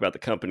like talk about the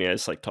company. I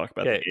just like talk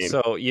about the Okay, game.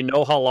 so you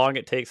know how long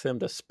it takes them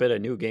to spit a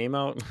new game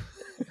out?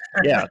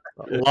 Yeah,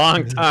 A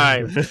long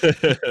time.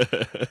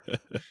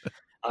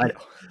 I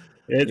know.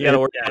 You got to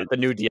worry yeah. about the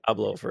new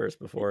Diablo first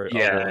before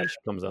Yeah. Overwatch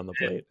comes on the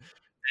plate.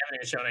 They haven't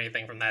even shown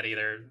anything from that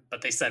either,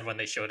 but they said when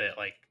they showed it,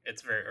 like,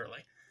 it's very early.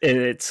 And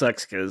it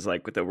sucks because,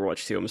 like, with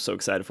Overwatch 2, I'm so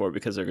excited for it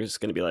because there's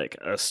going to be, like,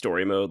 a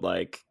story mode,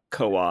 like,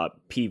 co-op,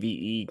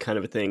 PvE kind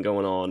of a thing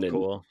going on. And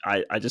Cool.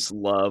 I just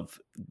love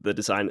the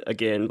design.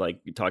 Again,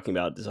 like, you're talking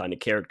about design of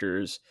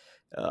characters.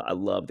 I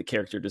love the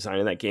character design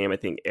in that game. I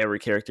think every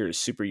character is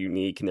super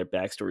unique and their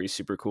backstory is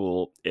super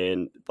cool.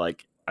 And,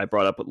 like, I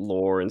brought up with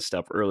lore and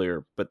stuff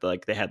earlier, but,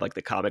 like, they had, like,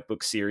 the comic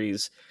book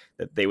series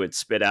that they would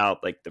spit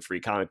out, like, the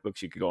free comic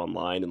books you could go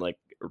online and, like,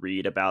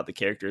 read about the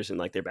characters and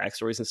like their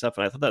backstories and stuff.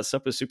 And I thought that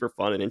stuff was super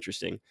fun and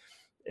interesting.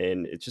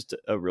 And it's just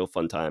a real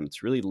fun time.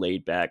 It's really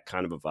laid back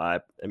kind of a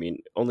vibe. I mean,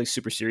 only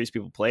super serious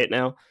people play it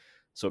now.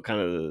 So it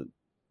kind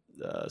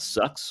of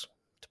sucks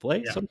to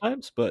play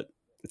sometimes, but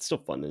it's still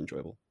fun and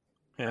enjoyable.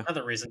 Yeah.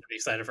 Another reason to be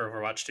excited for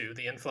Overwatch 2,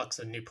 the influx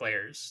of new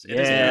players.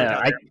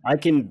 I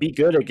can be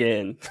good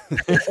again.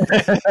 It's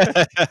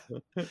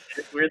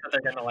weird that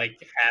they're going to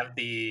like have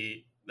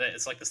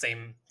it's like the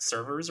same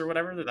servers or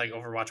whatever. They're like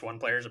Overwatch 1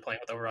 players are playing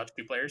with Overwatch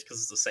 2 players because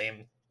it's the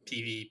same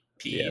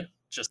PvP,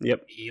 just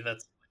PvE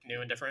that's new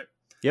and different.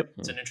 Yep.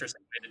 It's an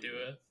interesting way to do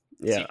it.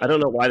 Yeah, I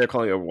don't know why they're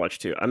calling it Overwatch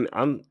 2.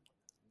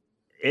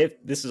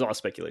 If this is all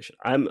speculation,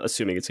 I'm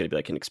assuming it's going to be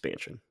like an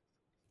expansion,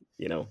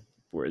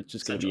 where it's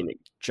just going to be a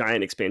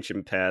giant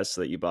expansion pass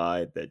that you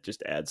buy that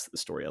just adds the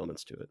story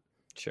elements to it.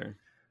 Sure.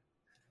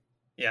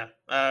 Yeah.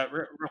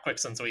 Real quick,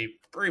 since we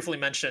briefly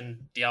mentioned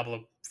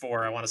Diablo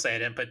 4, I want to say I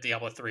didn't put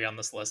Diablo 3 on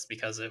this list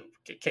because it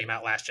came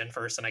out last gen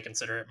first, and I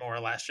consider it more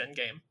a last gen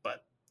game.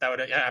 But that would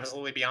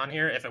absolutely be on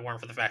here if it weren't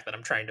for the fact that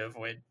I'm trying to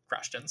avoid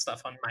cross gen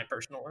stuff on my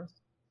personal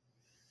list.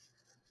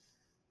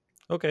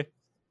 Okay.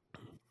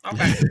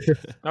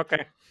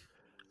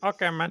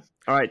 Okay, man.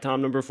 All right,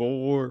 Tom, number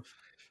 4.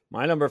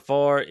 My number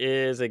 4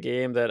 is a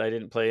game that I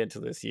didn't play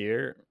until this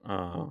year.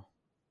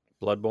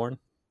 Bloodborne.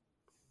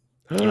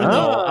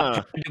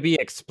 To be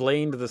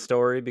explained the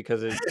story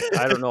because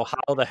I don't know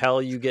how the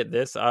hell you get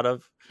this out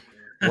of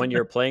when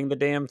you're playing the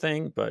damn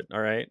thing, but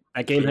all right.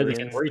 That game has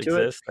a story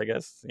to it, I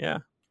guess. Yeah.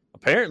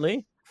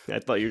 Apparently. I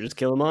thought you were just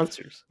killing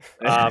monsters.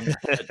 Like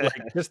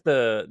just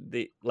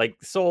the like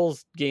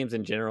Souls games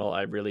in general,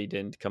 I really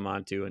didn't come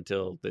onto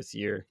until this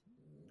year,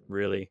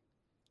 really.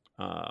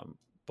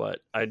 But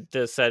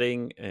the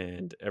setting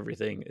and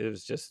everything, it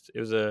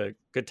was a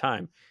good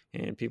time.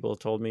 And people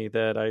told me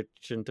that I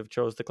shouldn't have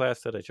chose the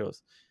class that I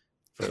chose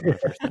for my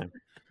first time.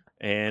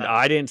 And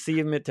I didn't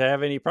seem to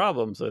have any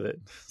problems with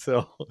it.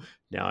 So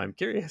now I'm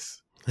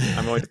curious.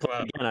 I'm going to play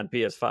again on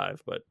PS5,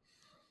 but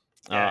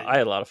I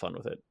had a lot of fun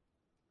with it.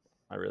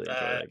 I really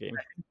enjoyed that game.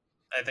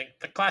 I think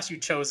the class you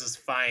chose is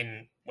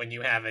fine when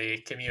you have a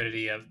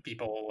community of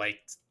people like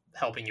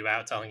helping you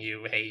out, telling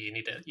you, hey, you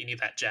need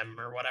that gem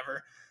or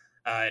whatever.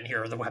 And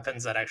here are the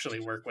weapons that actually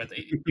work with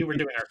it. You were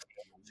doing our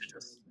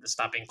just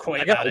stop being coy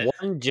about it. I got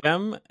one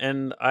gem,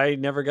 and I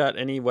never got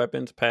any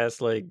weapons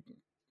past like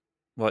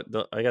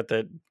I got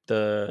that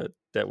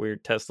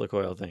weird Tesla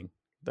coil thing.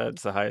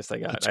 That's the highest I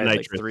got. I had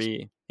like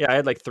 3. Yeah, I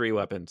had like 3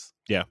 weapons.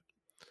 Yeah,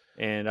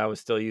 and I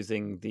was still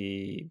using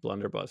the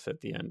blunderbuss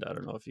at the end. I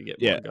don't know if you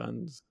get more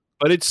guns.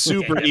 But it's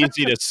super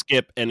easy to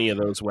skip any of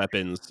those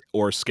weapons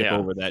or skip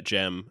over that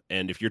gem.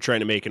 And if you're trying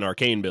to make an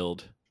arcane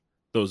build,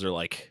 those are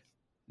like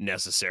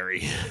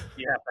necessary. You have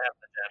to have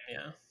the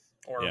gem,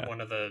 or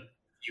one of the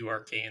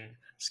arcane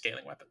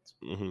scaling weapons.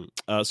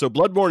 Mm-hmm. So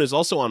Bloodborne is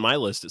also on my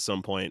list at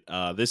some point.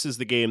 This is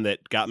the game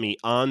that got me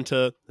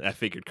onto. I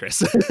figured,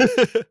 Chris.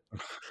 It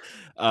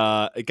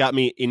got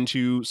me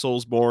into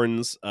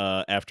Soulsborne's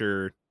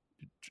after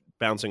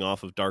bouncing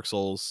off of Dark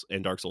Souls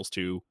and Dark Souls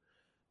 2.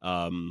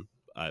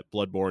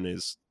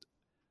 Bloodborne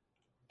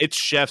it's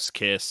chef's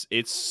kiss.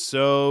 It's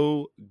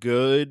so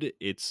good.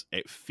 It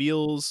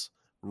feels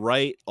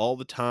right all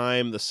the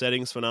time. The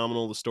setting's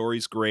phenomenal. The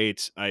story's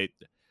great. A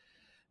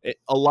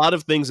lot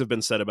of things have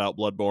been said about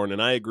Bloodborne,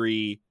 and I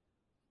agree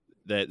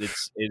that it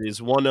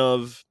is one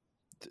of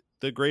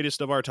the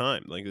greatest of our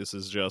time. Like, this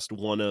is just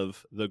one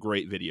of the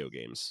great video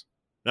games.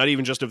 Not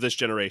even just of this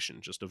generation,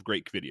 just of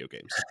great video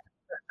games.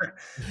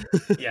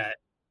 Yeah,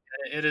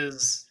 it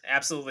is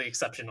absolutely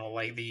exceptional.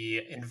 Like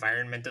the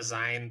environment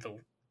design,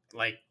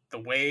 the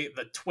way,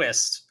 the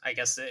twist, I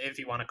guess if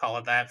you want to call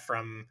it that,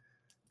 from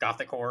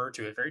gothic horror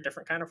to a very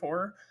different kind of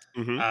horror.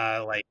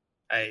 Mm-hmm. Like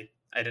I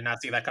did not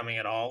see that coming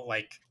at all.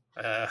 Like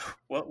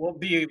we'll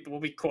be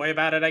coy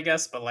about it, I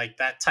guess, but like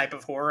that type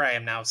of horror I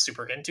am now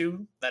super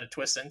into, that it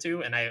twists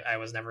into, and I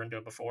was never into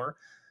it before.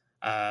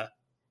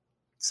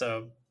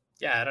 So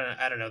yeah,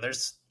 I don't know.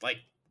 There's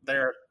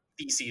there are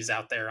theses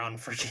out there on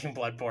freaking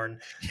Bloodborne.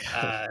 So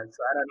I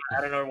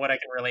don't know what I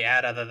can really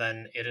add other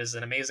than it is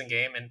an amazing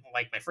game. And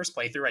like my first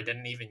playthrough, I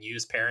didn't even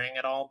use pairing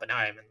at all, but now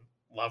I'm in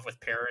love with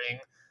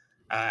pairing.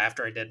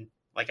 After I did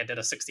a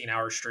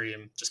 16-hour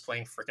stream just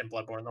playing freaking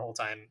Bloodborne the whole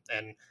time,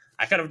 and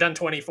I could have done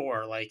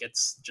 24. Like,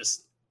 it's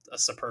just a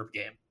superb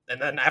game.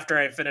 And then after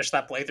I finished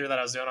that playthrough that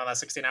I was doing on that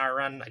 16-hour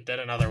run, I did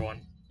another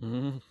one.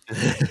 Mhm.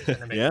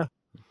 Yeah.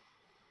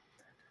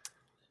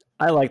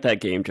 I like that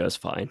game just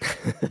fine.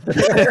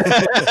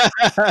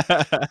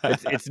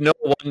 It's no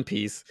One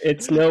Piece.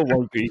 It's no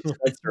One Piece.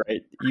 That's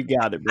right. You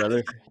got it,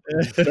 brother.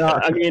 No,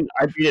 I mean,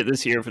 I beat it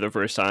this year for the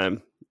first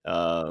time.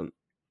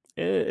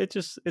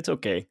 It's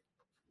okay.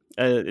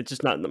 It's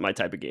just not my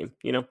type of game,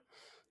 you know?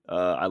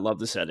 I love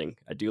the setting.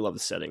 I do love the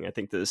setting. I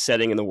think the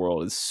setting in the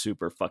world is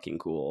super fucking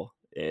cool.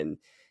 And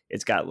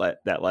it's got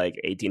that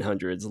like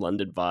 1800s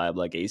London vibe,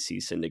 like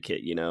AC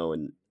Syndicate, you know?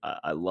 And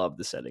I love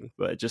the setting,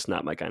 but just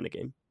not my kind of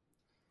game.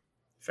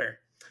 Fair.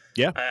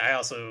 Yeah. I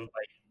also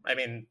I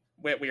mean,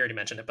 we already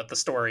mentioned it, but the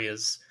story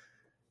is,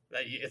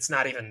 it's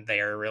not even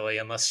there really,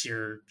 unless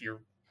you're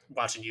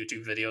watching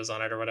YouTube videos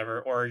on it or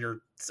whatever, or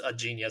you're a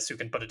genius who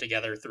can put it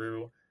together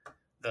through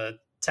the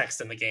text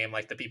in the game,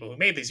 like the people who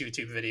made these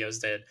YouTube videos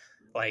did.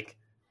 Like,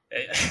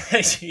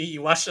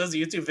 you watch those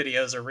YouTube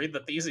videos or read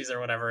the theses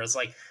or whatever, it's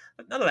like,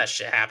 none of that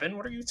shit happened.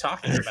 What are you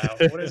talking about?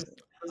 What is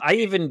I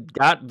even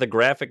got the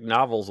graphic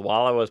novels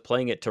while I was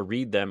playing it to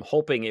read them,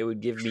 hoping it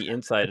would give me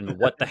insight into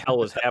what the hell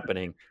was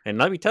happening. And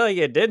let me tell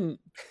you, it didn't.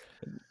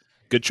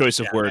 Good choice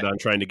of word on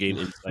trying to gain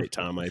insight,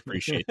 Tom. I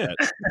appreciate that.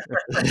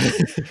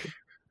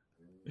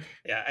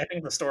 Yeah, I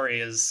think the story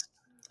is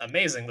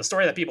amazing. The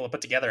story that people have put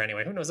together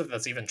anyway. Who knows if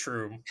that's even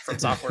true? From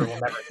Software will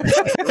never.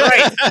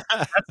 Right,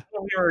 that's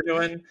what we were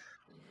doing.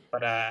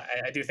 But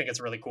I do think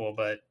it's really cool.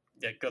 But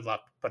yeah, good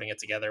luck putting it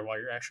together while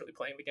you're actually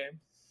playing the game.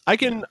 I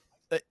can,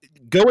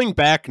 going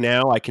back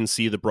now, I can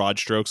see the broad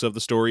strokes of the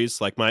stories.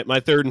 Like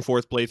my third and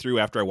fourth playthrough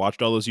after I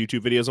watched all those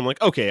YouTube videos, I'm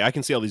like, okay, I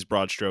can see all these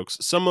broad strokes.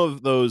 Some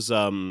of those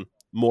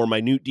more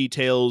minute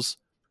details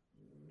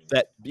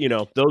that, you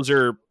know, those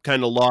are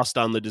kind of lost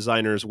on the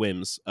designer's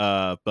whims.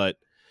 But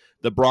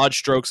the broad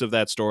strokes of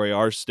that story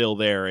are still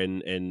there,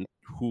 and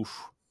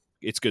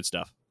it's good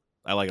stuff.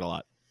 I like it a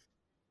lot.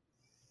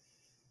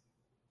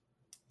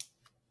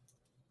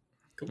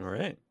 Cool. All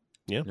right.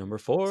 Yeah. Number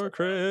 4,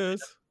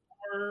 Chris.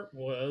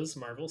 Was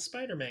Marvel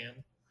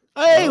Spider-Man.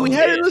 Hey, we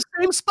had it in the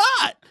same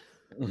spot.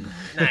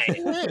 Nice.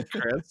 Yeah,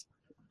 Chris.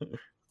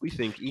 We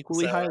think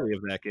equally highly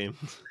of that game.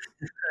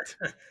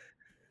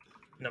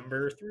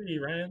 Number 3,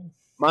 Ryan.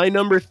 My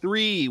number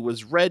 3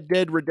 was Red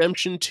Dead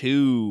Redemption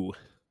 2.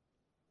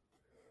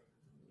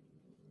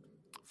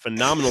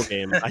 Phenomenal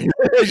game. I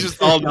was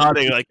just all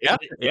nodding like, yeah.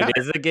 It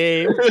is a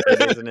game.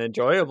 It is an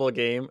enjoyable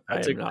game. I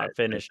have not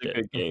finished it.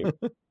 Good game.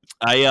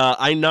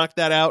 I knocked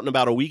that out in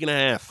about a week and a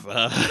half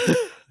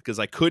because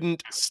I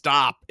couldn't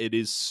stop. It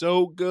is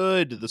so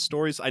good. The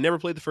stories. I never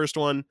played the first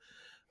one.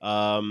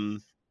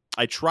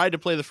 I tried to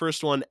play the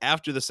first one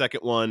after the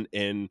second one,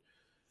 and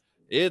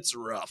it's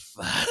rough.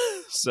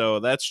 So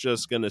that's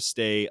just gonna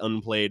stay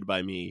unplayed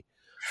by me.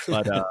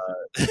 But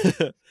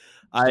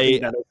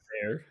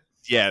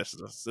yes,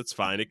 that's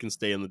fine. It can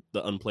stay in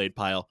the unplayed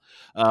pile.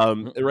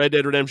 Red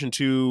Dead Redemption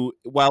 2,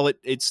 while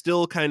it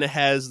still kind of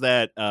has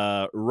that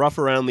rough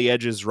around the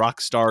edges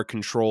Rockstar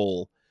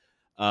control,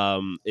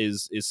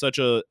 is such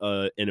a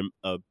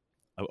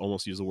I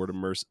almost use the word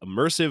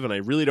immersive, and I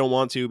really don't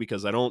want to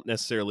because I don't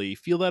necessarily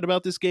feel that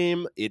about this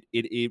game.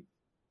 It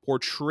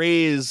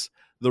portrays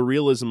the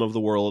realism of the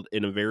world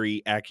in a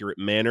very accurate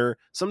manner,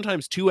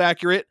 sometimes too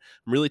accurate.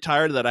 I'm really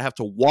tired that I have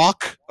to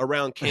walk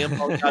around camp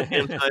all the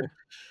goddamn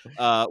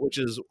time, which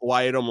is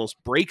why it almost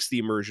breaks the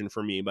immersion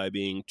for me by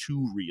being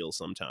too real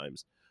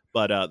sometimes.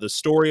 But the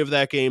story of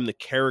that game, the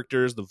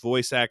characters, the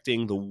voice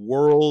acting, the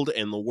world,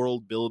 and the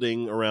world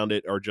building around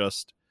it are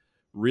just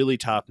really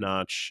top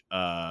notch.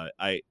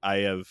 I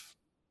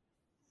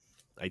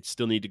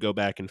still need to go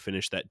back and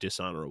finish that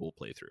dishonorable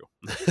playthrough.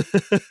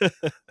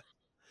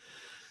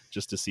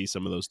 Just to see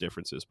some of those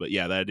differences. But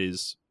yeah,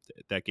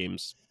 that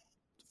game's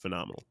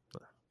phenomenal.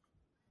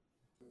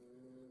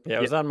 Yeah,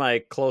 it was on my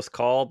close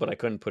call, but I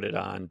couldn't put it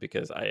on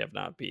because I have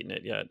not beaten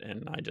it yet,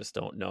 and I just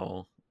don't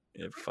know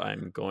if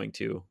I'm going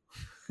to.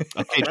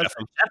 Okay, Jeff.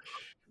 From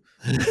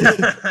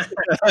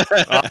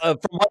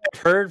what I've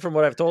heard, from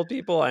what I've told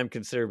people, I'm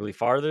considerably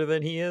farther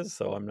than he is,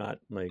 so I'm not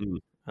like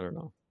I don't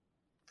know.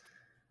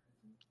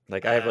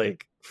 Like I have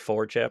like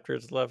 4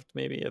 chapters left,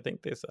 maybe. I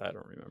think I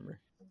don't remember.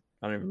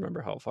 I don't even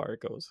remember how far it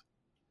goes.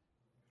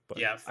 But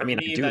yeah, I mean,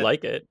 I do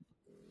like it.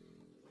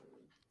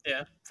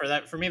 Yeah,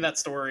 for me, that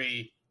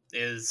story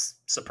is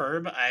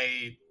superb.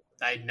 I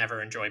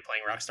never enjoy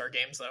playing Rockstar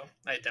games, though.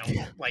 I don't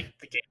like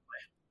the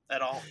gameplay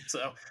at all.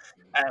 So,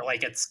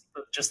 it's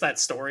just that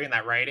story and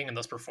that writing and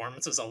those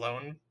performances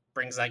alone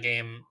brings that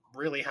game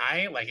really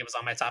high. Like it was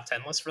on my top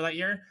 10 list for that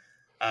year,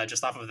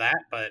 just off of that.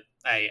 But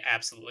I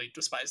absolutely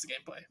despise the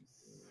gameplay.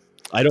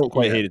 I don't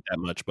quite hate it that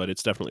much, but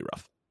it's definitely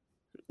rough.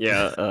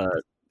 Yeah,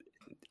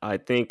 I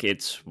think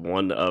it's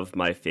one of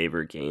my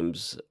favorite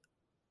games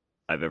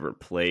I've ever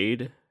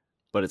played,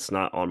 but it's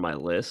not on my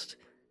list.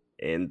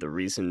 And the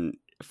reason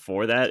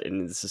for that,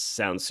 and this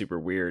sounds super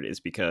weird,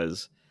 is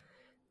because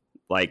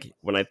like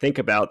when I think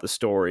about the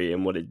story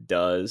and what it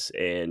does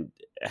and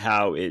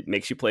how it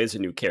makes you play as a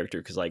new character,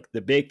 because like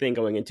the big thing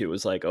going into it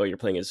was like, oh, you're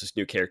playing as this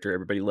new character.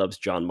 Everybody loves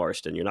John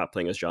Marston. You're not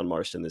playing as John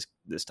Marston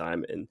this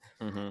time. And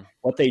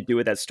what they do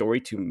with that story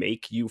to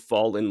make you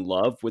fall in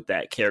love with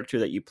that character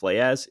that you play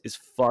as is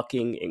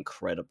fucking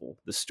incredible.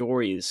 The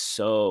story is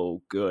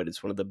so good.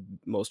 It's one of the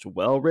most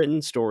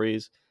well-written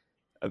stories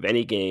of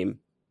any game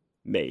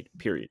made,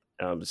 period.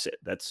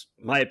 That's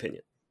my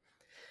opinion.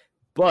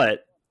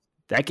 But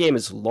that game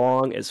is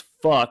long as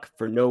fuck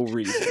for no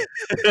reason.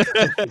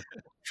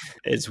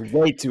 It's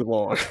way too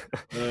long.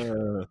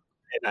 And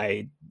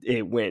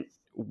it went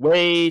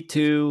way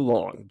too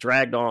long,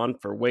 dragged on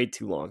for way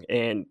too long.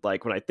 And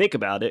like when I think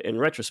about it in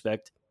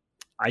retrospect,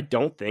 I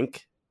don't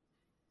think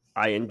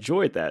I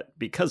enjoyed that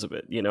because of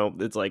it. You know,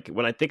 it's like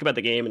when I think about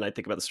the game and I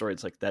think about the story,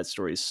 it's like that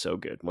story is so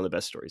good, one of the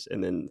best stories.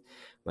 And then I'm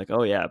like,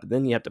 oh yeah, but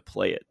then you have to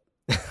play it.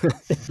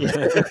 It's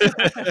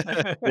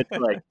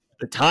like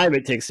the time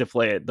it takes to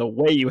play it, the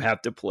way you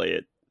have to play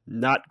it,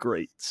 not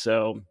great.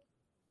 So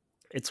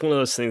it's one of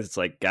those things. It's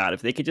like, God,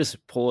 if they could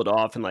just pull it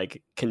off and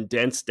like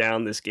condense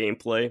down this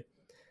gameplay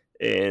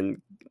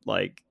and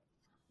like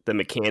the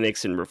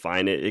mechanics and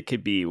refine it, it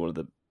could be one of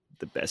the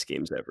best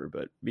games ever.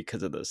 But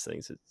because of those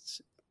things,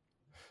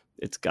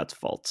 it's got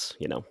faults,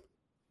 you know.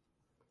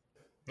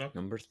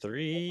 Number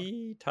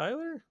 3,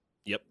 Tyler?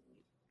 Yep.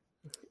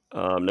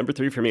 Number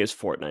 3 for me is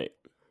Fortnite.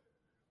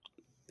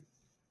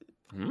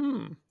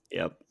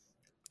 Yep.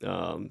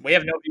 We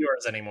have no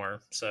viewers anymore,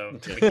 so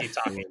we keep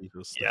talking.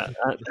 Yeah,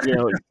 you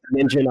know,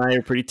 Ninja and I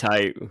are pretty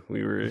tight.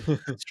 We were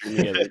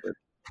streaming it.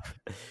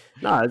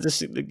 No,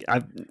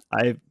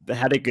 I've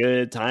had a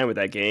good time with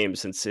that game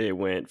since it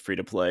went free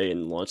to play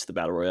and launched the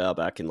Battle Royale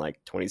back in like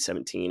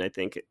 2017. I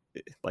think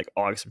like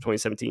August of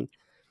 2017.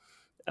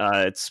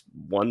 It's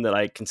one that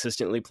I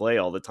consistently play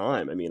all the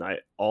time. I mean, I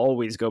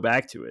always go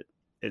back to it.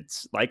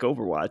 It's like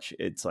Overwatch.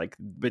 It's like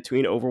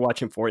between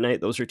Overwatch and Fortnite,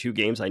 those are 2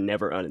 games I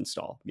never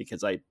uninstall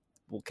because I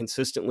will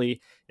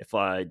consistently, if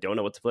I don't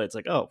know what to play, it's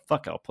like, oh,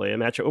 fuck, I'll play a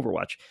match of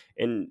Overwatch.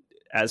 And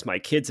as my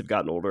kids have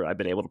gotten older, I've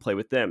been able to play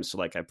with them. So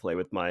like I play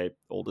with my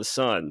oldest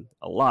son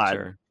a lot.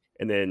 Sure.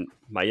 And then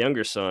my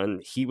younger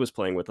son, he was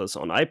playing with us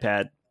on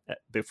iPad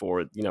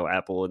before, you know,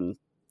 Apple and,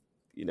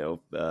 you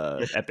know,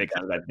 Epic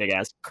had that big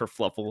ass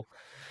kerfluffle.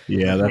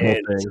 Yeah, that whole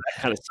thing. So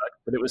that kind of sucked.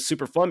 But it was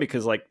super fun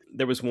because like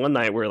there was one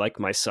night where like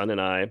my son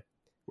and I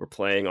were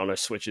playing on our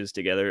Switches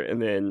together,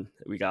 and then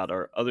we got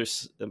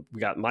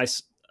my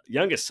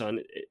youngest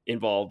son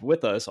involved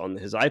with us on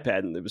his iPad,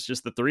 and it was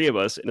just the 3 of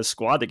us in a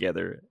squad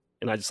together.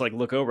 And I just like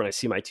look over and I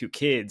see my 2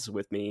 kids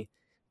with me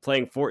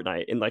playing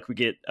Fortnite, and like we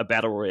get a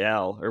battle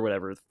royale or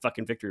whatever,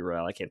 fucking victory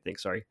royale. I can't think.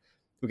 Sorry,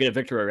 we get a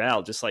victory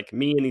royale, just like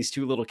me and these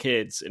 2 little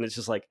kids, and it's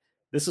just like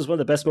this is one of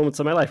the best moments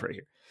of my life right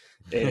here.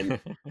 And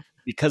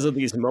because of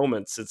these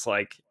moments, it's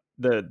like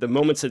the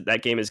moments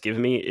that game has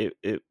given me.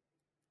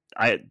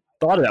 I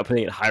thought about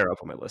putting it higher up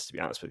on my list, to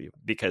be honest with you,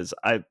 because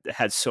I've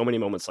had so many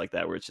moments like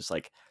that where it's just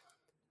like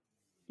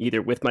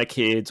either with my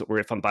kids or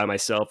if I'm by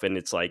myself and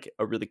it's like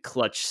a really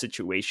clutch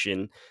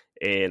situation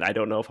and I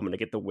don't know if I'm going to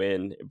get the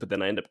win, but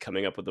then I end up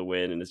coming up with the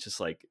win. And it's just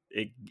like,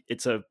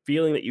 it's a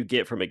feeling that you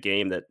get from a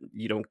game that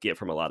you don't get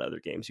from a lot of other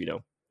games, you know?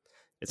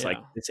 It's like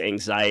this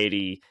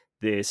anxiety,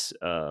 this,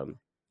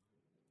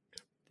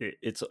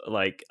 it's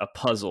like a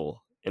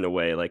puzzle in a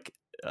way, like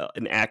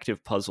an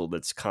active puzzle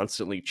that's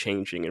constantly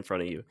changing in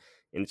front of you.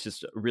 And it's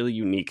just a really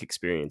unique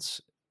experience.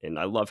 And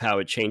I love how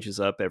it changes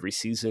up every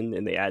season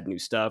and they add new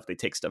stuff. They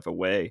take stuff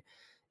away.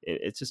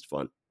 It's just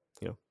fun.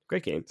 You know,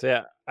 great game. So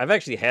yeah, I've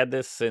actually had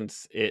this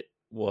since it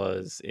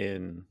was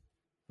in,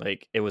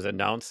 like, it was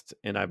announced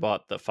and I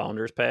bought the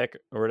Founders Pack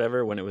or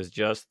whatever when it was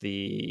just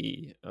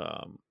the,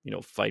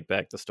 Fight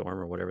Back the Storm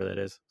or whatever that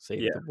is.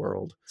 Save the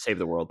World. Save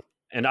the World.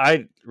 And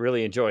I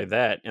really enjoyed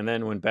that. And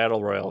then when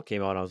Battle Royale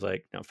came out, I was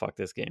like, no, fuck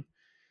this game.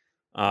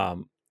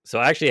 So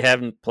I actually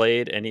haven't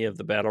played any of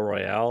the Battle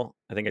Royale.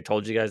 I think I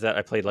told you guys that.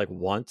 I played like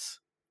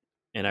once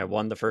and I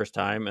won the first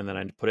time and then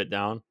I put it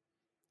down.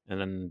 And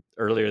then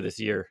earlier this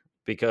year,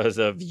 because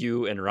of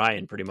you and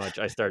Ryan, pretty much,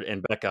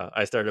 and Becca,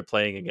 I started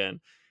playing again.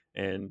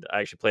 And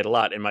I actually played a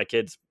lot. And my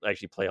kids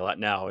actually play a lot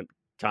now and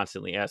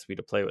constantly ask me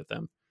to play with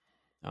them.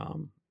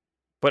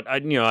 But I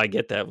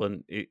get that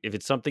if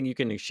it's something you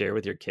can share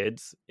with your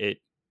kids, it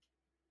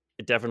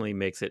definitely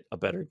makes it a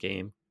better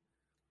game.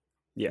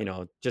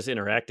 Yeah. Just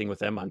interacting with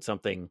them on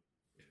something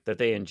that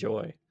they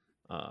enjoy,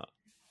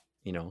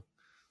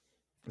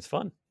 it's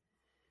fun.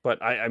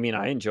 But I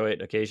enjoy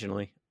it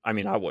occasionally. I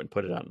mean, I wouldn't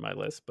put it on my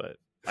list, but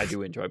I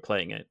do enjoy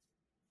playing it.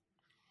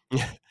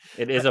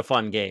 It is a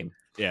fun game.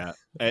 Yeah.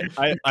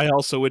 I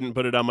also wouldn't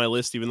put it on my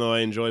list, even though I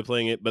enjoy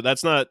playing it. But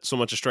that's not so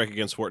much a strike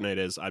against Fortnite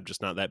as I'm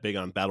just not that big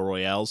on battle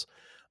royales.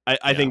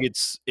 I think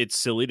it's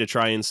silly to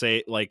try and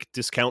say, like,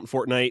 discount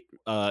Fortnite.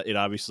 It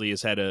obviously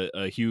has had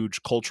a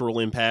huge cultural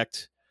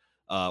impact,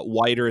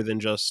 wider than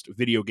just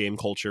video game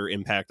culture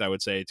impact, I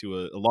would say,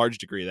 to a large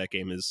degree. That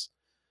game has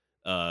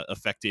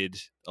affected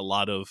a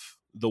lot of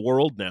the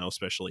world now,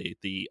 especially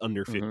the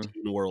under 15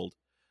 world.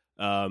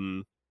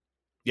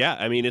 yeah,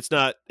 I mean, it's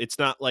not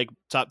like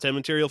top 10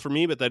 material for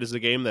me, but that is a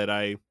game that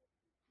I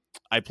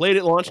played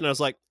at launch and I was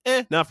like,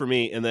 not for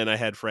me. And then I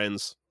had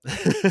friends,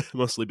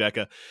 mostly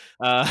Becca,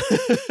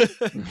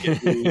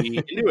 get me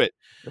into it,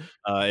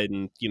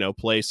 and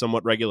play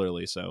somewhat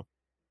regularly. So,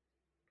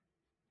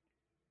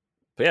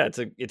 But yeah,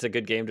 it's a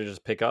good game to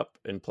just pick up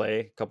and play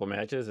a couple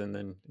matches, and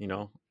then you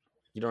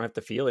don't have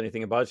to feel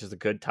anything about it. It's just a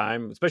good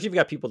time, especially if you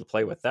got people to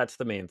play with. That's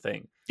the main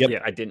thing. Yep. Yeah,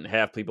 I didn't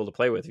have people to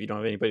play with. If you don't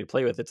have anybody to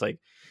play with, it's like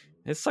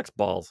it sucks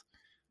balls.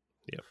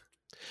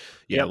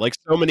 Yeah, like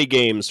so many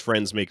games,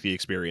 friends make the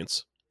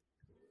experience.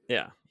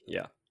 Yeah.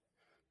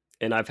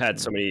 And I've had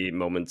so many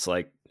moments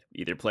like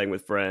either playing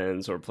with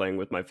friends or playing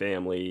with my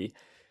family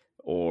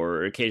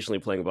or occasionally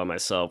playing by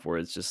myself where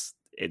it's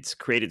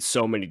created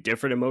so many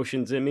different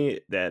emotions in me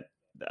that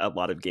a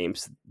lot of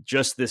games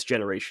just this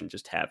generation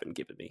just haven't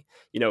given me.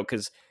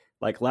 Because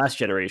like last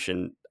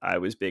generation, I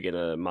was big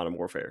into Modern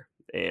Warfare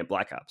and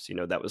Black Ops.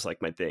 That was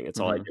like my thing. It's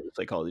all I did was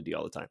play Call of Duty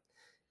all the time.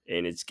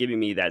 And it's giving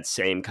me that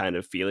same kind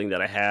of feeling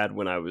that I had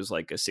when I was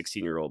like a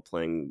 16-year-old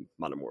playing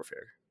Modern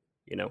Warfare,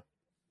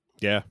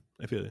 Yeah,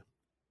 I feel it.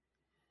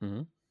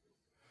 Mm-hmm.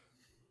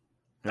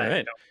 I All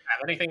right. don't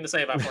have anything to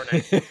say about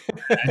Fortnite,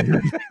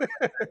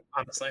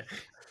 honestly.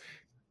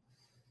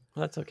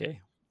 Well, that's okay.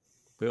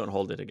 We won't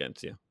hold it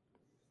against you.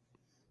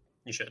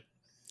 You should.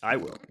 I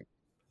will.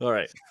 All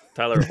right.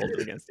 Tyler will hold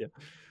it against you.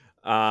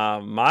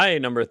 My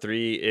number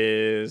 3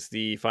 is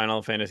the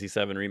Final Fantasy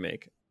VII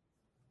Remake.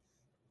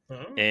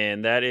 Oh.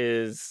 And that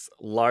is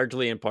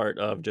largely in part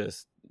of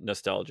just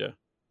nostalgia.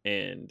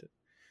 And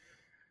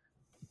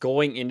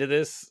going into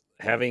this,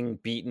 having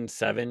beaten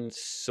 7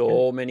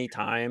 so many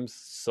times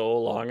so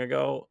long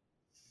ago,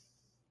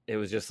 it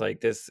was just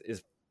like, this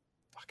is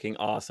fucking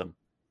awesome.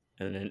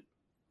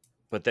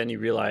 But then you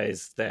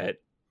realize that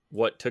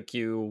what took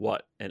you,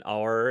 an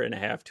hour and a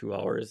half, 2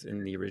 hours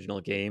in the original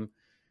game,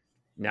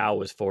 now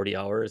was 40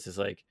 hours. Is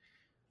like,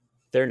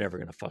 they're never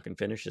going to fucking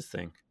finish this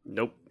thing.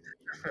 Nope.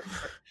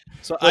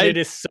 So it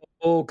is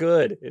so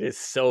good. It is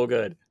so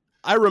good.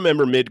 I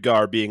remember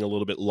Midgar being a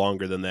little bit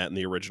longer than that in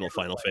the original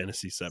Final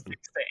Fantasy VII. 6 to 8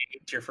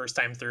 your first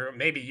time through.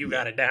 Maybe you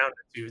got it down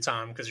to 2,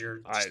 Tom, because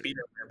you're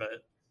speeder there,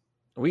 but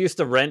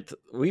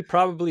We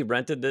probably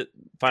rented the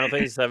Final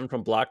Fantasy VII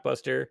from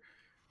Blockbuster,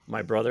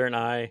 my brother and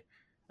I,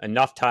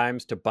 enough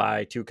times to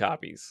buy 2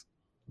 copies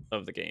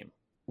of the game.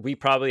 We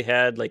probably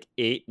had like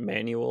 8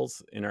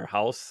 manuals in our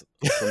house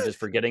from just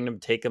forgetting to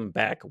take them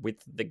back with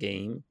the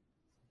game.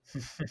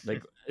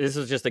 Like, this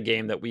was just a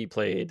game that we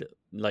played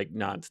like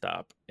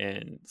nonstop.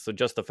 And so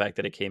just the fact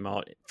that it came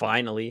out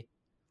finally,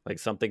 like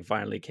something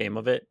finally came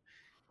of it,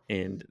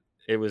 and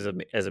it was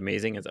as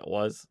amazing as it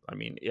was. I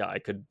mean, yeah, I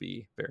could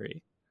be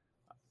very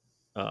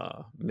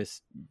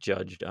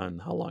misjudged on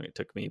how long it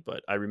took me,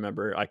 but I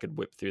remember I could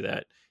whip through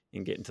that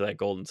and get into that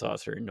golden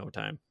saucer in no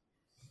time.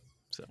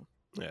 So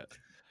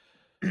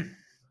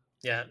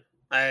yeah,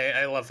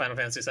 I love Final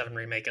Fantasy VII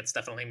Remake. It's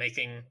definitely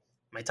making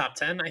my top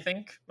 10, I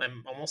think.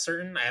 I'm almost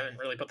certain. I haven't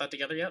really put that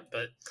together yet,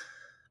 but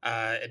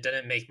it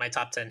didn't make my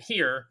top 10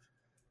 here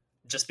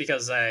just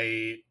because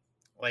I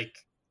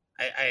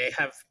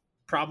have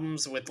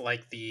problems with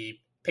like the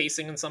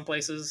pacing in some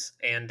places,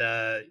 and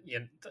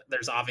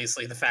there's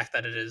obviously the fact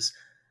that it is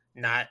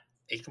not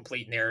a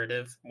complete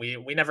narrative.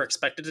 We never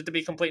expected it to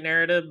be a complete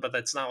narrative, but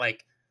that's not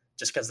like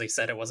just because they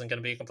said it wasn't going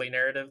to be a complete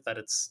narrative that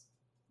it's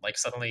like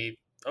suddenly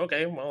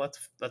okay, well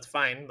that's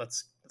fine,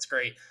 that's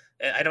great.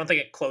 I don't think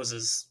it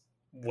closes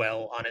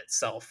well on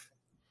itself,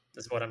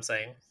 is what I'm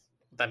saying.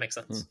 If that makes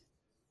sense.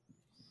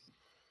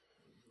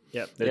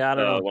 Yeah, I don't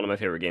know. One of my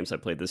favorite games I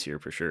played this year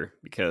for sure,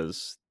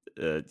 because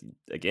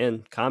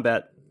again,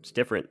 combat is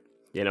different.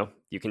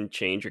 You can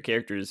change your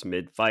characters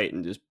mid-fight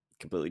and just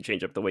completely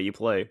change up the way you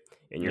play,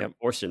 and you're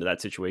forced into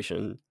that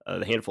situation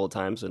a handful of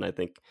times. And I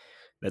think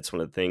that's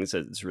one of the things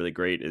that's really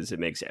great, is it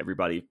makes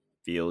everybody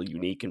feel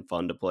unique and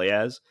fun to play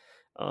as.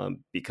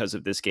 Because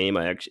of this game,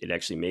 it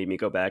actually made me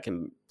go back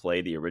and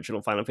play the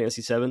original Final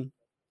Fantasy VII.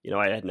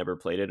 I had never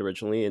played it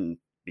originally, and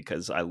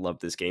because I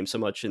loved this game so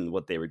much and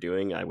what they were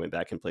doing, I went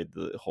back and played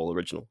the whole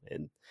original,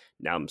 and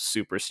now I'm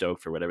super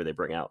stoked for whatever they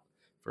bring out.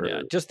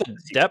 Just the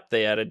depth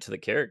they added to the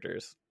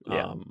characters.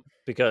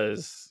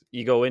 Because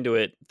you go into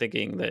it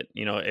thinking that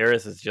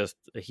Aerith is just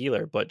a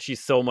healer, but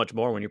she's so much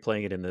more when you're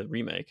playing it in the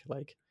remake.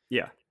 Like,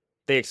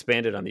 they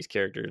expanded on these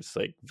characters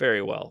like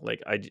very well.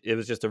 Like, it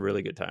was just a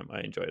really good time. I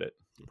enjoyed it.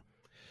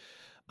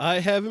 I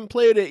haven't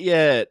played it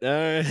yet.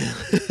 Boo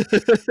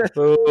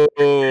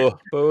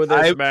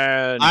this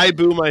man. I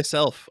boo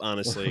myself,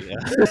 honestly.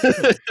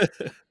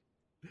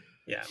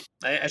 Yeah.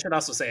 I should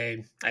also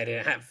say I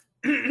didn't have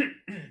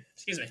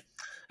excuse me.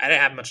 I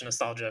didn't have much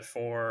nostalgia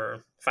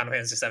for Final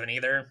Fantasy VII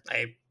either.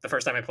 The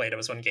first time I played it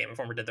was when Game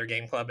Informer did their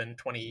game club in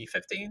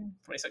 2015,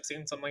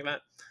 2016, something like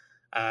that.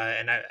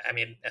 And I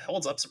mean, it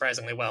holds up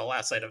surprisingly well,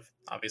 outside of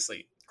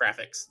obviously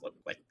graphics look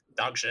like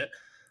dog shit.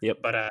 Yep.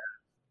 But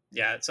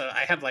yeah, so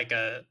I have like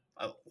a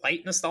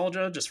light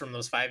nostalgia just from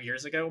those 5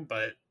 years ago,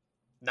 but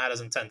not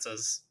as intense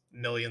as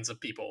millions of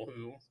people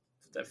who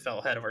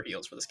fell head over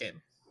heels for this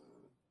game.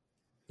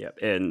 Yeah,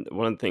 and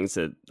one of the things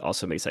that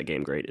also makes that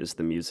game great is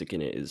the music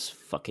in it is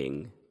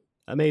fucking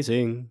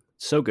amazing.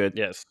 So good.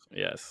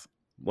 Yes.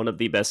 One of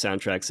the best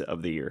soundtracks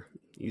of the year,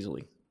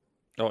 easily.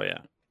 Oh yeah.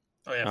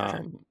 Oh yeah, for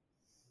sure.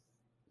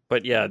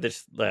 But yeah,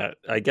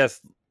 I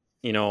guess,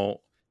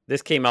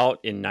 this came out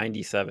in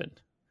 97.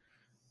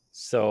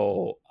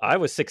 So I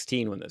was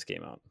 16 when this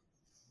came out.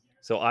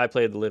 So I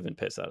played the living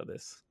piss out of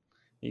this.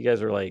 You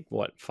guys were like,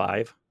 what,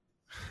 5?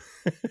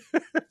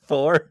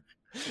 4?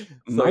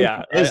 So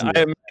yeah,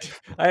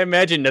 I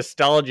imagine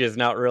nostalgia is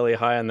not really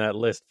high on that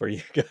list for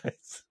you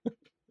guys.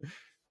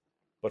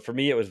 But for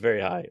me, it was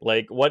very high.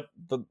 Like, what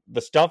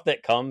the stuff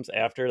that comes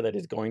after that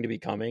is going to be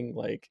coming,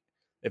 like,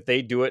 if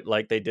they do it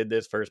like they did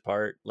this first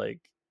part, like,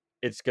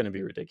 it's going to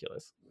be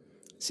ridiculous.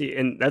 See,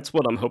 and that's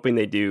what I'm hoping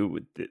they do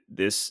with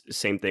this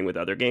same thing with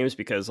other games,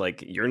 because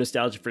like your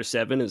nostalgia for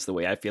 7 is the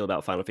way I feel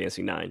about Final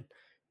Fantasy 9.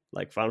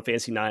 Like Final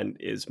Fantasy 9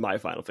 is my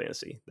Final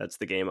Fantasy. That's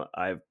the game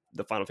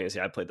the Final Fantasy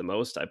I played the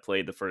most. I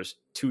played the first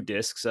 2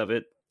 discs of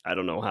it. I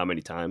don't know how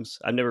many times.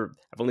 I've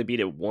only beat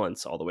it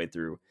once all the way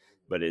through,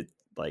 but if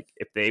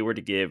they were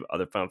to give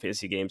other Final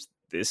Fantasy games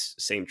this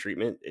same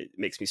treatment, it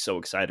makes me so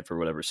excited for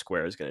whatever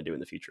Square is going to do in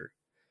the future.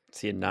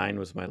 See, a 9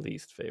 was my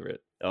least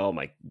favorite. Oh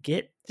my,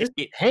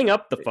 hang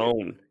up the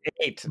phone.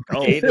 8.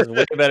 8 is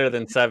way better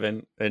than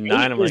 7. And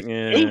 9, I'm like,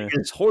 8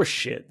 is horse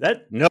shit.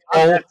 That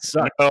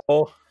sucks.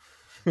 No.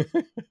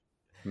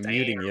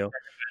 Muting you.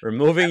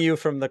 Removing you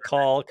from the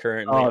call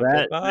currently.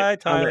 Oh, Bye,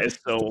 Tyler. That is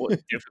so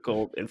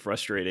difficult and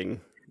frustrating.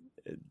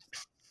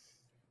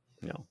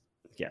 No.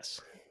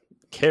 Yes.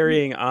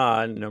 Carrying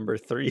on, number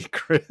 3,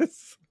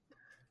 Chris.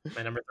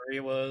 My number 3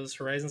 was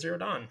Horizon Zero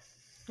Dawn.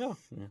 Oh,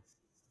 yeah.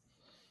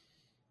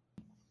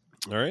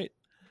 All right.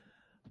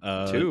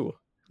 2.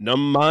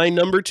 My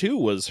number 2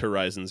 was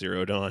Horizon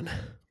Zero Dawn.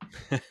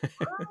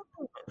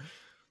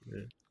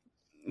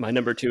 My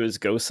number 2 is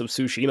Ghost of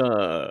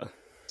Tsushima.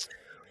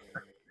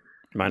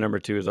 My number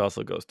 2 is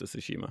also Ghost of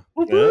Tsushima.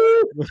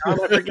 I'm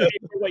not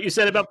forgetting what you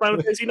said about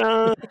Final Fantasy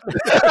 9.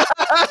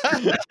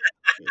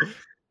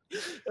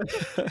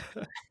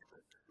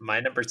 My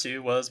number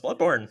 2 was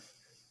Bloodborne.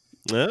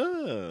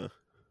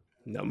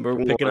 Number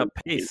 1. Picking up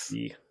pace.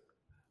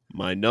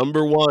 My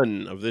number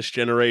 1 of this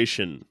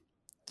generation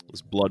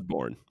was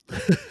Bloodborne.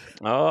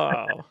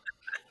 Oh.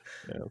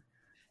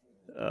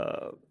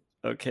 Yeah.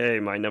 Okay,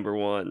 my number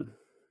 1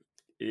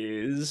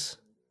 is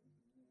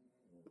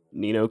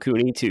Ni no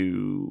Kuni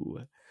 2.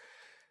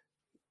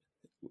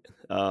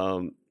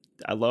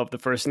 I love the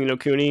first Ni no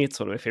Kuni. It's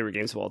one of my favorite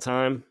games of all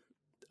time.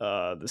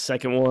 The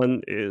second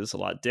one is a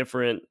lot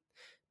different.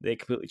 They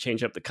completely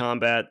change up the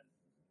combat.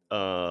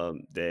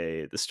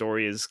 The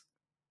story is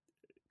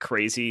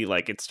crazy.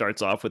 Like, it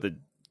starts off with a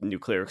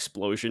nuclear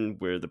explosion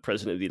where the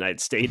president of the United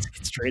States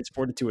gets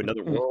transported to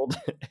another world.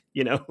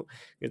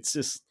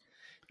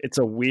 It's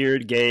a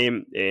weird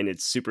game, and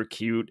it's super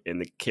cute,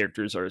 and the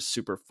characters are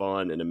super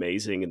fun and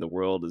amazing, and the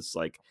world is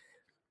like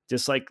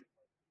just like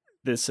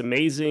this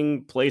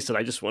amazing place that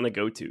I just want to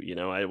go to.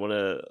 I want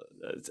to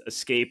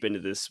escape into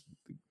this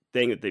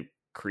thing that they've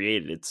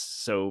created. It's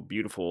so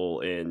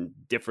beautiful and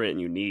different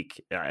and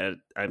unique. I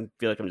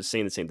feel like I'm just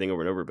saying the same thing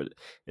over and over, but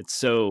it's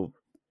so,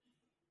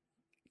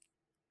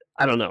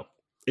 I don't know.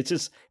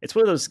 It's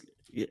one of those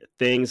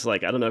things,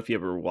 like, I don't know if you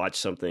ever watch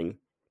something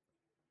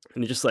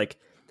and it just like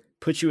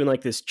puts you in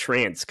like this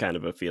trance kind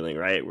of a feeling,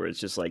 right? Where it's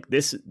just like,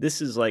 this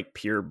is like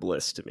pure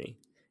bliss to me.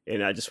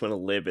 And I just want to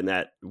live in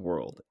that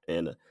world.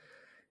 And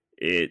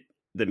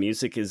the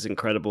music is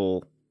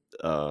incredible.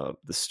 The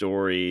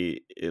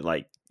story,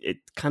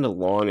 it's kind of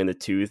long in the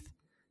tooth,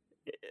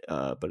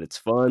 but it's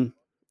fun.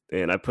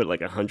 And I put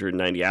like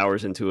 190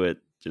 hours into it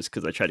just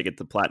because I tried to get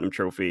the platinum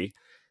trophy.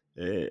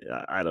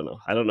 I don't know.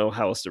 I don't know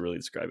how else to really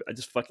describe it. I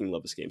just fucking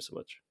love this game so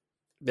much.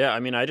 Yeah, I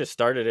mean, I just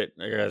started it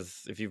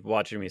because if you've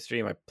watched me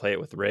stream, I play it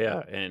with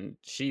Rhea, and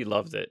she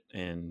loves it,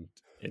 and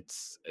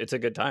it's a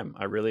good time.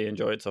 I really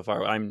enjoy it so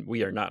far.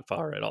 We are not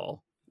far at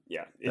all.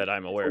 Yeah, that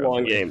I'm aware of.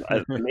 Long game.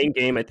 The main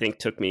game I think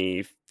took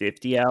me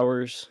 50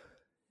 hours,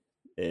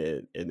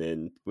 and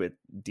then with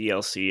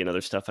DLC and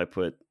other stuff, I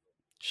put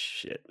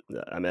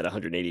I'm at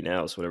 180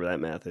 now, so whatever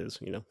that math is,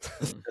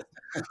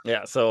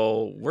 Yeah,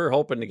 so we're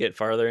hoping to get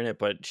farther in it,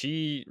 but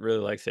she really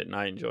likes it and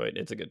I enjoy it.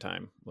 It's a good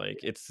time. Like,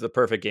 it's the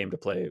perfect game to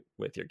play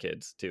with your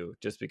kids too,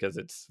 just because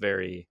it's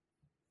very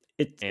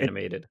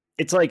animated.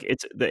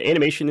 The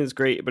animation is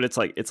great, but it's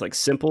like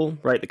simple,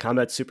 right? The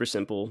combat's super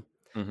simple,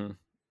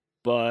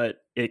 but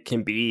it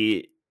can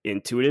be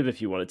intuitive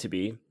if you want it to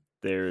be.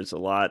 There's a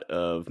lot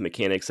of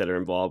mechanics that are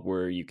involved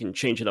where you can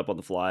change it up on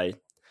the fly.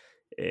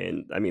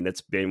 And I mean, that's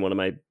been one of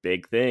my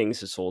big things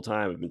this whole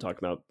time. I've been talking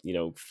about,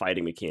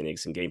 fighting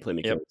mechanics and gameplay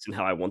mechanics and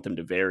how I want them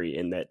to vary.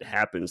 And that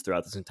happens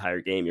throughout this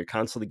entire game. You're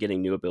constantly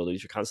getting new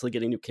abilities. You're constantly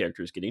getting new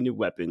characters, getting new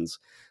weapons.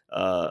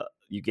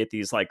 You get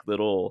these like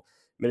little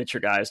miniature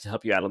guys to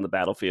help you out on the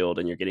battlefield,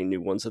 and you're getting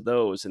new ones of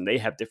those, and they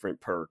have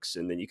different perks.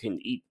 And then you can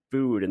eat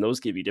food and those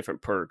give you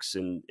different perks.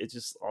 And it's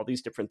just all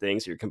these different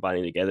things you're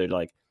combining together to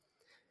like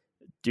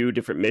do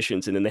different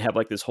missions, and then they have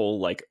like this whole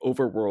like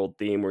overworld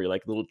theme where you're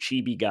like little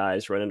chibi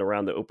guys running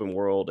around the open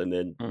world, and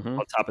then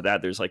on top of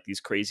that there's like these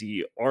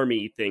crazy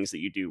army things that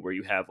you do where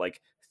you have like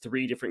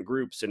 3 different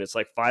groups, and it's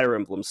like Fire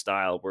Emblem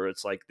style where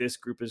it's like this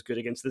group is good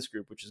against this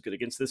group, which is good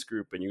against this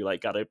group, and you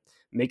like got to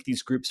make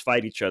these groups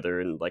fight each other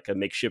in like a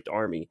makeshift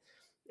army,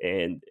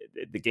 and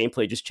the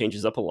gameplay just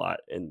changes up a lot,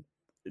 and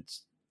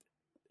it's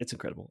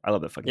incredible. I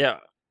love that fucking game.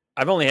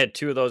 I've only had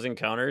 2 of those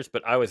encounters,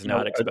 but I was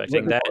not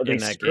expecting that in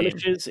that game.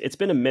 It's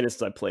been a minute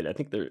since I played. I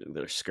think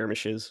they're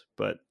skirmishes,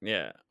 but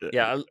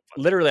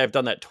literally I've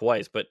done that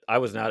twice, but I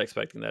was not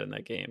expecting that in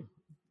that game.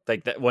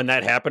 Like that when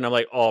that happened, I'm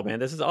like, oh man,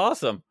 this is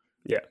awesome.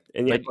 Yeah,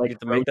 and you get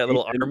to make that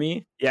little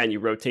army. Yeah, and you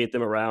rotate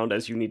them around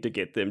as you need to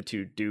get them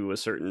to do a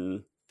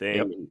certain thing.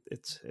 Yep.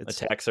 It's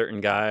attack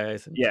certain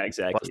guys. And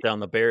exactly. Bust down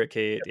the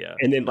barricade. Yeah,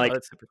 and then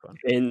that's super fun.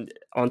 And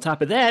on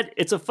top of that,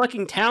 it's a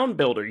fucking town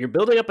builder. You're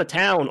building up a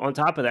town on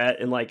top of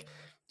that, and like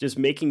just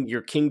making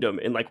your kingdom,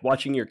 and like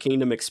watching your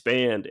kingdom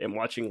expand, and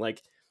watching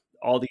like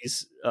all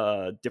these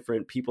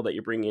different people that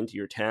you bring into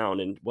your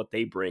town and what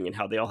they bring, and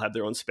how they all have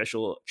their own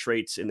special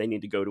traits, and they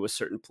need to go to a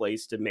certain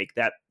place to make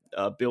that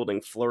building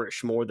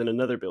flourish more than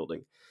another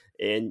building.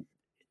 And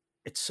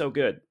it's so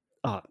good.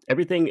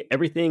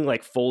 Everything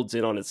like folds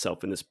in on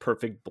itself in this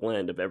perfect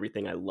blend of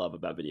everything I love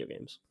about video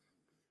games.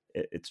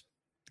 It's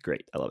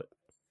great. I love it.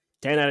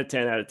 10 out of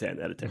 10 out of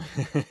 10 out of 10.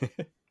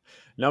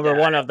 Number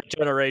 1 of the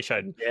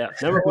generation. Yeah,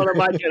 number 1 of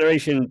my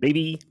generation,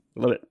 baby.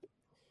 Love it.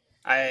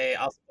 I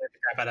also played the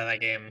crap out of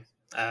that game.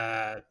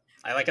 I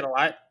like it a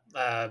lot.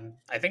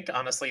 I think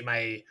honestly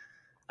my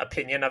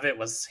opinion of it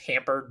was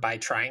hampered by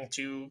trying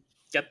to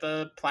get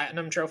the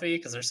platinum trophy,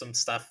 because there's some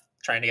stuff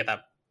trying to get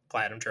that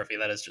platinum trophy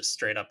that is just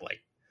straight up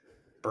like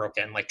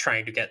broken, like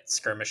trying to get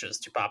skirmishes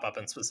to pop up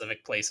in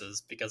specific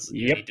places because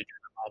you need to do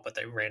them all, but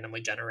they randomly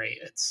generate.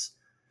 It's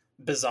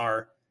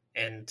bizarre.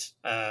 And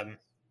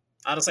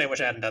honestly, I wish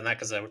I hadn't done that,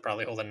 because I would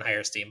probably hold it in higher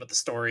esteem, but the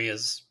story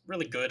is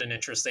really good and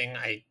interesting.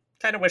 I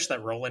kind of wish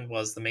that Roland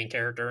was the main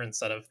character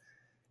instead of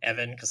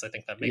Evan, because I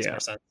think that makes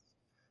more sense.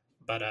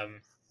 But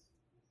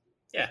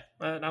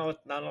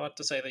not a lot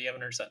to say that you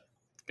haven't heard said.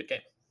 Good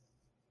game.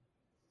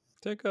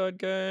 It's a good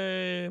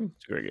game.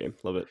 It's a great game.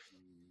 Love it.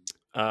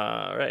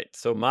 All right.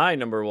 So my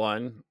number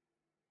 1,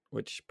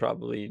 which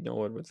probably no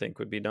one would think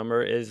would be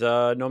number, is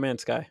No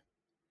Man's Sky.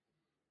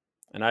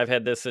 And I've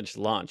had this since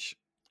launch,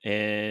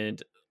 and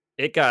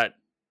it got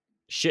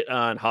shit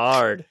on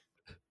hard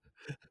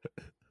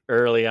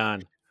early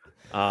on.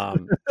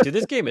 Dude,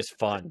 this game is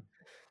fun.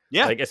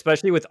 Yeah. Like,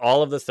 especially with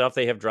all of the stuff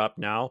they have dropped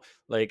now.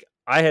 Like,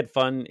 I had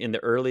fun in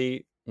the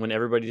early when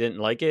everybody didn't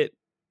like it.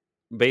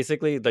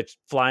 Basically, like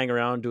flying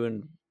around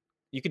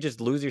you could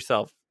just lose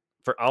yourself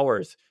for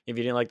hours. If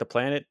you didn't like the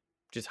planet,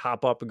 just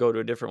hop up and go to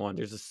a different one.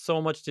 There's just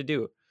so much to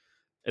do,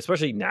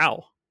 especially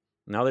now.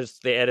 Now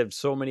they added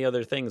so many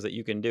other things that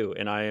you can do.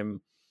 And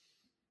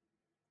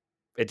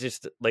it's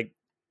just like,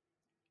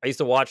 I used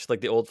to watch like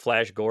the old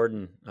Flash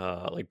Gordon,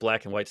 like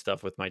black and white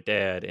stuff with my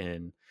dad,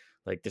 and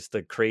like just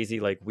the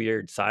crazy, like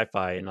weird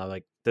sci-fi. And I'm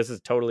like, this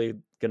is totally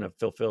going to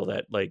fulfill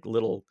that like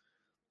little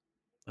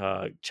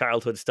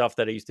childhood stuff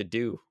that I used to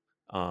do.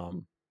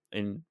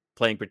 And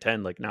playing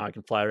pretend, like now I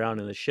can fly around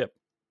in the ship.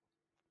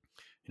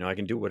 I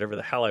can do whatever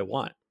the hell I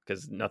want,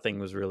 because nothing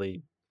was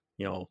really,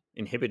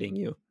 inhibiting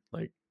you.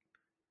 Like,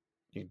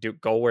 you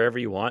go wherever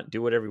you want,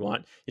 do whatever you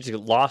want. You just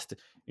get lost.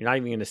 You're not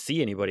even going to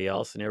see anybody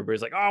else. And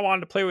everybody's like, oh, I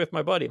wanted to play with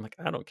my buddy. I'm like,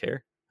 I don't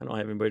care. I don't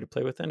have anybody to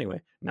play with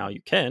anyway. Now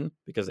you can,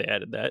 because they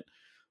added that.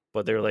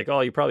 But they're like,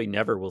 oh, you probably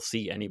never will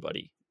see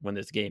anybody when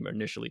this game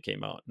initially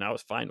came out. And I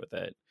was fine with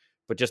that.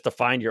 But just to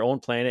find your own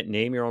planet,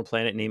 name your own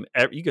planet,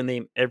 you can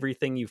name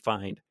everything you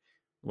find,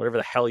 whatever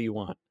the hell you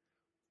want.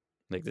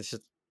 Like, this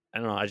just, I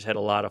don't know. I just had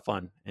a lot of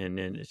fun. And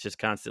then it's just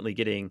constantly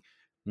getting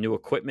new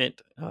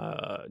equipment,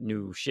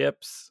 new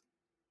ships,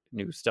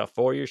 new stuff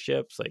for your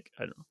ships. Like,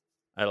 I don't know.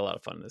 I had a lot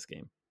of fun in this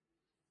game,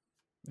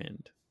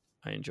 and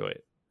I enjoy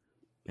it.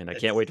 And I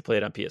can't wait to play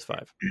it on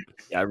PS5.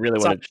 Yeah, I really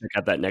want to check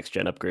out that next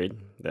gen upgrade.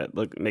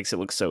 That makes it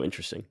look so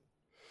interesting.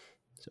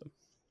 So,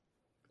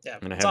 yeah,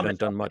 and I haven't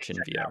done much in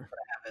VR.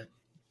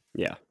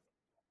 Yeah,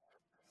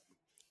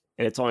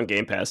 and it's on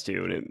Game Pass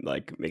too, and it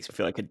like makes me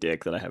feel like a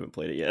dick that I haven't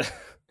played it yet.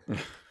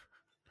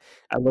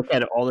 I look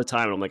at it all the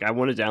time, and I'm like, I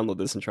want to download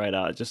this and try it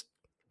out. I just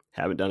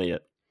haven't done it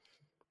yet.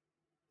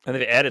 And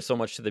they've added so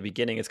much to the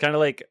beginning. It's kind of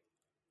like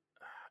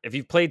if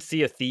you've played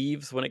Sea of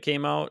Thieves when it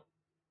came out,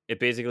 it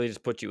basically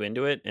just puts you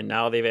into it. And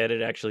now they've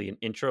added actually an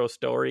intro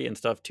story and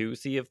stuff to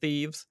Sea of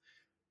Thieves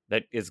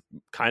that is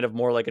kind of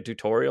more like a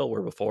tutorial,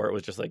 where before it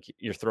was just like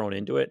you're thrown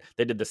into it.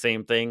 They did the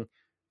same thing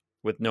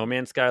with No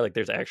Man's Sky. Like,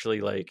 there's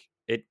actually like,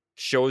 it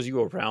shows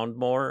you around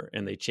more,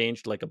 and they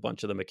changed like a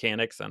bunch of the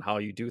mechanics on how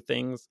you do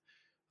things.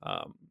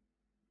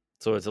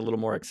 So it's a little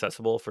more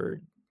accessible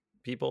for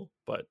people,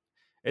 but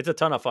it's a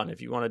ton of fun.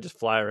 If you want to just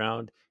fly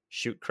around,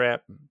 shoot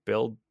crap,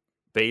 build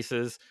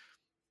bases,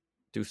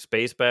 do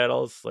space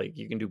battles, like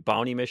you can do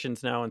bounty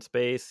missions now in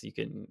space.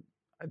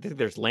 I think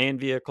there's land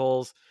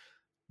vehicles.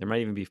 There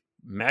might even be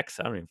mechs.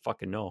 I don't even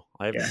fucking know.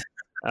 I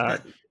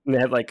They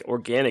have like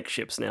organic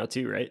ships now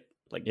too, right?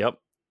 Like Yep.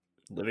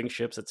 living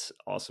ships. It's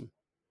awesome.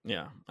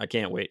 Yeah, I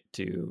can't wait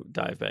to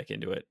dive back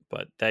into it.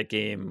 But that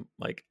game,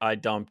 like, I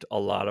dumped a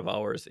lot of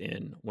hours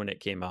in when it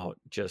came out,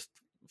 just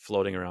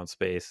floating around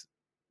space,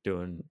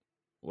 doing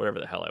whatever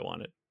the hell I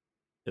wanted.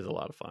 Is a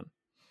lot of fun.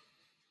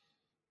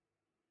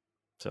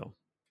 So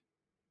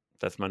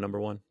that's my number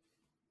one.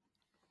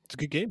 It's a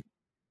good game.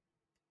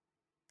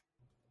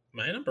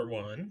 My number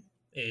one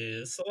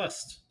is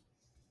Celeste,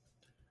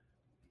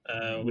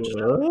 which is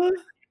What?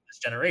 this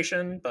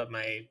generation, but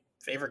my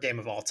favorite game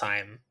of all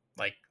time,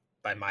 like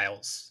by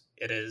miles.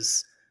 It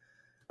is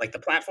like the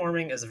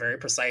platforming is very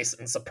precise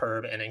and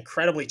superb and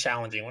incredibly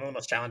challenging. One of the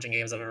most challenging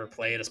games I've ever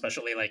played,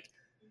 especially like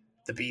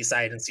the B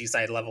side and C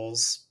side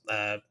levels.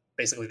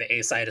 Basically, the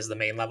A side is the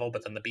main level,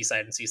 but then the B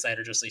side and C side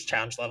are just these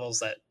challenge levels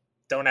that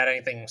don't add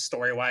anything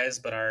story wise,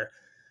 but are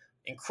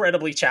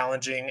incredibly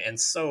challenging and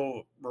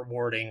so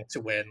rewarding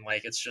to win.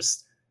 Like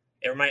it's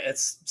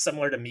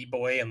similar to Meat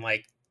Boy and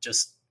like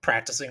just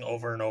practicing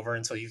over and over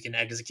until you can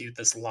execute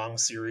this long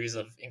series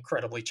of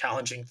incredibly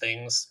challenging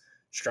things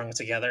strung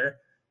together.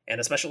 And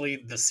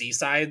especially the C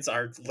sides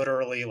are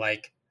literally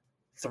like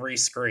 3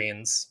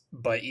 screens,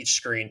 but each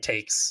screen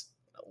takes,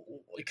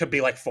 it could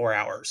be like 4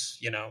 hours,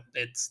 you know.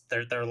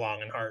 They're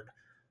long and hard.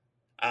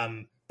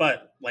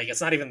 But like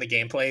it's not even the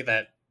gameplay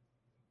that,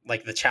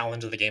 like the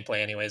challenge of the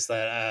gameplay anyways,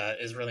 that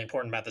is really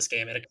important about this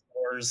game. It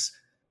explores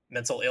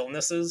mental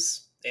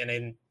illnesses in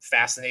a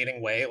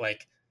fascinating way,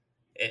 like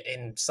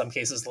in some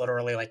cases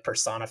literally like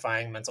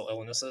personifying mental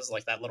illnesses,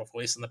 like that little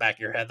voice in the back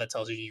of your head that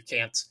tells you you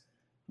can't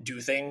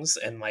do things,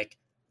 and like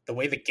the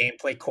way the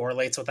gameplay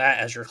correlates with that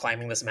as you're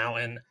climbing this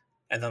mountain,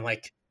 and then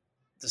like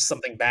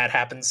something bad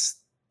happens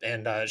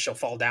and she'll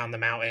fall down the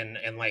mountain,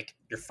 and like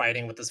you're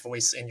fighting with this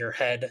voice in your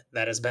head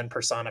that has been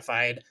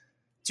personified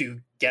to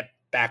get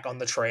back on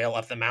the trail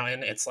of the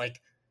mountain. It's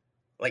like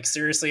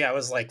seriously, I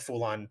was like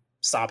full on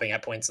sobbing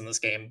at points in this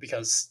game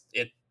because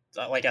it,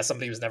 like as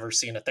somebody who's never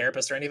seen a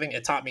therapist or anything,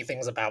 it taught me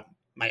things about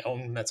my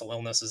own mental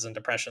illnesses and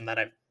depression that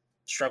I've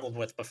struggled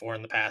with before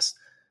in the past.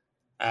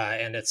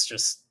 And it's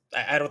just,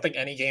 I don't think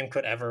any game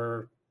could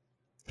ever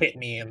hit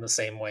me in the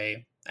same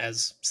way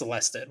as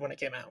Celeste did when it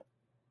came out.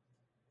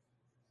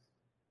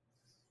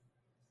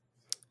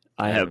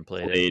 I have haven't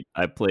played it.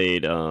 I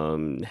played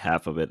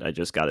half of it. I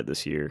just got it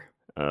this year.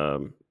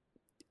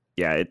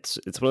 Yeah, it's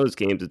one of those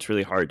games. It's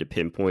really hard to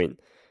pinpoint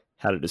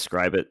how to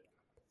describe it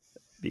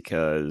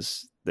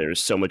because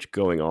there's so much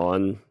going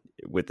on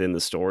within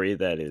the story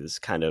that is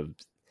kind of,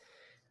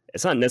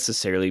 it's not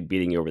necessarily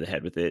beating you over the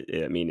head with it.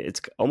 I mean,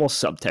 it's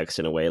almost subtext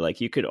in a way. Like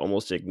you could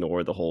almost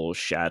ignore the whole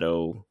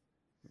Shadow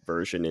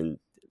version, and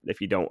if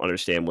you don't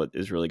understand what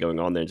is really going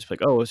on there, just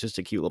like, oh, it's just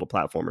a cute little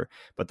platformer.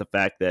 But the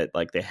fact that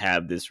like they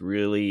have this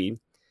really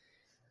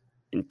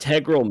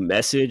integral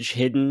message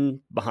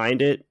hidden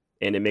behind it,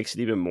 and it makes it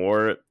even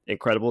more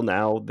incredible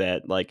now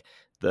that like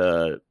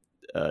the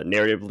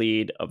narrative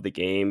lead of the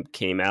game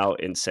came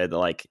out and said that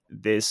like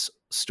this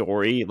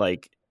story,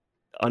 like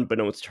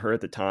unbeknownst to her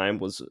at the time,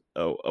 was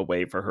a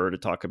way for her to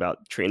talk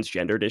about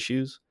transgendered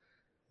issues,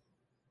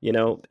 you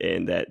know,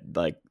 and that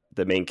like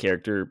the main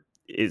character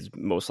is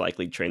most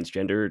likely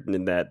transgendered,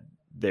 and that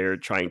they're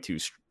trying to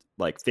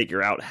like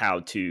figure out how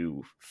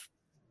to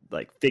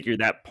like figure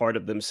that part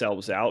of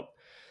themselves out.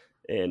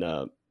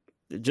 And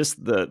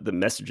just the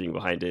messaging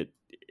behind it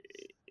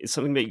is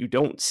something that you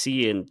don't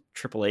see in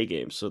AAA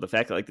games. So the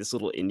fact that like this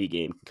little indie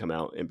game can come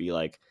out and be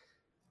like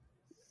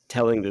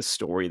telling this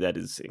story that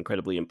is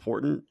incredibly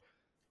important,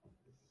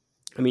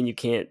 I mean, you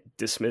can't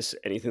dismiss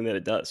anything that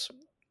it does.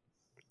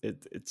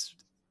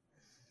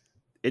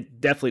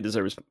 It definitely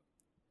deserves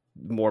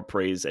more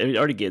praise. It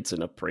already gets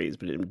enough praise,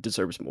 but it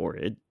deserves more.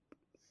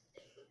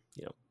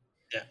 Yeah,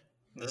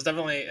 there's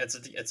definitely,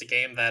 it's a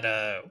game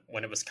that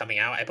when it was coming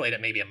out, I played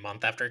it maybe a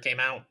month after it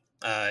came out.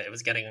 It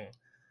was getting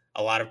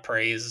a lot of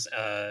praise,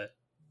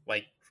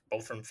 like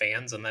both from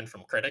fans and then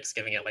from critics,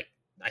 giving it like,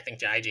 I think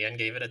IGN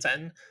gave it a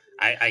 10.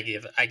 I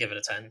give it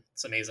a 10.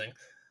 It's amazing.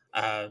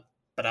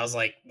 But I was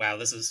like, wow,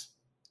 this is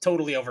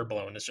totally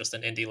overblown. It's just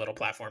an indie little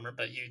platformer,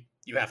 but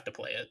you have to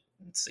play it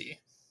and see.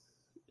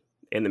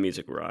 And the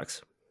music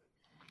rocks.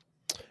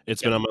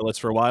 It's been on my list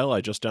for a while.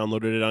 I just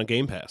downloaded it on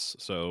Game Pass,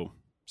 so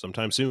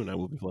sometime soon I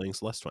will be playing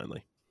Celeste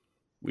finally.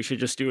 We should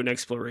just do an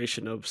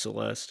exploration of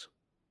Celeste.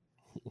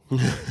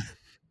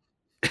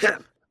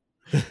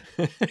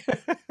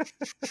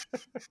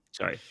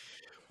 Sorry.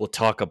 We'll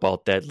talk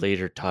about that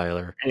later,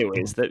 Tyler.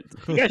 Anyways,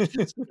 you guys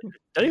just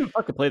don't even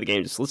fucking play the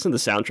game. Just listen to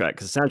the soundtrack,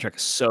 because the soundtrack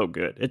is so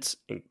good. It's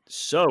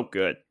so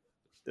good.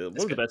 One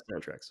of the best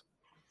soundtracks.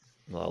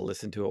 Well, I'll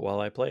listen to it while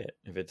I play it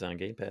if it's on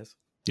Game Pass.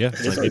 Yeah,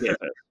 it's on Game Pass.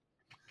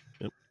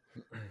 Yep.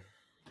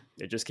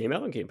 It just came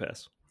out on Game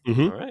Pass.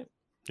 Mm-hmm. All right.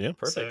 Yeah.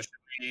 Perfect. So should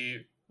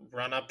we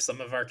run up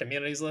some of our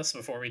communities lists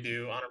before we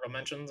do honorable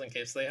mentions in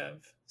case they have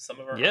some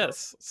of our...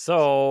 Yes.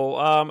 So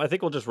I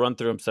think we'll just run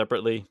through them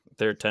separately.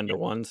 They're 10 to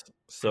 1s.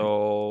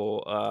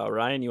 So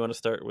Ryan, you want to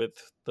start with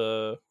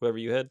whoever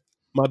you had?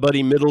 My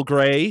buddy Middle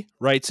Gray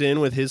writes in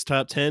with his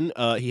top 10.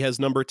 He has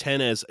number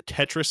 10 as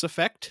Tetris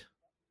Effect.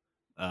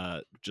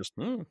 Just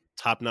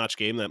top-notch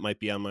game that might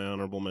be on my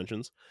honorable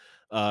mentions.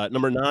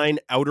 Number 9,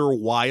 Outer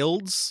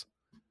Wilds.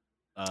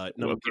 Okay,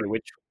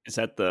 which is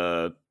that?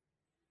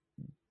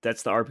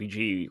 That's the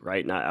RPG,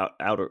 right? Not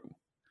Outer.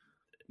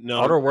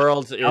 No, Outer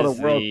Worlds is Outer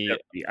Worlds.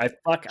 the.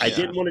 I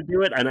didn't want to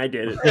do it, and I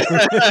did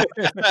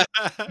it.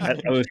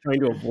 I was trying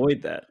to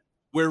avoid that.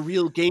 We're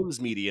real games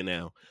media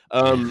now.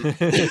 Number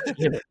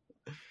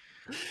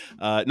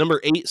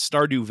 8,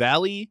 Stardew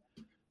Valley.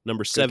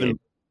 Number 7,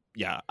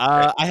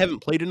 I haven't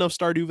played enough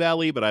Stardew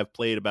Valley, but I've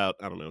played about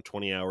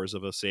 20 hours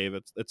of a save.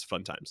 It's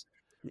fun times.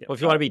 Yeah. Well,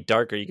 if you want to be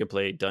darker, you can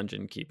play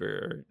Dungeon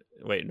Keeper.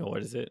 Wait, no,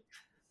 what is it?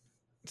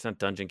 It's not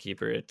Dungeon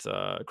Keeper. It's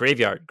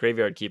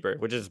Graveyard Keeper,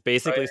 which is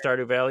basically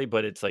Stardew Valley,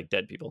 but it's like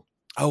dead people.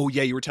 Oh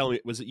yeah, you were telling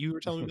me. Was it you were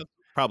telling me about?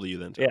 Probably you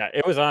then. Too. Yeah,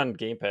 it was on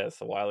Game Pass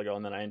a while ago,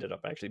 and then I ended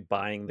up actually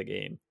buying the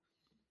game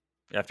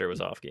after it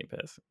was off Game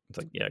Pass. It's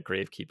like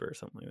Gravekeeper or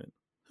something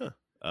like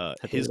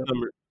that.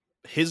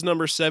 His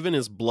number 7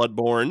 is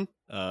Bloodborne,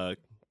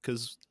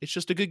 because it's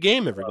just a good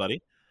game.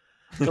 Everybody.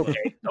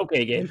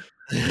 Okay, game.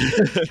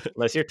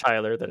 Unless you're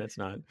Tyler, then it's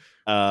not.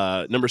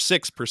 Number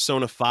 6,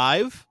 Persona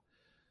 5.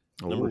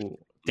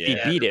 Did he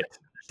beat it?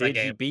 Did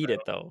he beat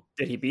it though?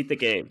 Did he beat the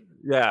game?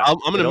 Yeah, I'm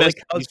gonna mess.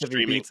 He's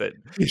streaming.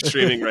 He's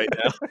streaming right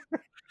now.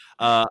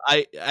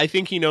 I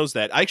think he knows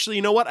that. Actually,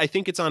 you know what? I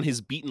think it's on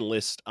his beaten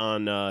list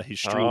on his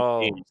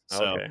stream games.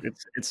 So okay.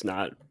 It's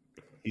not.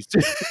 He's.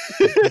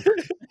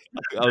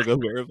 I'll go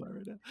verify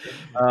right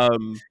now.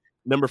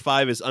 Number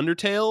 5 is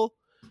Undertale.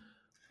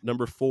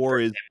 Number 4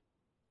 is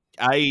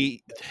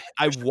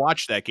I've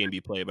watched that game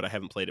be played, but I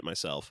haven't played it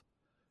myself.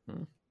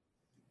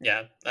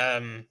 Yeah.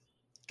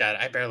 God,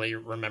 I barely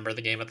remember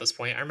the game at this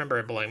point. I remember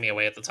it blowing me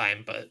away at the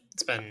time, but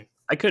it's been.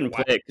 I couldn't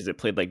play it because it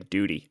played like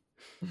Duty.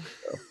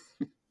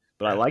 So.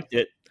 But I liked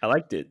it.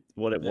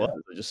 What it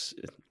was.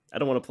 I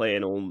don't want to play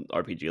an old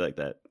RPG like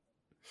that.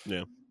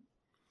 Yeah.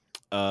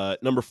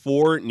 Number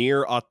 4,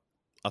 Nier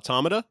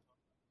Automata.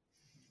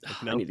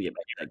 I need to get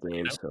back to that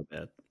game so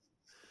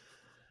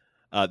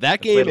bad.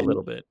 That game a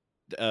little bit.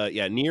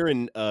 Nier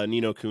and Ni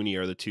no Kuni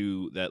are the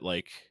two that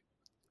like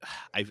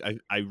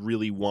I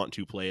really want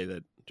to play,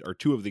 that are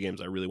two of the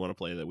games I really want to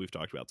play that we've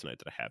talked about tonight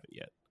that I haven't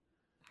yet.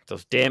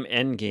 Those damn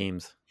end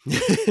games.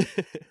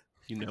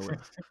 You know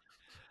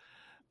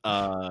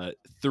it.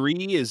 3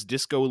 is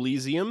Disco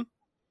Elysium.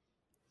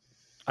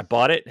 I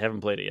bought it,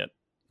 haven't played it yet.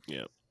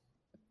 Yeah.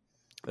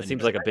 That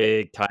seems like a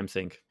big time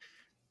sink.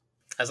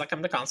 Has that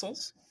come to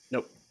consoles?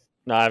 Nope.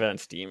 No, I have it on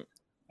Steam.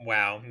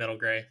 Wow, middle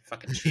gray,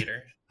 fucking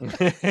cheater.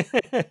 I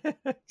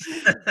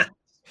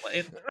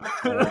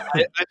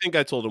think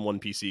I told him one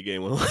PC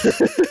game.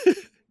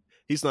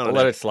 He's not. I'll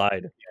let it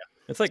slide.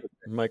 Yeah. It's like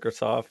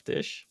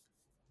Microsoft-ish.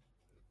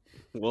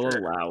 We'll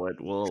allow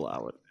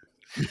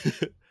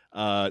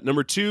it.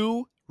 Number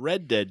 2,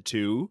 Red Dead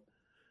 2.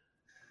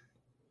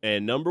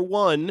 And number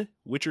 1,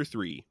 Witcher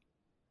 3.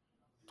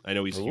 I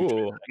know he's huge.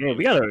 Man,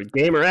 we got a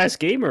gamer-ass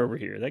gamer over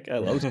here. That guy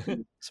loves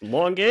some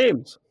long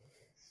games.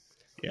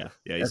 Yeah,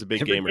 he's a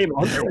big gamer. He's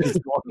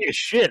long as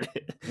shit.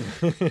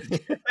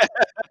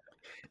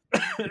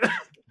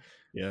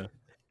 Yeah.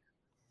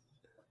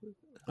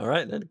 All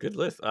right, then good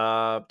list.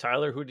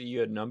 Tyler, who do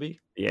you had? Numby?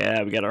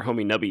 Yeah, we got our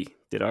homie Nubby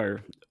did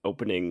our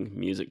opening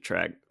music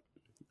track.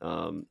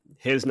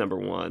 His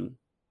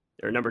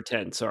number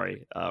 10,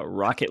 sorry.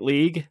 Rocket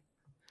League.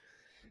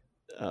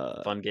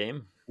 Fun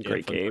game.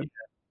 Great game.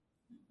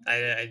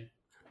 I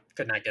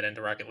could not get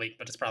into Rocket League,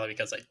 but it's probably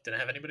because I didn't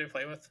have anybody to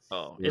play with.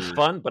 Oh, it's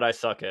fun, but I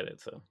suck at it.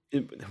 So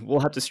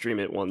we'll have to stream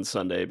it one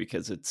Sunday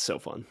because it's so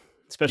fun.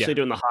 Especially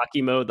doing the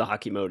hockey mode. The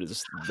hockey mode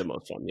is the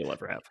most fun you'll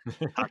ever have.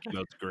 Hockey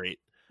mode's great.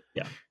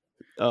 Yeah.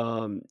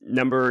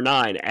 Number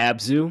 9,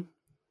 Abzu.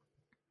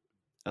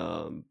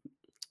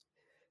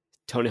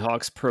 Tony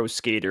Hawk's Pro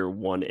Skater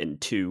 1 and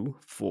 2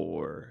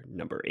 for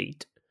number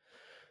 8.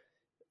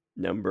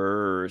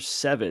 Number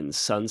 7,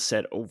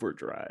 Sunset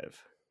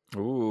Overdrive.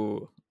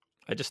 Ooh,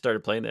 I just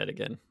started playing that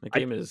again. The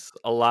game is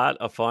a lot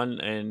of fun,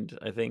 and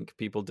I think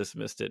people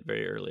dismissed it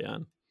very early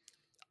on.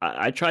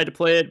 I tried to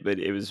play it, but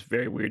it was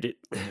very weird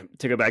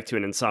to go back to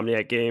an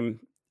Insomniac game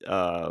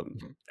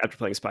after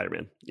playing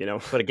Spider-Man, you know?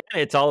 But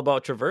again, it's all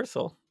about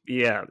traversal.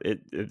 Yeah,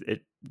 it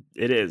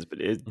is, but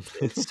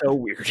it's so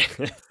weird.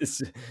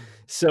 It's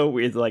so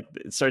weird. Like,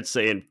 it starts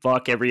saying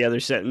 "fuck" every other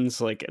sentence,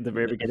 like at the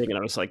very beginning, and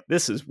I was like,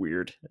 "This is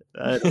weird."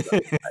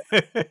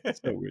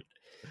 It's so weird.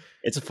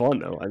 It's fun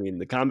though. I mean,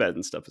 the combat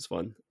and stuff is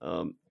fun.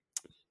 What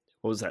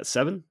was that?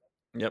 7?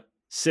 Yep.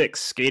 6,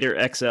 Skater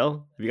XL.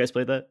 Have you guys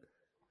played that?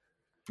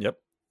 Yep.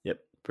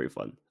 Pretty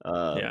fun.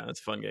 Yeah, it's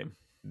a fun game.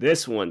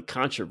 This one,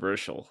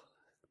 controversial.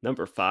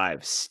 Number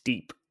 5,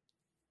 Steep.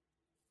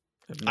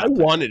 I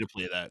wanted to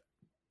play that.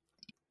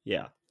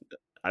 Yeah,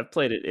 I've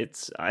played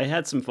it. I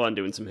had some fun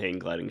doing some hang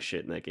gliding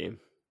shit in that game.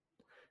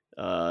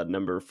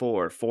 Number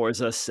 4,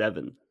 Forza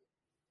 7.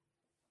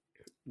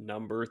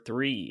 Number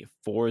 3,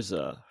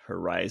 Forza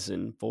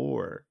Horizon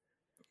 4.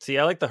 See,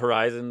 I like the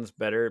Horizons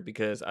better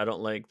because I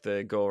don't like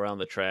the go around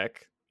the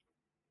track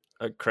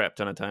a crap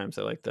ton of times.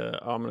 I like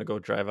I'm going to go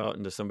drive out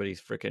into somebody's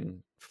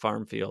freaking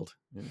farm field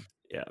and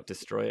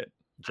destroy it.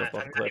 jump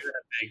off I'm a not cliff. even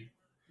a big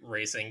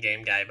racing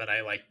game guy, but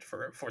I liked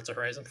Forza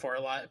Horizon 4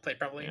 a lot. I played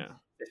probably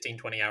 15,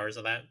 20 hours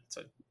of that.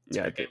 So it's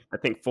a good game. I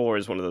think 4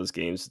 is one of those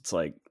games. It's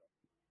like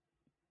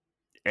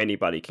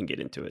anybody can get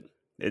into it.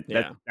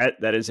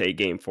 That is a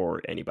game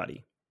for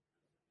anybody.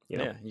 You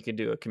know? Yeah, you can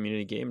do a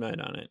community game night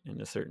on it in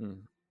a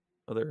certain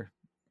other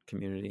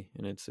community,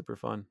 and it's super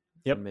fun.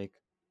 Yep. And make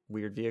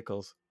weird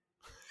vehicles.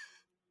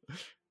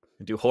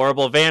 Do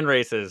horrible van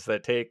races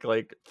that take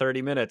like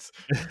 30 minutes.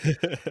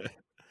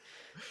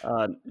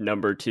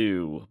 Number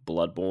 2,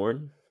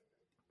 Bloodborne.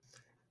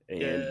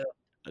 And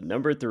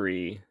number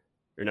 3,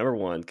 or number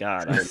 1,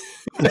 God.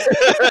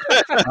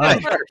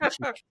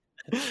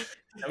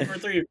 Number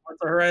 3,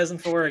 Forza Horizon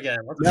 4 again.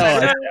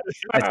 I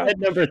said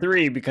number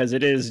 3 because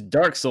it is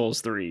Dark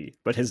Souls 3,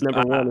 but his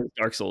number 1 is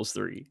Dark Souls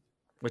 3.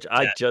 Which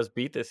I just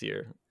beat this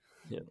year.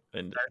 Yeah,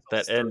 and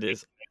that end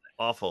is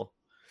awful.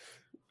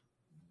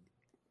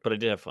 But I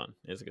did have fun.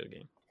 It was a good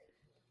game.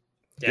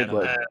 Yeah,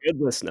 good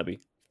list, Nubby.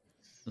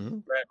 Mm-hmm.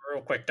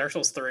 Real quick, Dark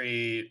Souls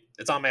 3,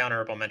 it's on my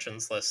honorable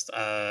mentions list.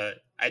 I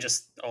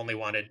just only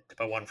wanted to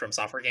put one From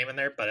Software game in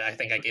there, but I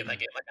think I gave that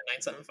game like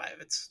a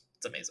 9.75. It's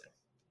amazing.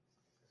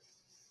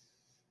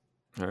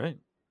 All right.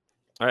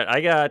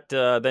 I got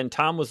then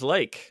Tom Was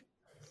Like.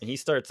 And he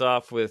starts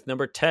off with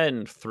number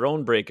 10,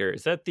 Thronebreaker.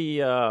 Is that the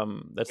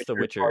that's the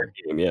Witcher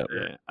game? Yeah.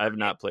 I have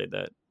not played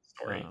that.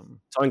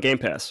 It's on Game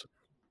Pass.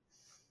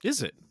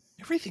 Is it?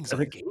 Everything's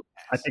on Game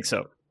Pass. I think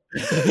so.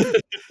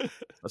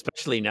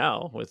 Especially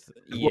now with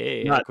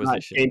EA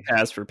acquisition. Not Game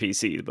Pass for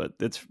PC, but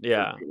it's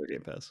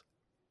Game Pass.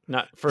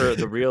 Not for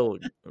the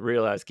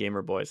real-ass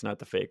gamer boys, not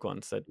the fake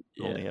ones that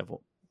only have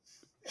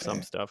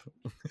some stuff.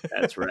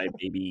 That's right,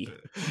 baby.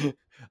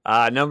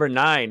 Number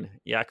 9,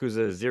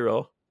 Yakuza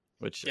 0,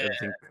 which I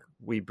think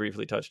we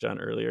briefly touched on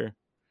earlier.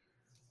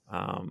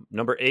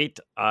 Number 8,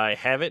 I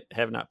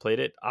have not played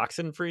it.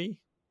 Oxenfree.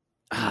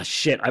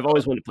 Shit! I've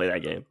always wanted to play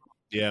that game.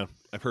 Yeah,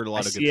 I've heard a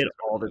lot of good stuff. I see it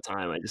all the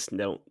time. I just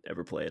don't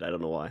ever play it. I don't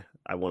know why.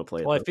 I want to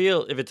play it. Well, I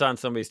feel if it's on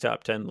somebody's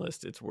top 10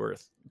 list, it's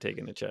worth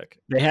taking a check.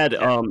 They had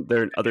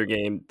their other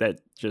game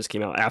that just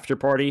came out, After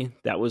Party,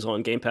 that was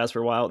on Game Pass for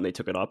a while, and they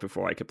took it off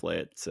before I could play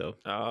it. So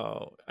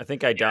I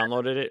think I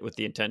downloaded it with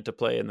the intent to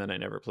play, and then I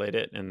never played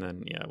it, and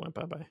then it went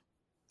bye-bye.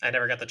 I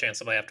never got the chance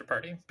to play After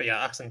Party, but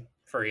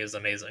Oxenfree is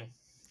amazing.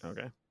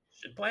 Okay.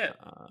 Should play it.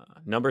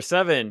 Number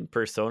 7,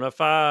 Persona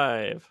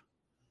 5.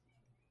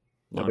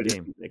 Long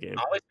game.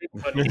 Always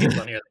people putting games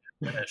on here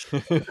that finished.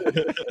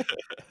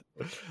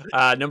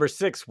 Number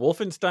 6,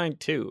 Wolfenstein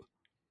 2.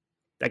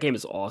 That game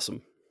is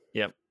awesome.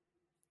 Yep.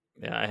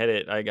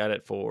 Yeah, I got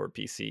it for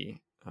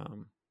PC.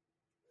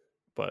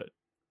 But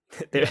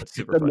it's a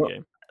super fun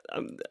game.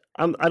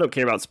 I don't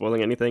care about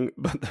spoiling anything,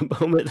 but the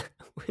moment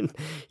when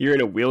you're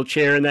in a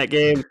wheelchair in that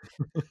game,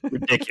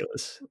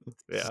 ridiculous.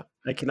 Yeah,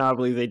 I cannot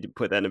believe they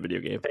put that in a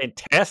video game.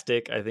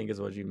 Fantastic, I think is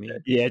what you mean.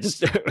 Yeah,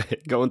 just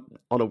going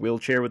on a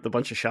wheelchair with a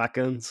bunch of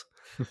shotguns.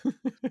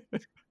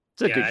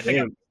 It's a good game. I think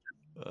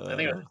I was in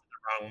the wrong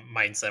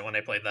mindset when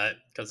I played that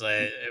because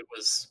it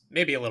was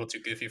maybe a little too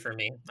goofy for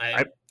me.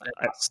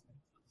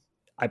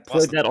 I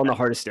played that on the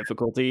hardest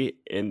difficulty,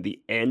 and the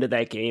end of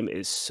that game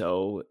is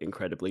so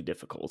incredibly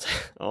difficult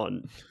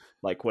on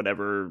like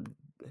whatever,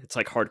 it's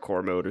like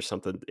hardcore mode or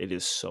something. It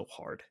is so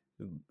hard.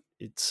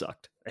 It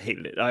sucked. I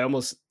hated it. I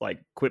almost like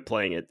quit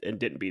playing it and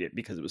didn't beat it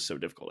because it was so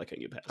difficult. I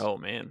couldn't get past. Oh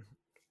man,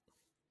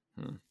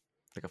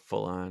 like a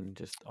full on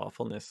just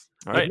awfulness.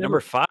 All right,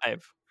 number 5,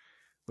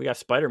 we got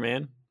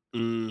Spider-Man.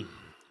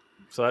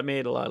 So that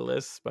made a lot of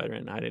lists.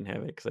 Spider-Man, I didn't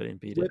have it because I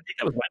didn't beat it. I think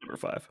that was my number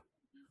 5.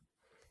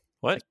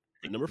 What?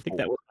 Number 4. I think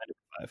that was my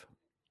number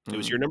 5. It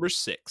was your number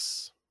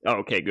 6. Oh,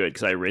 okay, good,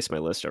 because I erased my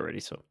list already.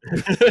 So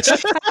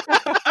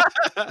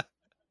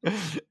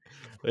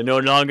I no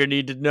longer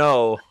need to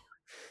know.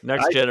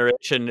 Next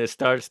generation, it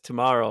starts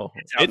tomorrow.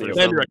 It's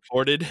been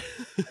recorded.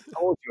 I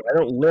told you, I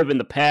don't live in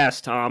the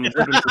past, Tom.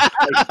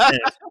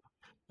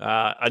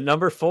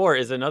 Number 4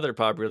 is another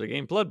popular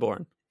game,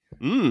 Bloodborne.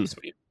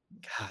 Sweet.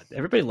 God,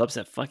 everybody loves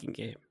that fucking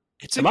game.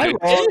 Am I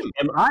wrong? Game.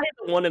 Am I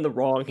the one in the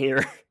wrong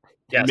here?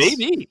 Yes.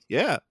 Maybe.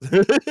 Yeah.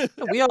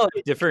 We all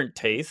have different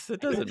tastes. It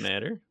doesn't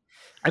matter.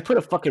 I put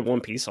a fucking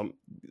One Piece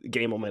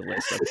game on my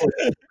list.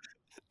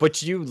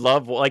 But you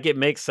love, like, it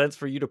makes sense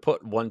for you to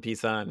put One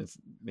Piece on. It's,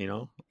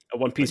 a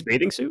One Piece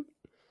bathing suit.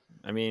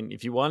 I mean,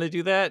 if you want to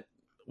do that,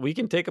 we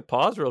can take a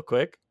pause real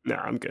quick. No,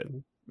 I'm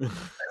good.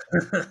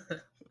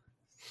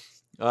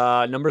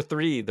 Number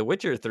 3, The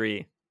Witcher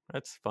 3.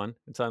 That's fun.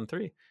 It's on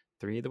 3.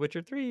 The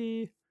Witcher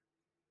 3.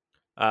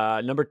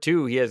 Number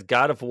 2, he has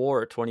God of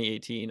War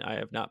 2018. I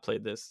have not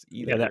played this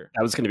either. Yeah,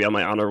 that was going to be on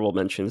my honorable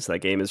mentions. That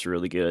game is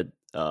really good.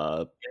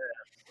 The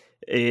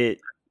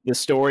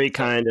story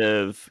kind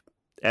of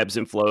ebbs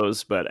and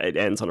flows, but it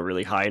ends on a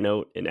really high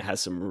note, and it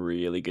has some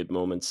really good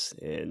moments.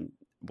 And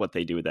what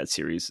they do with that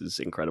series is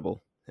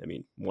incredible. I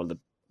mean, one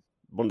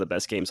of the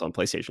best games on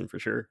PlayStation for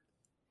sure.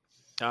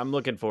 I'm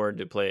looking forward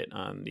to play it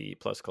on the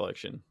Plus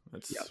Collection.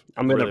 That's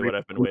I'm going to what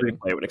I've been waiting.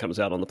 Play it when it comes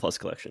out on the Plus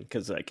Collection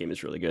because that game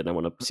is really good, and I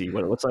want to see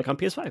what it looks like on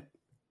PS5.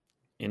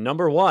 And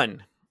number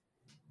 1,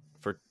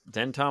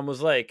 then Tom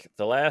was like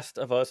The Last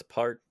of Us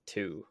Part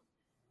 2,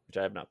 which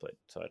I have not played,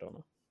 so I don't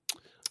know.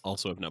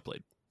 Also have not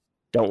played.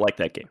 Don't like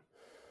that game.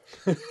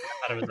 I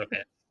thought it was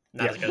okay.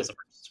 Not as good as the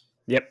first.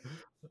 Yep.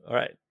 All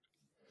right.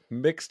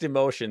 Mixed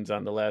emotions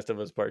on The Last of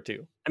Us Part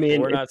 2. I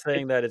mean, We're not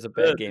saying that it's a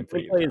bad game for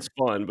you. It's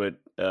fun, but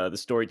the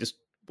story just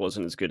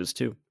wasn't as good as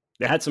 2.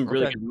 They had some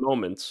really good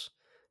moments,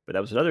 but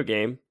that was another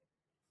game.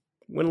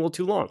 Went a little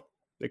too long.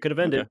 They could have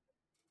ended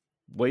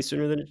way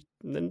sooner than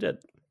it did.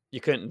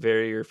 You couldn't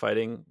vary your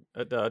fighting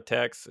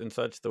attacks and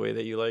such the way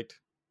that you liked?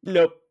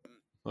 Nope.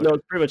 Okay. No,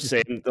 it's pretty much the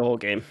same the whole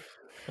game.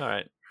 All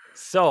right.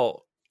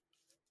 So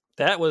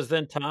that was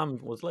then Tom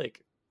was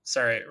like.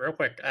 Sorry, real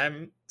quick.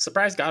 I'm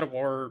surprised God of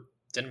War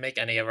didn't make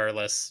any of our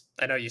lists.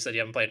 I know you said you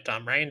haven't played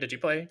Tom. Ryan, did you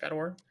play God of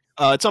War?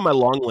 It's on my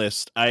long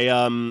list.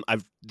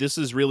 This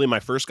is really my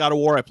first God of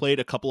War. I played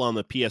a couple on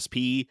the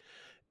PSP,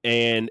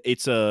 and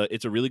it's a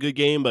really good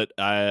game, but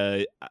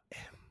I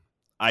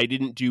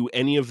didn't do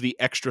any of the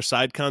extra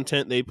side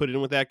content they put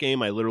in with that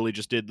game. I literally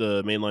just did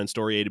the mainline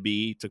story A to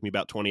B. It took me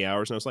about 20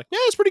 hours, and I was like, yeah,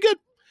 it's pretty good.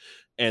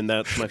 And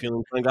that's my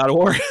feeling on God of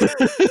War.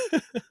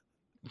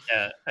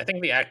 Yeah, I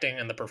think the acting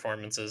and the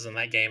performances in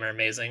that game are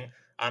amazing.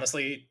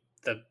 Honestly,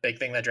 the big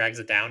thing that drags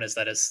it down is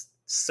that it's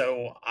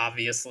so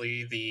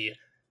obviously the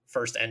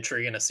first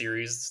entry in a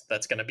series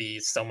that's going to be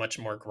so much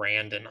more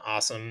grand and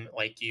awesome.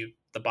 Like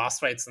the boss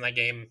fights in that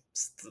game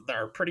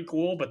are pretty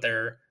cool, but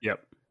they're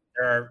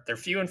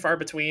few and far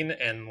between,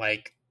 and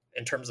like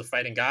in terms of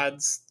fighting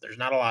gods, there's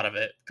not a lot of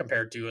it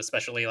compared to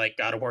especially like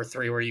God of War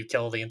 3 where you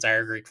kill the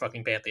entire Greek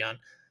fucking pantheon.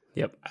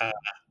 Yep.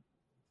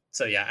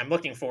 So yeah, I'm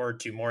looking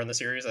forward to more in the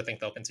series. I think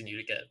they'll continue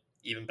to get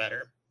even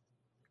better.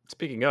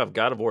 Speaking of,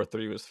 God of War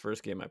 3 was the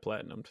first game I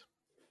platinumed.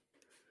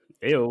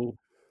 Ew.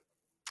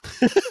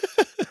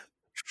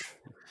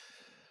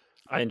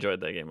 I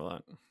enjoyed that game a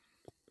lot.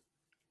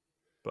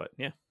 But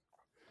yeah.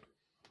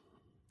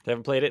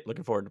 Haven't played it.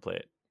 Looking forward to play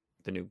it.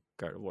 The new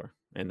God of War.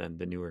 And then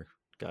the newer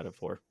God of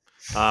War.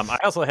 I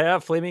also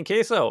have Flaming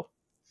Queso's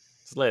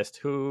list,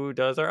 who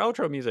does our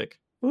outro music.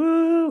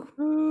 Woo!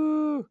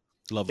 Woo!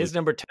 Lovely. His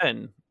number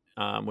 10,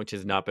 which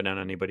has not been on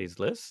anybody's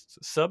list,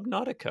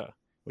 Subnautica,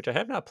 which I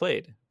have not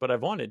played, but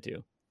I've wanted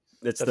to.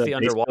 That's the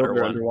underwater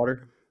one.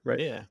 Underwater, right?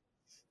 Yeah.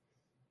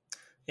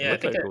 Yeah, I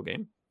think a cool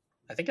game.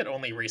 I think it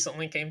only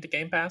recently came to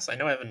Game Pass. I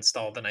know I've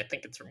installed and I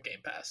think it's from Game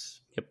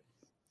Pass. Yep.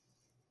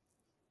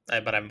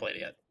 But I haven't played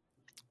it yet.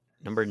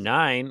 Number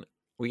 9,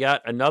 we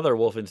got another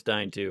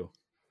Wolfenstein 2,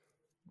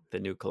 the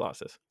new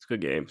Colossus. It's a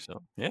good game.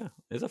 So yeah,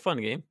 it's a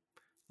fun game.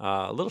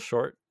 A little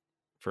short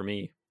for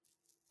me,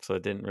 so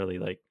it didn't really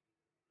like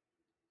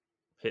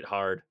hit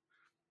hard.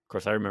 Of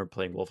course, I remember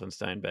playing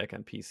Wolfenstein back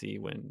on PC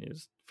when it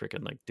was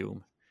freaking like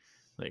Doom,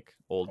 like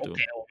old Doom.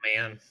 Okay, old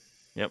man.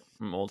 Yep,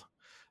 I'm old.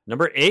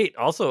 Number 8,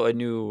 also a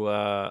new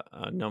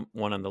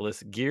one on the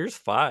list, Gears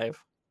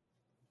 5.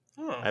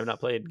 Oh. I have not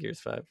played Gears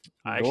 5.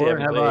 I actually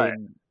haven't played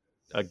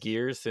a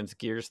Gears since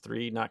Gears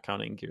 3, not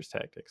counting Gears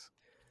Tactics.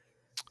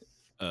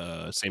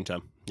 Same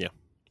time. Yeah.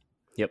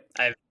 Yep.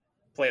 I've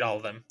played all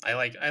of them. I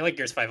like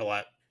Gears 5 a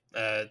lot.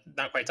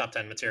 Not quite top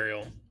 10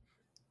 material.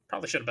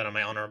 Probably should have been on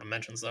my honorable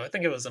mentions though. I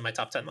think it was in my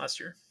top 10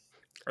 last year.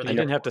 You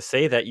didn't have to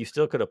say that. You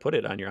still could have put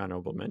it on your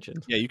honorable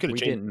mentions. Yeah, you could have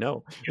changed. We didn't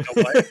know. You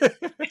know what?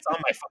 It's on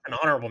my fucking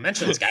honorable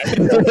mentions, guys.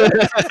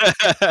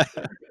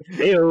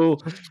 Ew.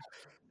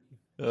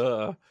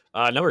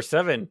 Number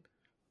 7.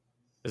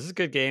 This is a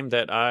good game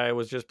that I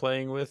was just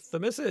playing with the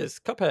missus,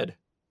 Cuphead.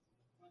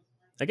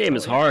 That game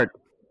is hard.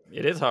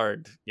 It is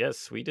hard.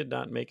 Yes, we did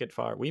not make it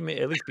far. We may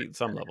at least beat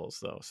some levels,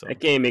 though. So that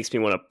game makes me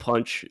want to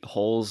punch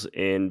holes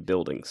in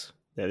buildings.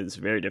 That is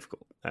very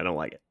difficult. I don't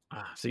like it.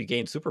 So you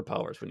gain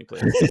superpowers when you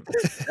play.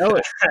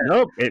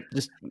 No, it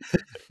just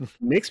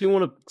makes me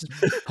want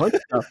to punch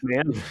stuff,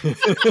 man.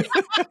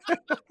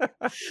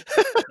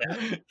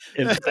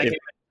 If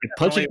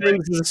punching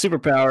things is a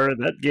superpower,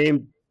 that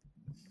game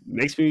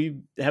makes me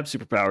have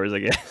superpowers, I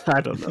guess. I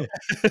don't know.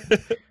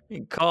 You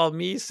can call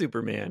me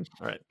Superman.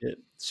 All right.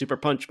 Super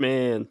Punch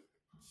Man.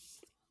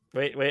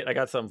 Wait, I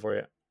got something for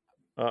you.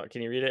 Oh,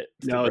 can you read it?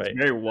 No, it's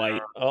very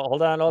white. Oh,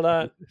 hold on.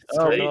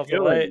 Oh,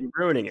 you're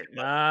ruining it.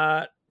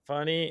 Not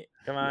funny.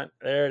 Come on.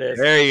 There it is.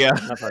 There you go.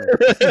 Not funny.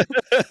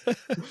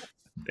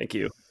 Thank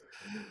you.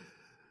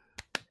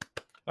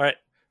 All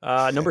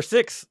right. Number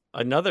 6,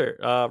 another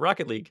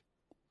Rocket League.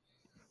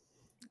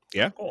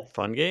 Yeah. Cool.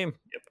 Fun game.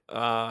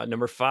 Yep.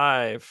 Number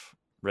 5,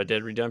 Red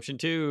Dead Redemption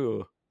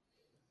 2.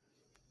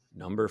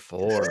 Number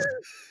 4,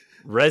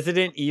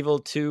 Resident Evil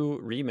 2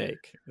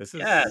 Remake. This is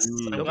yes.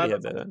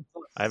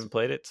 I haven't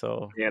played it,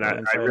 so and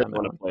I really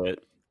want to play it.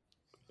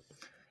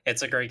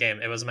 It's a great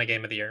game. It was my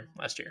game of the year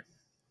last year.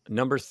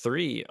 Number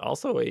 3,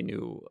 also a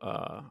new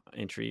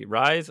entry,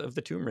 Rise of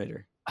the Tomb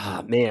Raider.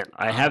 Ah, man,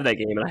 I have that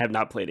game and I have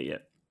not played it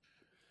yet.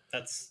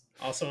 That's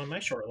also on my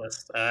short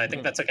list. I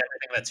think that took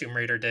everything that Tomb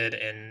Raider did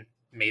and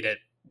made it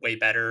way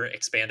better,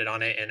 expanded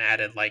on it, and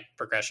added like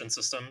progression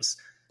systems.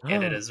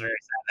 And it is very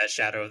sad that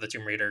Shadow of the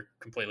Tomb Raider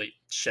completely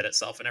shit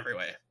itself in every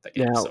way. That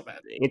game is so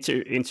bad.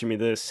 Answer me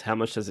this: how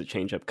much does it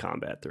change up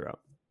combat throughout?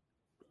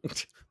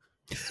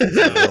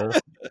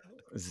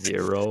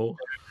 0.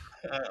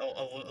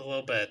 A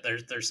little bit.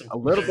 There's some A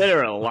little bit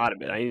or a lot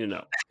of it. I need to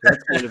know.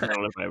 That's kind of, I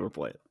don't know if I ever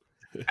play it.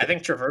 I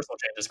think traversal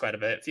changes quite a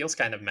bit. It feels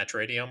kind of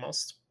Metroidy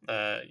almost.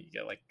 You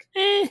get like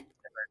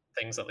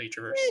things that let you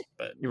traverse,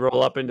 but You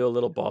roll up into a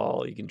little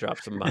ball. You can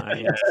drop some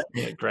mines,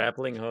 a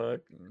grappling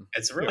hook.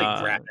 it's really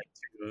graphic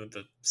to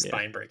the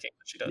spine breaking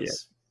that she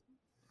does.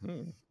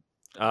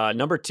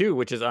 Number 2,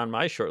 which is on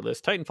my short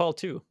list, Titanfall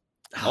 2.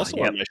 Also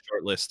on my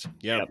short list.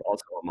 Yeah. Yep,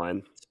 also on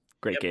mine.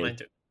 Great game. Mine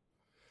too.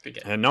 Good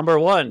game. And number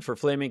 1 for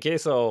Flaming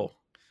Queso.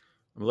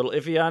 I'm a little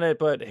iffy on it,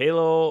 but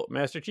Halo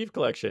Master Chief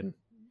Collection.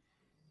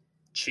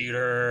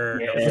 Cheater.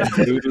 Yeah.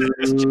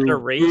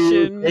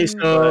 Generation.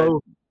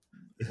 Queso.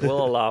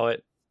 We'll allow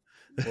it.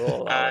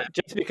 We'll allow it.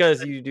 Just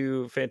because you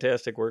do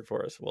fantastic work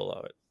for us, we'll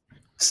allow it.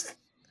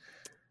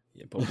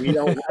 Yeah, but we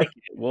don't like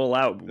it. We'll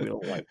allow it, but we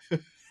don't like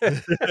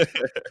it.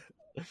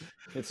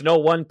 It's no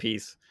One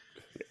Piece.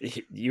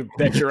 You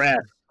bet your ass.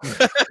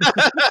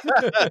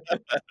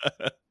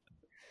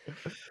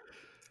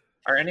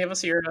 Are any of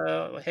us here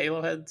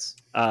Halo heads?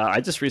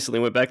 I just recently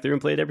went back through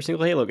and played every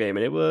single Halo game,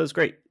 and it was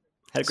great.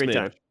 Had a great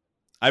time.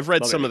 I've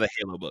read Love some it. of the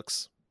Halo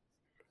books.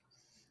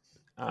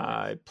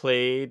 I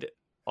played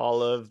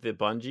all of the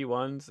Bungie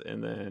ones,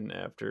 and then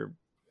after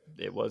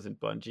it wasn't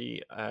Bungie,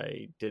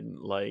 I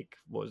didn't like,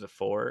 what was it,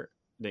 4?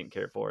 Didn't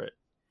care for it,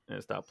 and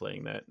I stopped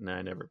playing that, and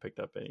I never picked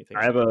up anything.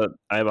 I have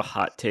a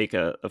hot take,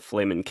 a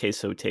flamin'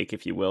 queso take,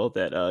 if you will,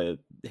 that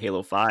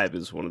Halo 5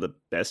 is one of the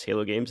best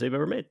Halo games they've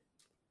ever made.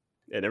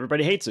 And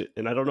everybody hates it,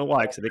 and I don't know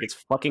why, because I think it's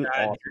fucking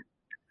awesome.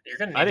 You're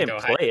gonna I need to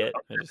didn't go play hide it.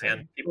 I just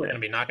man. People are gonna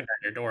be knocking down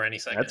your door any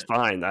second. That's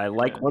fine. I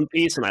like One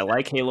Piece, and I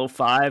like Halo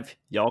 5.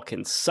 Y'all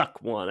can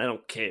suck one. I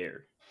don't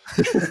care.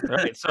 All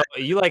right, so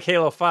you like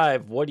Halo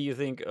 5. What do you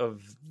think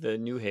of the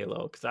new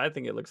Halo? Because I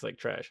think it looks like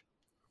trash.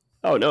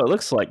 Oh, no, it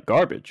looks like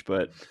garbage,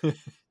 but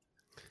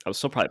I'll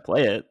still probably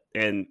play it.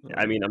 And,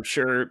 I mean, I'm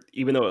sure,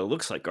 even though it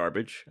looks like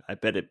garbage, I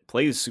bet it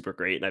plays super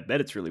great, and I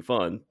bet it's really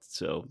fun.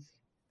 So,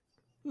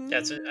 I'm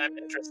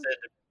interested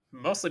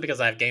mostly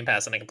because I have Game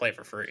Pass and I can play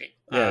for free.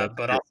 Yeah,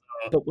 but also,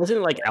 but wasn't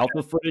it like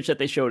alpha footage that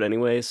they showed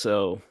anyway?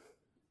 So,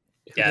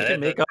 they can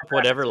make up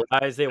whatever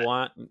lies they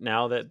want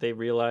now that they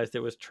realized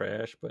it was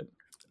trash. But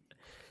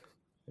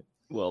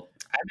well,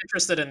 I'm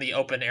interested in the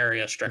open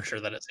area structure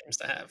that it seems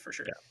to have for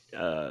sure.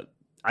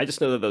 I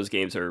just know that those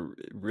games are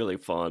really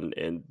fun,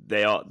 and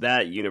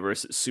that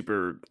universe is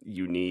super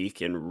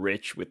unique and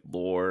rich with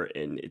lore,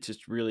 and it's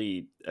just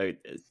really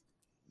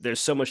there's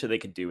so much that they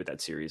could do with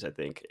that series, I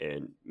think,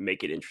 and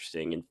make it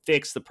interesting and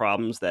fix the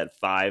problems that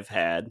 5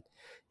 had,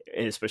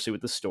 and especially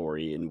with the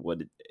story and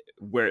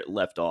where it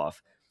left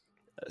off.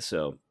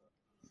 So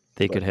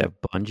they could have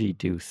Bungie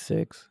do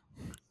 6.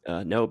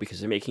 No, because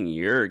they're making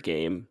your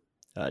game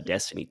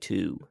Destiny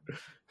 2.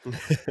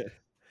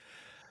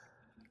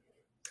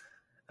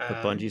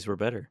 But Bungies were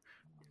better.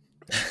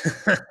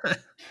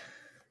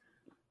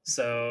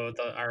 So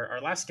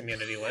our last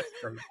community list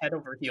from Head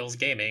Over Heels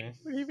Gaming.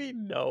 What do you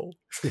mean no?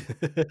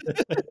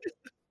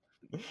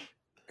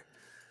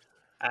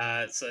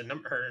 So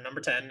her number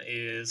 10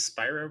 is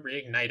Spyro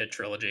Reignited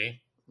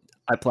Trilogy.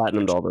 I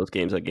platinumed all those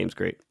games. That game's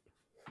great.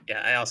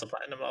 Yeah, I also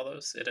platinumed all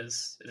those. It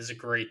is a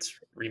great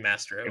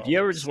remaster. If you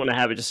ever just want to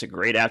have just a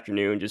great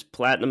afternoon, just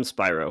platinum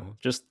Spyro.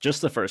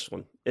 Just the first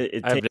one.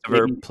 I've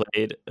never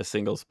played a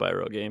single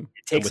Spyro game.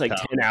 It takes like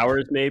 10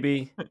 hours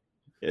maybe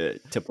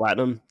to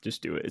platinum.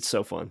 Just do it. It's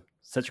so fun.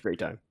 Such a great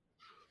time.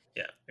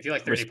 Yeah, if you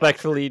like 30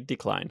 respectfully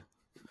decline.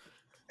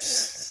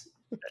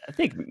 I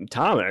think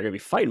Tom and I are gonna be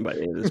fighting by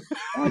the end of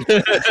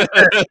this.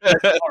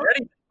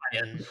 Already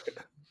fighting.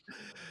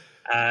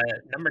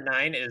 Number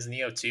 9 is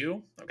Neo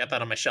 2. I've got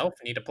that on my shelf.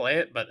 I need to play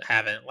it, but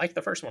haven't. Liked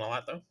the first one a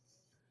lot, though.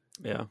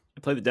 Yeah. I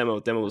played the demo.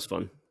 Demo was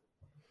fun.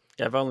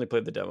 Yeah, I've only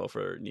played the demo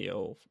for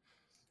Neo,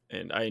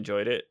 and I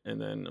enjoyed it. And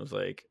then I was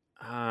like,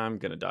 I'm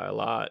going to die a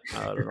lot.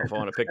 I don't know if I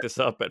want to pick this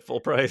up at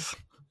full price.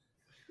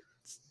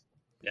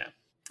 Yeah.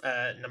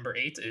 Number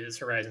 8 is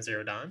Horizon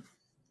Zero Dawn.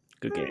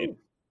 Good game.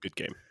 Good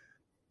game.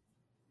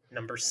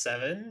 Number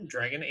 7,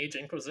 Dragon Age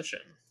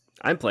Inquisition.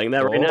 I'm playing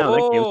that right now.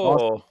 That game's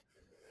awesome.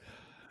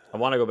 I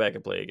want to go back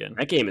and play again.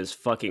 That game is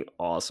fucking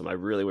awesome. I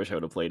really wish I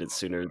would have played it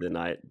sooner than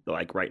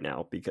right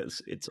now,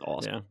 because it's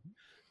awesome. Yeah.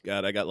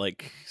 God, I got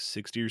like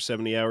 60 or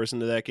 70 hours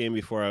into that game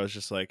before I was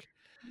just like,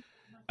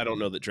 I don't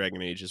know that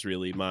Dragon Age is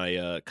really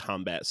my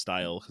combat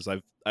style, because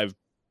I've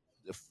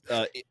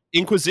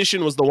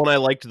Inquisition was the one I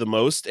liked the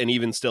most, and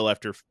even still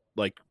after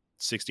like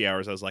 60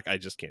 hours, I was like, I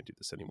just can't do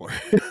this anymore.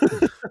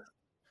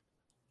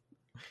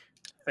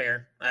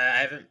 Fair.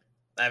 I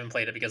haven't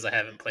played it because I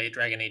haven't played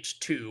Dragon Age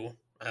 2.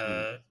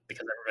 Because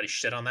everybody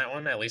shit on that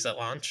one, at least at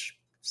launch.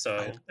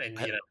 So,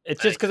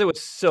 it's just because it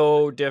was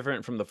so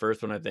different from the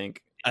first one. I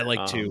think I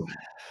like 2.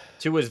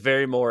 2 was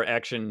very more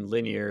action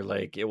linear.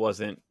 Like, it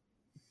wasn't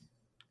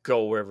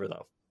go wherever the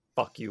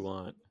fuck you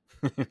want.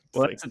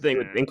 Well, that's the thing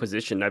with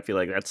Inquisition. I feel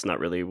like that's not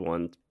really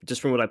one. Just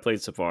from what I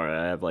played so far,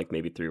 I have like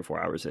maybe 3 or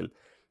 4 hours in,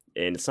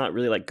 and it's not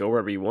really like go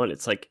wherever you want.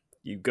 It's like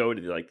you go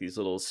to like these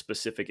little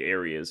specific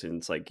areas, and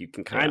it's like you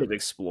can kind of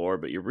explore,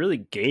 but you're really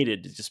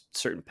gated to just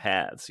certain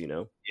paths, you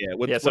know?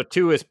 Yeah. So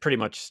 2 is pretty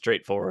much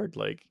straightforward.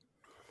 Like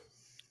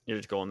you're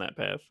just going that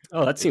path.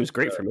 Oh, that seems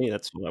great for me.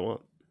 That's what I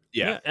want.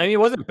 Yeah. I mean, it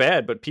wasn't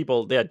bad, but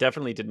people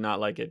definitely did not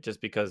like it just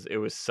because it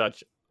was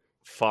such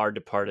far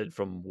departed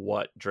from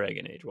what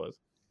Dragon Age was.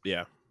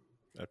 Yeah.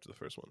 After the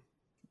first one.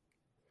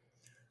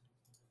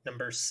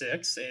 Number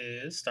 6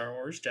 is Star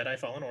Wars Jedi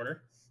Fallen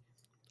Order.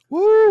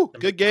 Woo!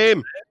 Good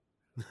game.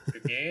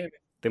 Good game.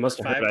 They must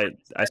have Number heard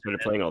I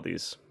started playing all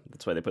these.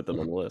 That's why they put them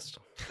on the list.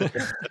 Number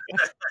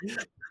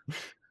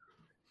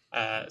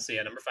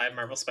 5,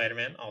 Marvel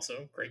Spider-Man,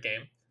 also great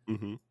game.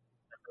 Mm-hmm. Number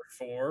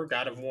 4,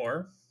 God of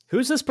War.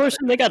 Who's this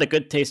person? They got a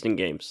good taste in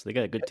games.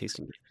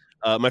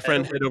 My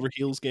friend Head Over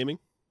Heels Gaming.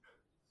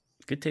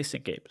 Good taste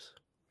in games.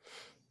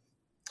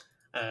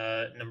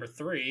 Number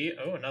 3,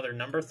 another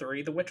number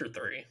 3, The Witcher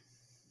 3.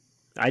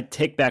 I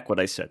take back what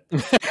I said.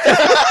 Wait,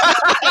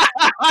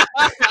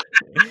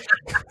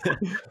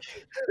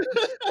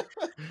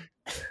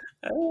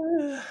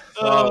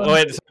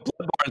 so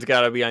Bloodborne's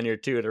got to be on your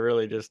 2 to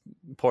really just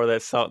pour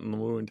that salt in the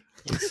wound.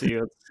 Let's see.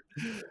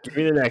 Give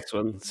me the next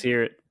one. Let's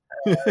hear it.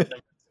 Number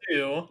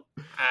 2,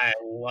 I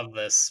love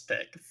this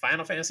pick.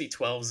 Final Fantasy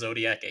 12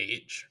 Zodiac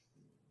Age.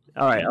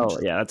 All right. Oh,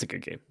 yeah, that's a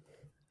good game.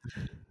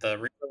 The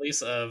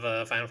re-release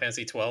of Final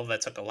Fantasy 12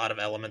 that took a lot of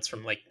elements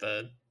from like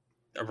the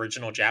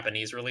original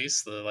Japanese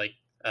release, the like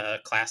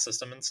class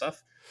system and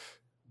stuff.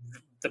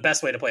 The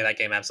best way to play that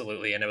game,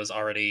 absolutely, and it was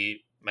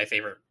already my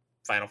favorite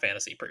Final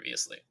Fantasy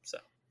previously. So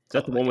is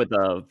that the one with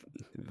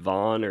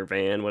Vaughn or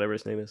Van, whatever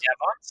his name is? Yeah,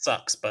 Vaughn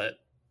sucks, but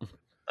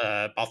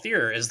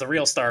Balthier is the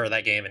real star of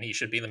that game, and he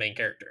should be the main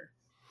character.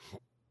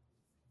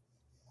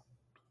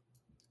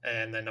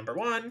 And then number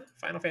 1,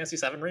 Final Fantasy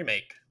VII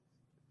Remake.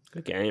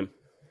 Good game.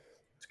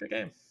 It's a good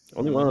game.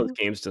 Only one of those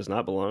games does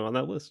not belong on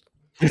that list.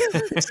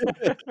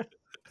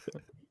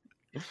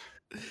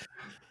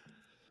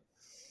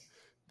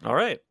 All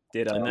right.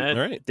 Did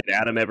Did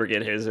Adam ever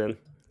get his in?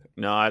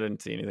 No, I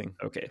didn't see anything.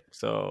 Okay.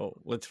 So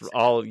let's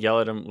all yell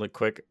at him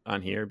quick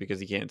on here because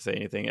he can't say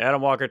anything.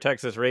 Adam Walker,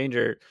 Texas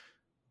Ranger.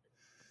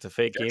 It's a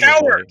fake game.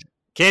 Coward!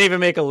 Can't even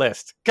make a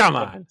list. Come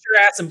on. Put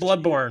your ass in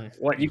Bloodborne.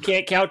 What? You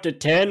can't count to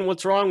 10?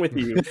 What's wrong with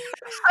you?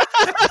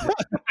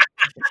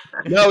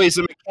 No, he's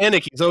a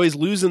mechanic. He's always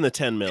losing the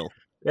 10 mil.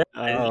 Yeah,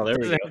 Oh, there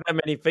we doesn't go. have that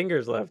many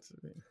fingers left.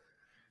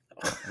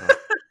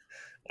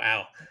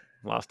 Wow.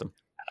 Lost him.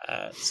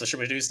 So should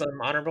we do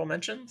some honorable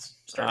mentions?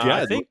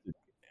 I think.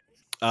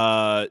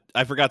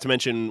 I forgot to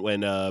mention when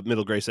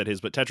Middle Gray said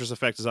his, but Tetris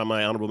Effect is on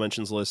my honorable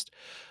mentions list.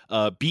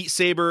 Beat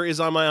Saber is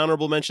on my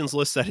honorable mentions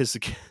list. That is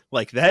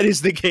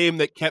the game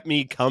that kept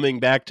me coming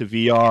back to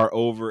VR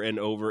over and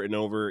over and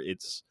over.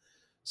 It's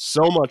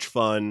so much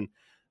fun.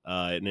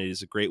 And it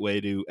is a great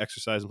way to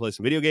exercise and play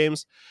some video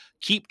games.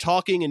 Keep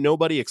Talking and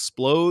Nobody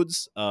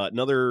Explodes.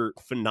 Another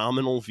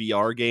phenomenal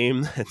VR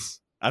game.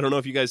 I don't know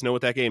if you guys know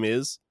what that game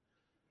is.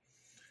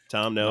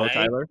 Tom, no?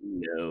 Tyler?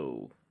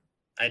 No.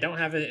 I don't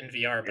have it in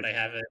VR, but I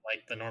have it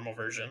like the normal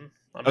version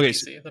on Okay,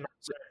 PC.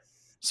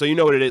 So you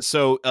know what it is.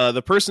 So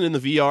the person in the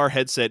VR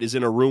headset is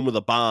in a room with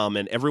a bomb,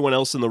 and everyone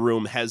else in the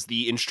room has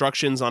the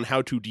instructions on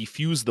how to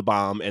defuse the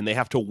bomb, and they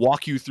have to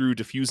walk you through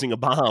defusing a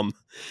bomb.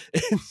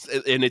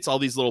 And it's all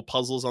these little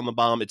puzzles on the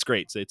bomb. It's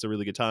great. It's a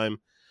really good time.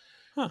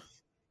 Huh.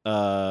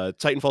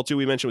 Titanfall 2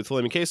 we mentioned with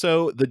Flaming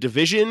Queso. The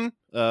Division,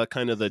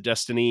 kind of the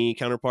Destiny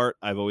counterpart.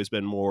 I've always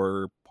been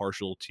more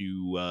partial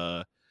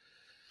to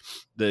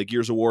the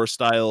Gears of War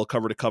style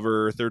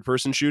cover-to-cover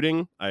third-person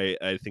shooting.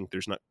 I think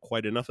there's not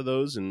quite enough of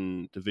those,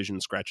 and Division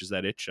scratches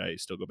that itch. I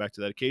still go back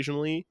to that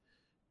occasionally.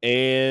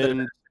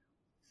 And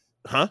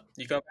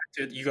You go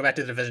back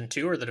to Division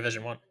 2 or the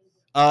Division 1?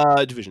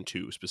 Division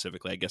 2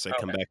 specifically, I guess I'd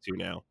come back to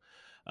now.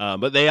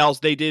 But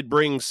they did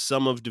bring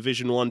some of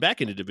Division 1 back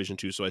into Division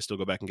 2, so I still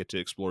go back and get to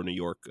explore New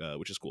York,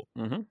 which is cool.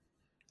 Mm-hmm.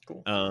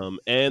 Cool.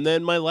 And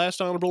then my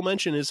last honorable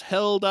mention is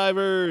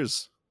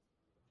Helldivers.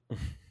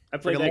 I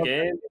played that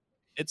game.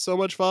 It's so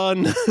much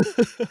fun.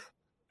 That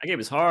game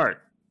is hard.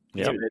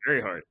 Yeah, It's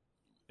very hard.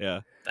 Yeah.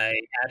 I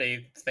had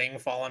a thing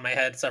fall on my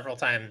head several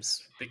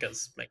times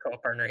because my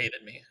co-op partner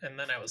hated me, and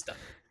then I was done.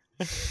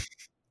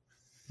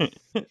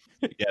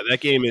 Yeah,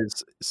 that game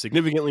is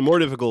significantly more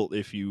difficult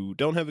if you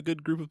don't have a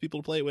good group of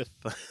people to play it with.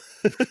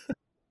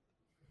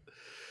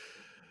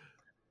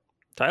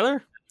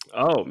 Tyler?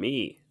 Oh,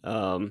 me.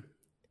 Oh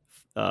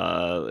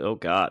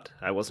God,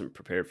 I wasn't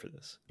prepared for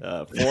this.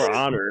 For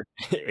Honor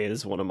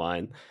is one of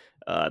mine.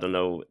 I don't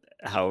know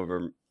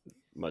however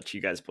much you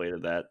guys played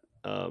of that,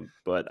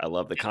 but I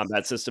love the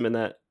combat system in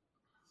that.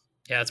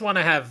 Yeah, it's one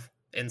I've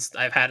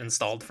had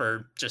installed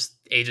for just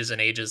ages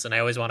and ages, and I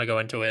always want to go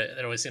into it.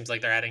 It always seems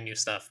like they're adding new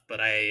stuff, but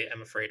I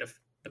am afraid of.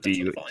 Do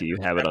you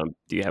have it on?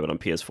 Do you have it on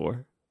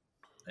PS4?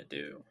 I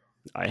do.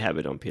 I have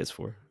it on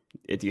PS4.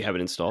 Do you have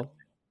it installed?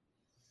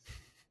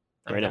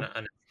 I'm Right gonna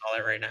now. uninstall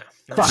it right now.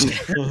 No, Fuck. I'm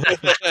just kidding.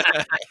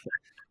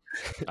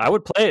 I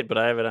would play it, but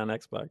I have it on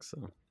Xbox.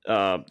 So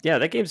Yeah,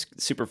 that game's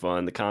super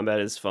fun. The combat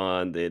is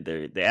fun.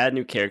 They add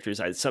new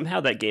characters.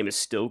 Somehow that game is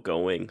still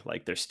going.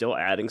 Like they're still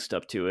adding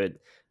stuff to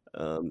it.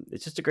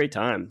 It's just a great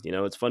time.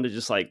 It's fun to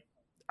just like.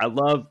 I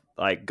love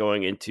like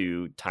going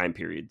into time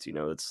periods.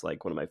 It's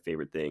like one of my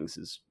favorite things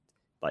is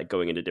like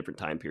going into different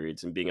time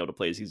periods and being able to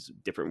play as these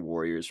different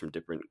warriors from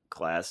different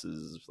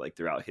classes like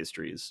throughout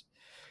history is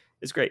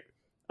great.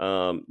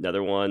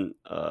 Another one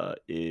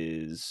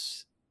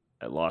is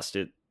I lost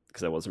it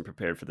because I wasn't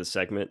prepared for this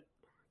segment.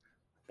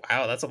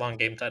 Wow, that's a long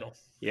game title.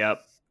 Yep.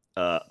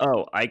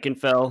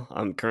 Eichenfell.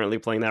 I'm currently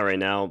playing that right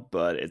now,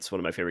 but it's one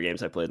of my favorite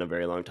games I played in a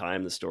very long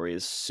time. The story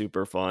is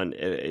super fun.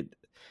 It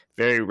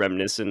very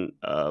reminiscent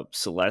of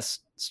Celeste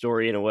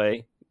story in a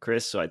way,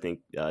 Chris. So I think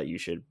you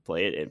should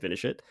play it and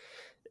finish it.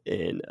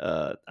 And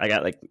I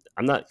got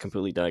I'm not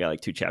completely done. I got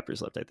like 2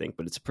 chapters left, I think,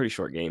 but it's a pretty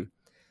short game.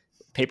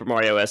 Paper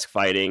Mario-esque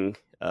fighting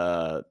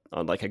on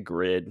like a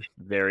grid,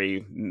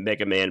 very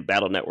Mega Man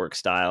Battle Network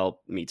style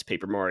meets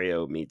Paper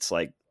Mario meets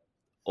like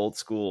old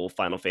school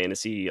Final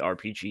Fantasy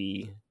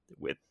RPG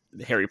with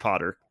Harry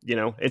Potter.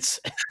 It's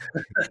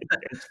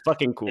it's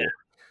fucking cool.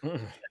 Yeah.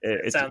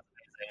 It sounds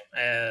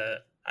amazing.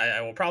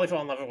 I will probably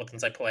fall in love with it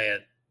once I play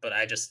it, but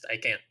I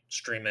can't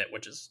stream it,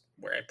 which is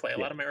where I play a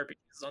lot of my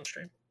RPGs on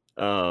stream.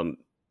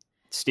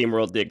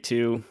 SteamWorld Dig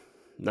 2,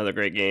 another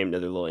great game,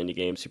 another little indie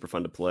game, super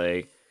fun to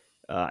play.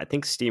 I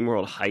think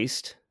SteamWorld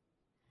Heist.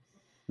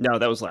 No,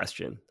 that was last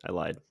gen. I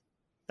lied.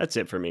 That's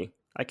it for me.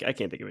 I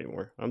can't think of any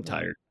more. I'm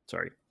tired.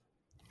 Sorry.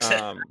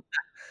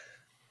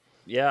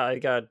 Yeah, I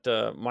got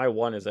my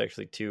one is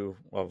actually 2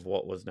 of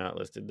what was not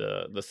listed.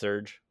 The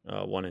Surge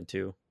 1 and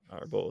 2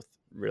 are both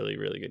really,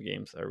 really good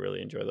games. I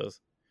really enjoy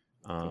those.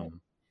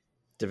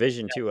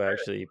 Division 2 I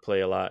actually play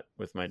a lot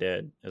with my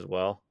dad as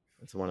well.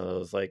 It's one of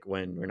those like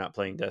when we're not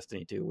playing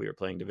Destiny 2, we were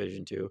playing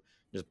Division 2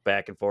 just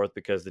back and forth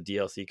because the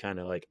DLC kind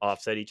of like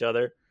offset each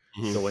other.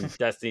 So when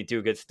Destiny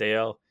 2 gets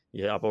stale,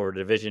 you hop over to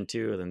Division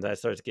 2, and then that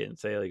starts getting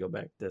stale, you go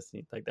back to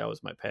Destiny. Like that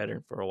was my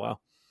pattern for a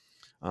while.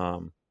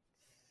 But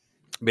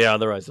yeah,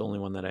 otherwise the only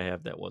one that I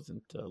have that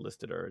wasn't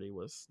listed already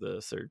was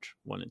the Surge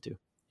 1 and 2.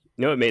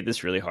 It made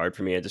this really hard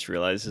for me. I just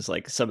realized is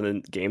like some of the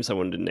games I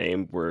wanted to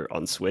name were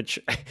on Switch,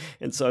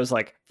 and so I was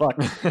like, "Fuck,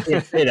 I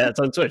can't say that it's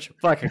on Switch.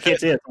 Fuck, I can't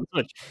say it's on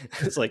Switch."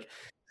 It's like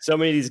so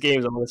many of these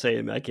games I want to say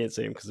them, I can't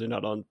say them because they're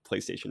not on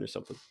PlayStation or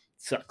something.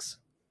 Sucks.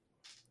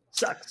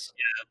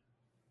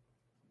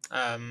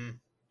 Yeah.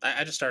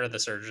 I just started the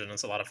Surge and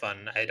it's a lot of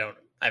fun. I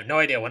have no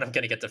idea when I'm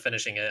going to get to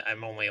finishing it.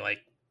 I'm only like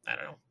I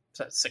don't know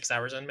 6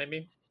 hours in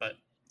maybe, but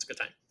it's a good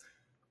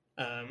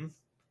time.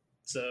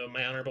 So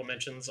my honorable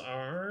mentions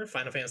are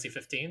Final Fantasy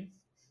 15.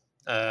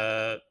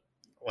 Like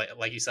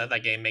you said,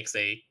 that game makes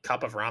a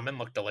cup of ramen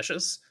look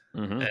delicious,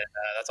 and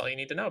that's all you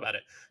need to know about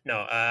it. No,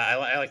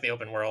 I like the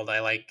open world.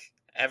 I like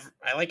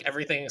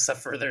everything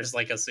except for there's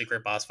like a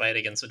secret boss fight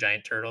against a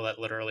giant turtle that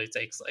literally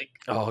takes like.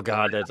 Oh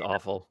god, that's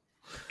awful.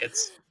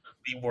 It's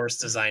the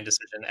worst design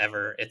decision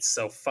ever. It's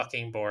so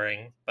fucking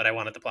boring, but I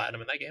wanted the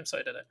platinum in that game, so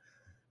I did it.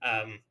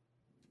 I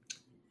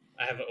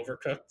have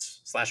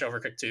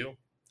Overcooked 2.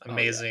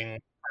 Amazing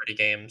party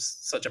games,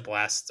 such a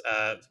blast.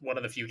 One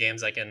of the few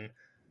games I can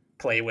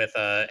play with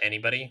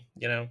anybody.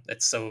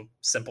 It's so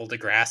simple to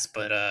grasp,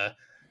 but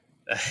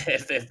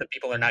if the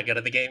people are not good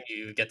at the game,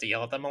 you get to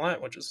yell at them a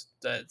lot, which is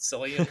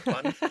silly and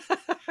fun.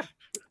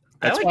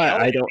 That's why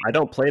I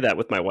don't play that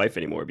with my wife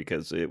anymore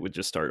because it would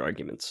just start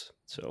arguments.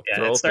 So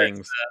yeah, it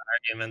starts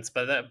arguments,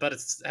 but it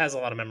has a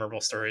lot of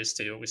memorable stories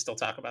too. We still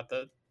talk about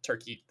the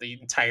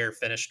entire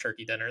finished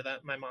turkey dinner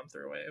that my mom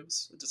threw away. It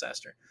was a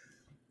disaster.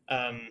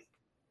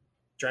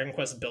 Dragon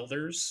Quest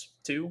Builders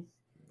 2.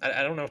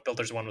 I don't know if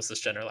Builders 1 was this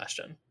gen or last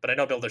gen, but I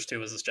know Builders 2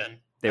 was this gen.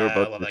 They were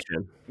both this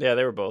gen. Yeah,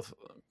 they were both.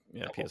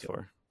 Yeah,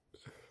 PS4.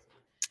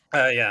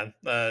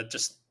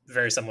 Just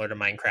very similar to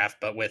Minecraft,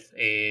 but with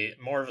a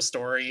more of a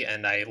story,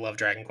 and I love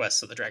Dragon Quest,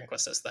 so the Dragon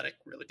Quest aesthetic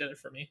really did it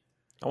for me.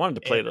 I wanted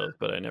to play those,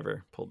 but I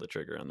never pulled the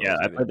trigger on those. Yeah,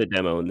 I played the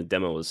demo, and the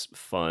demo was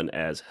fun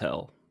as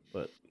hell,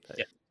 but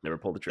I never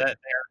pulled the trigger.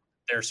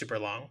 They're super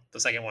long. The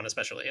second one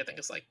especially, I think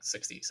it's like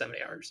 60,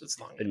 70 hours. It's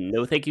long.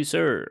 No, thank you,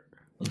 sir.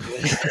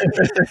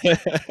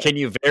 Can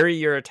you vary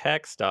your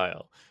attack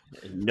style?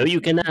 No,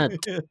 you cannot.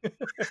 You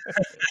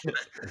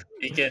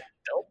can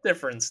build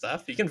different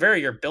stuff. You can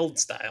vary your build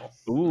style.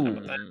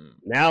 Ooh,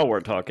 now we're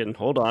talking.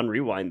 Hold on,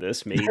 rewind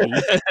this, maybe.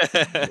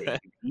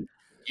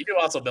 You do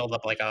also build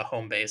up like a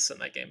home base in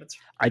that game.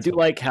 I do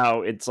like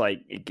how it's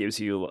like it gives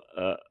you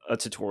a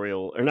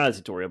tutorial, or not a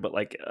tutorial, but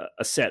like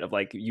a set of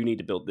like you need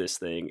to build this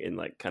thing, and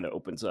like kind of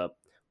opens up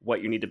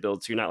what you need to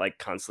build. So you're not like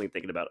constantly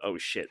thinking about, oh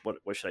shit, what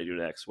should I do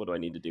next? What do I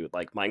need to do?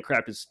 Like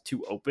Minecraft is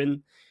too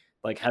open.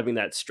 Like having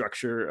that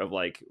structure of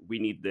like we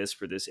need this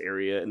for this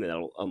area, and then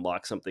that'll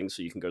unlock something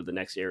so you can go to the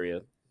next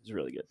area is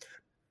really good.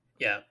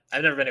 Yeah,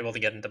 I've never been able to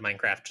get into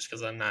Minecraft just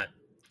because I'm not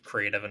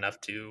creative enough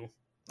to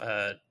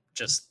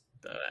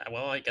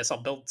well, I guess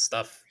I'll build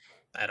stuff.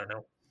 I don't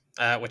know.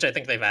 Which I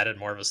think they've added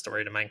more of a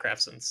story to Minecraft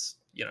since,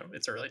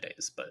 its early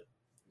days, but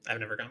I've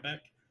never gone back.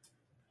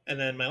 And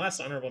then my last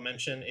honorable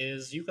mention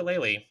is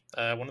Yooka-Laylee,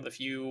 one of the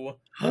few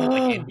like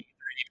indie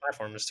 3D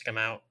platformers to come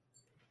out.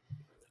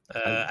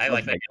 I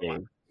like that game a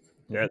lot.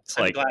 That's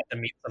I'm like glad to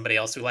meet somebody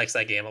else who likes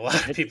that game. A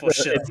lot of people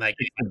shit on that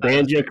game. a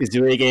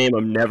Banjo-Kazooie game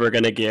I'm never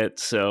gonna get,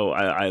 so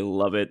I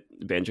love it.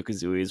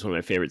 Banjo-Kazooie is one of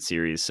my favorite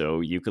series,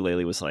 so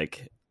Yooka-Laylee was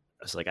like,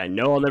 I was like, I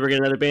know I'll never get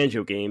another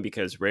Banjo game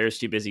because Rare's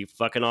too busy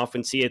fucking off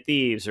in Sea of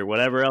Thieves or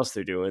whatever else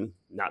they're doing,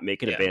 not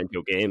making a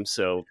Banjo game,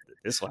 so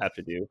this will have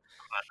to do.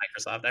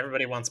 On Microsoft,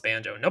 everybody wants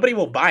Banjo. Nobody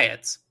will buy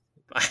it,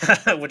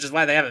 which is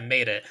why they haven't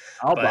made it.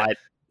 I'll buy it.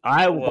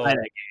 I will buy that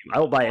game. I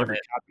will buy every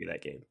copy of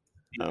that game.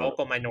 The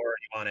vocal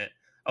minority want it.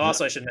 Oh,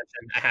 also, I should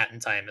mention A Hat in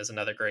Time is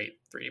another great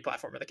 3D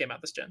platformer that came out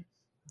this gen.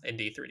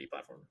 Indie 3D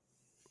platformer.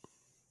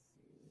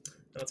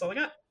 And that's all I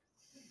got.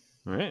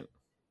 All right.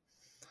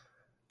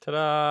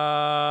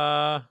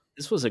 Ta-da!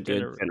 This was a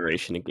good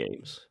generation of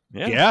games.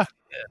 Yeah.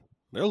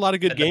 There are a lot of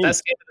good games. The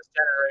best game of this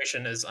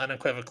generation is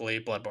unequivocally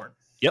Bloodborne.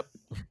 Yep.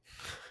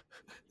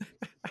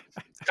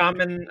 It's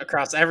common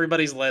across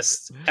everybody's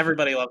list.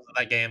 Everybody loves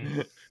that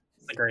game.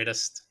 It's the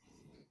greatest.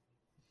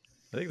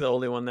 I think the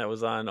only one that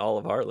was on all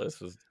of our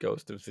lists was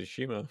Ghost of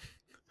Tsushima.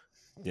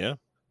 Yeah.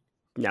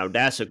 Now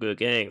that's a good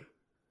game.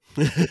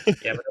 Yeah, but it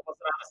wasn't on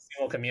a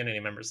single community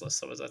members list,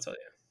 so what does that tell you?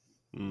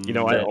 You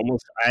know, I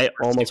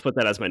almost put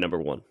that as my number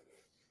one.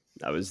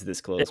 I was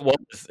this close.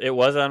 It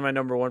was on my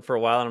number one for a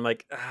while, and I'm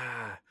like,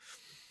 I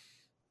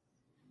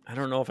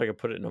don't know if I could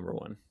put it number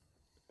one.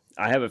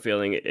 I have a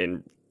feeling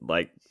in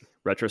like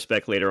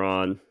retrospect later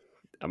on,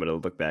 I'm gonna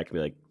look back and be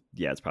like,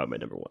 yeah, it's probably my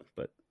number one.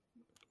 But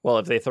well,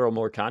 if they throw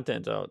more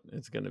content out,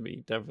 it's gonna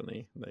be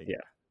definitely like yeah.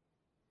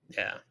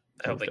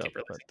 I hope they keep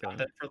releasing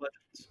content for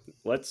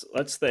Legends.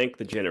 Let's thank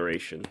the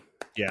generation.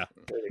 Yeah,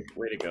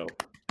 way to go.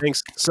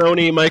 Thanks,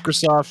 Sony,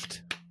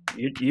 Microsoft.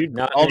 You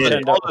not all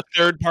the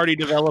third-party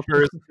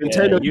developers.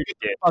 Nintendo, you get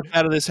the fuck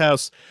out of this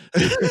house.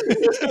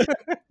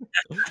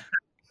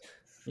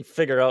 You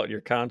figure out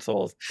your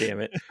consoles, damn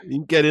it.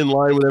 You get in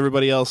line with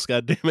everybody else,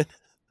 god damn it.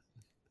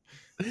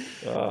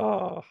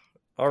 All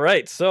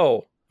right,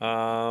 so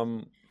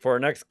for our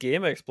next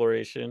game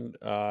exploration,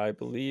 I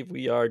believe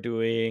we are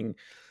doing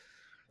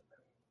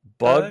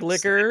Bug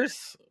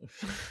Lickers.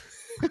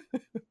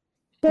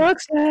 Bug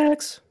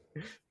Snacks.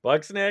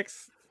 Bug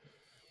Snacks.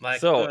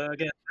 Like Go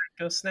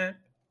Snack.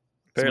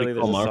 Apparently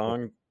there's a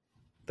song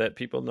that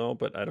people know,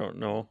 but I don't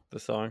know the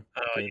song.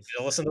 Oh, you need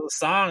to listen to the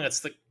song. It's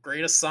the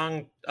greatest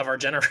song of our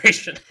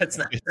generation. It's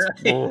not right.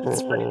 I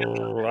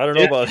don't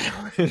know about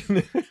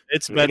it.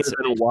 It's better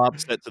than a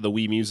WAP set to the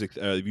Wii Music,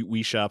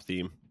 Wii Shop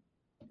theme.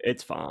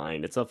 It's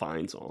fine. It's a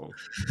fine song.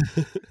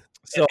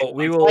 So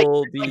we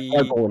will be.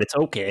 It's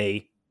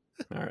okay.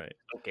 All right.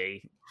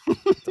 Okay.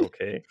 It's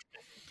okay.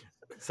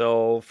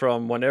 So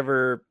from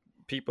whenever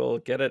people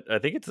get it, I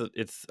think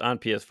it's on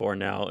PS4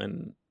 now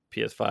and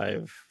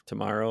PS5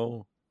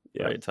 tomorrow.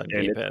 Yeah, right? It's on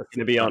Game Pass. It's going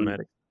to be on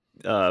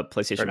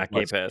PlayStation. Or not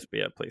Plus. Game Pass, but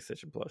yeah,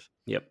 PlayStation Plus.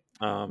 Yep.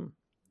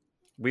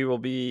 We will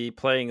be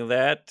playing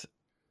that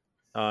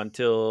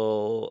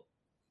until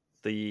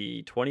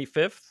the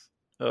 25th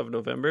of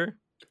November.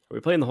 Are we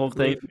playing the whole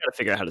thing? We got to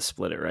figure out how to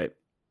split it, right?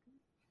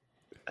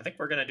 I think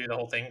we're going to do the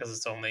whole thing because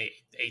it's only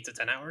 8 to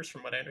 10 hours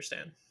from what I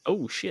understand.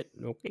 Oh, shit.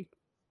 Okay.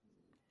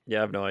 Yeah,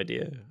 I have no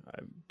idea.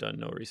 I've done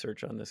no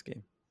research on this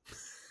game.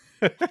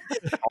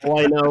 All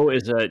I know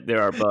is that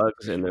there are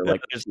bugs and they're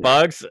like there's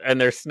bugs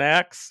and there's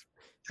snacks.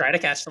 Try to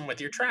catch them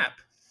with your trap.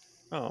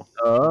 Bug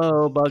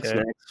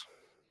snacks.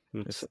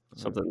 It's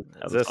something.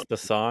 Is this the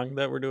song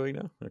that we're doing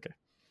now? Okay.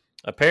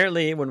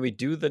 Apparently, when we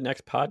do the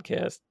next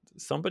podcast,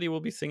 somebody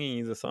will be singing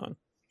you the song.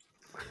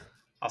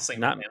 I'll sing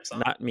the damn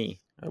song. Not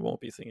me. I won't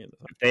be singing the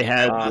song. If they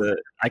had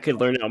I could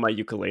learn it on my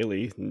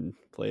ukulele and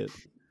play it.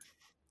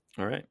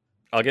 All right.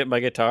 I'll get my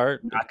guitar.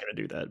 I'm not going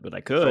to do that, but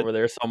I could. Over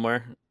there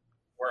somewhere.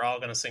 We're all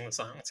going to sing the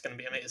song. It's going to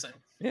be amazing.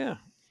 Yeah.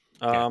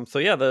 So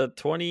yeah, the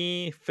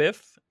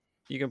 25th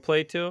you can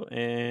play to,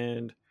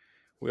 and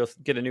we'll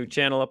get a new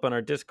channel up on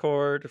our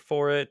Discord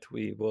for it.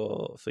 We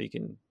will, so you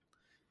can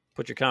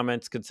put your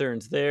comments,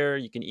 concerns there.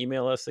 You can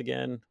email us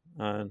again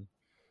on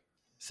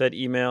said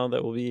email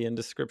that will be in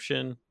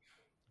description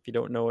if you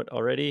don't know it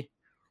already.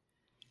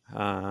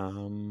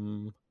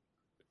 And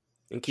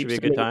keep be a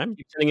good time.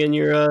 Keep sending in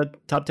your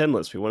top 10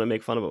 list. We want to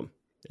make fun of them.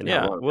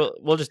 Yeah,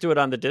 we'll just do it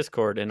on the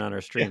Discord and on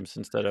our streams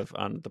instead of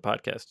on the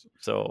podcast.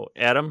 So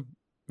Adam,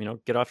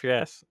 get off your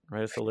ass,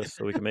 write us a list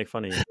so we can make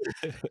fun of you.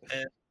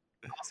 And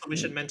also, we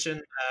should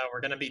mention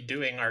we're going to be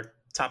doing our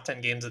top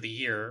 10 games of the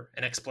year,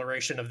 an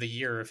exploration of the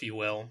year, if you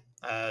will.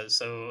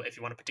 So if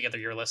you want to put together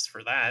your list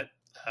for that,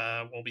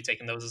 we'll be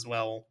taking those as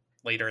well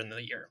later in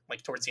the year,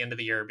 like towards the end of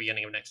the year,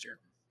 beginning of next year.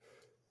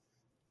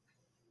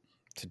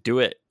 To do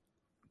it.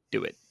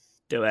 Yeah.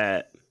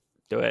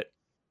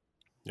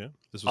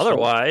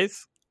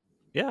 Otherwise,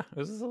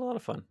 this is a lot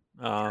of fun.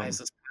 Guys,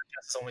 this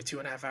podcast is only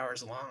 2.5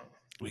 hours long.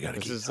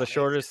 This is the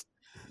shortest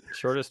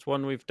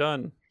one we've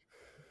done.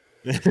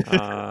 I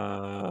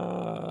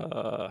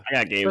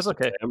got games.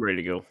 Okay. I'm ready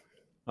to go.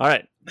 All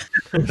right.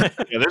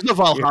 There's no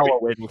Valhalla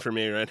waiting for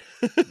me, right?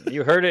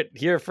 You heard it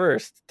here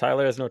first.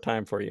 Tyler has no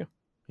time for you.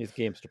 He has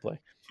games to play.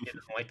 He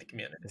doesn't like the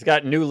community. He's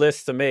got new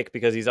lists to make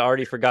because he's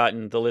already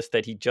forgotten the list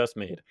that he just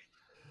made.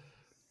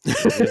 He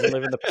doesn't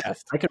live in the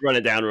past. I could run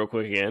it down real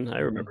quick again. I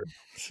remember.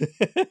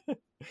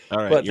 All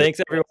right. But thanks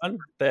everyone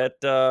that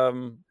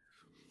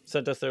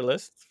sent us their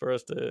lists for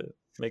us to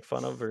make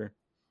fun of or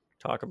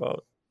talk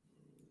about.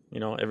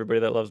 Everybody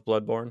that loves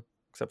Bloodborne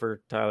except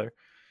for Tyler.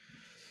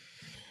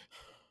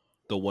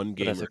 The one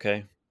game. That's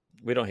okay.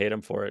 We don't hate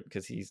him for it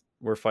because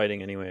we're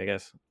fighting anyway. I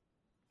guess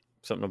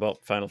something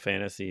about Final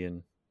Fantasy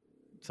and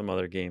some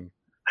other game.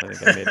 I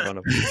think I made fun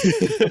of.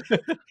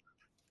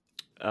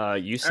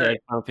 You said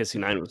Final Fantasy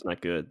 9 was not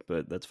good,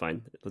 but that's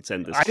fine. Let's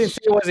end this. I didn't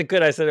say it wasn't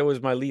good. I said it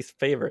was my least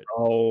favorite.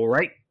 All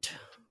right.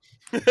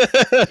 You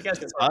guys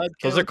can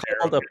Those are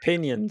called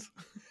opinions.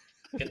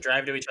 You can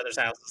drive to each other's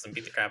houses and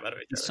beat the crap out of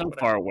each other. So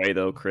far away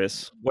though,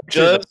 Chris. Which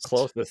is the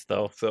closest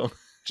though, so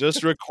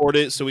just record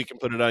it so we can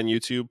put it on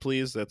YouTube,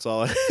 please. That's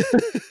all.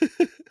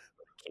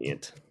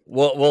 Can't.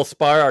 We'll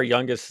spar our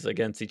youngest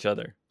against each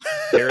other.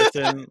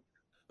 Harrison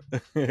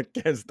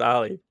against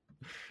Ollie.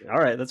 All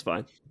right, that's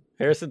fine.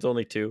 Harrison's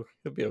only 2.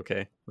 He'll be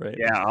okay, right?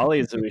 Yeah, Ollie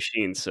is a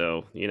machine,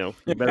 so you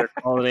better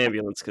call an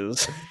ambulance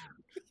because.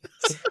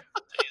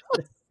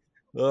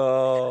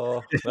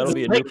 Oh, that'll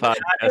be a new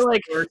podcast. I feel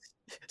like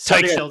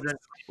children.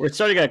 We're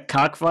starting a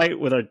cockfight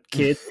with our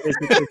kids.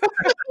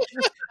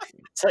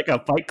 It's like a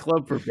fight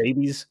club for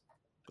babies.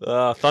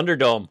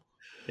 Thunderdome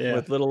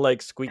with little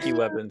squeaky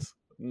weapons,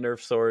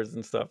 Nerf swords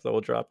and stuff that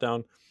will drop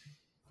down.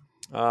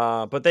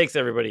 But thanks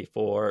everybody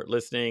for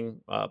listening,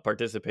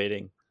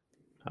 participating.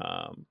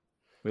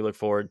 We look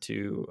forward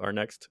to our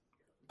next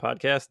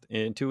podcast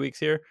in 2 weeks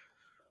here.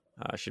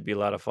 Should be a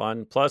lot of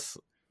fun. Plus,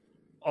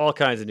 all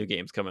kinds of new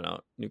games coming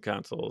out, new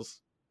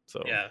consoles.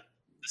 So yeah,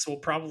 this will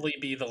probably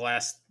be the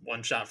last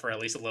one shot for at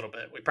least a little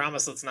bit. We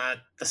promise it's not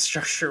the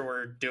structure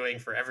we're doing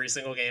for every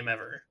single game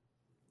ever.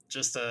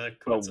 Just a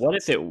coincidence. But what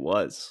if it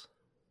was?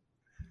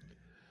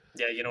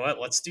 Yeah, you know what?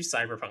 Let's do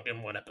Cyberpunk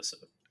in one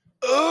episode.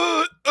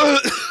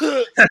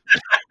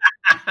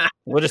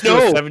 We'll just do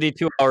a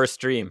 72-hour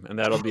stream, and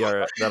that'll be our.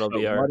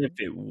 What if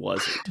it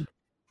wasn't?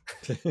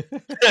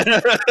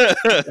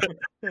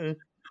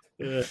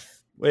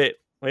 Wait.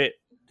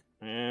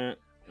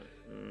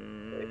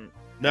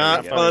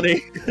 Not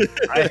funny.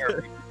 I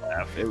heard you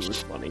laugh. It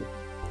was funny.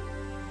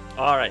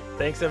 All right.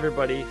 Thanks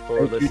everybody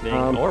for listening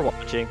or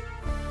watching.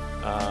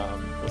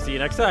 We'll see you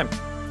next time.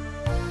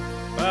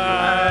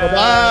 Bye.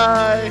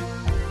 Bye.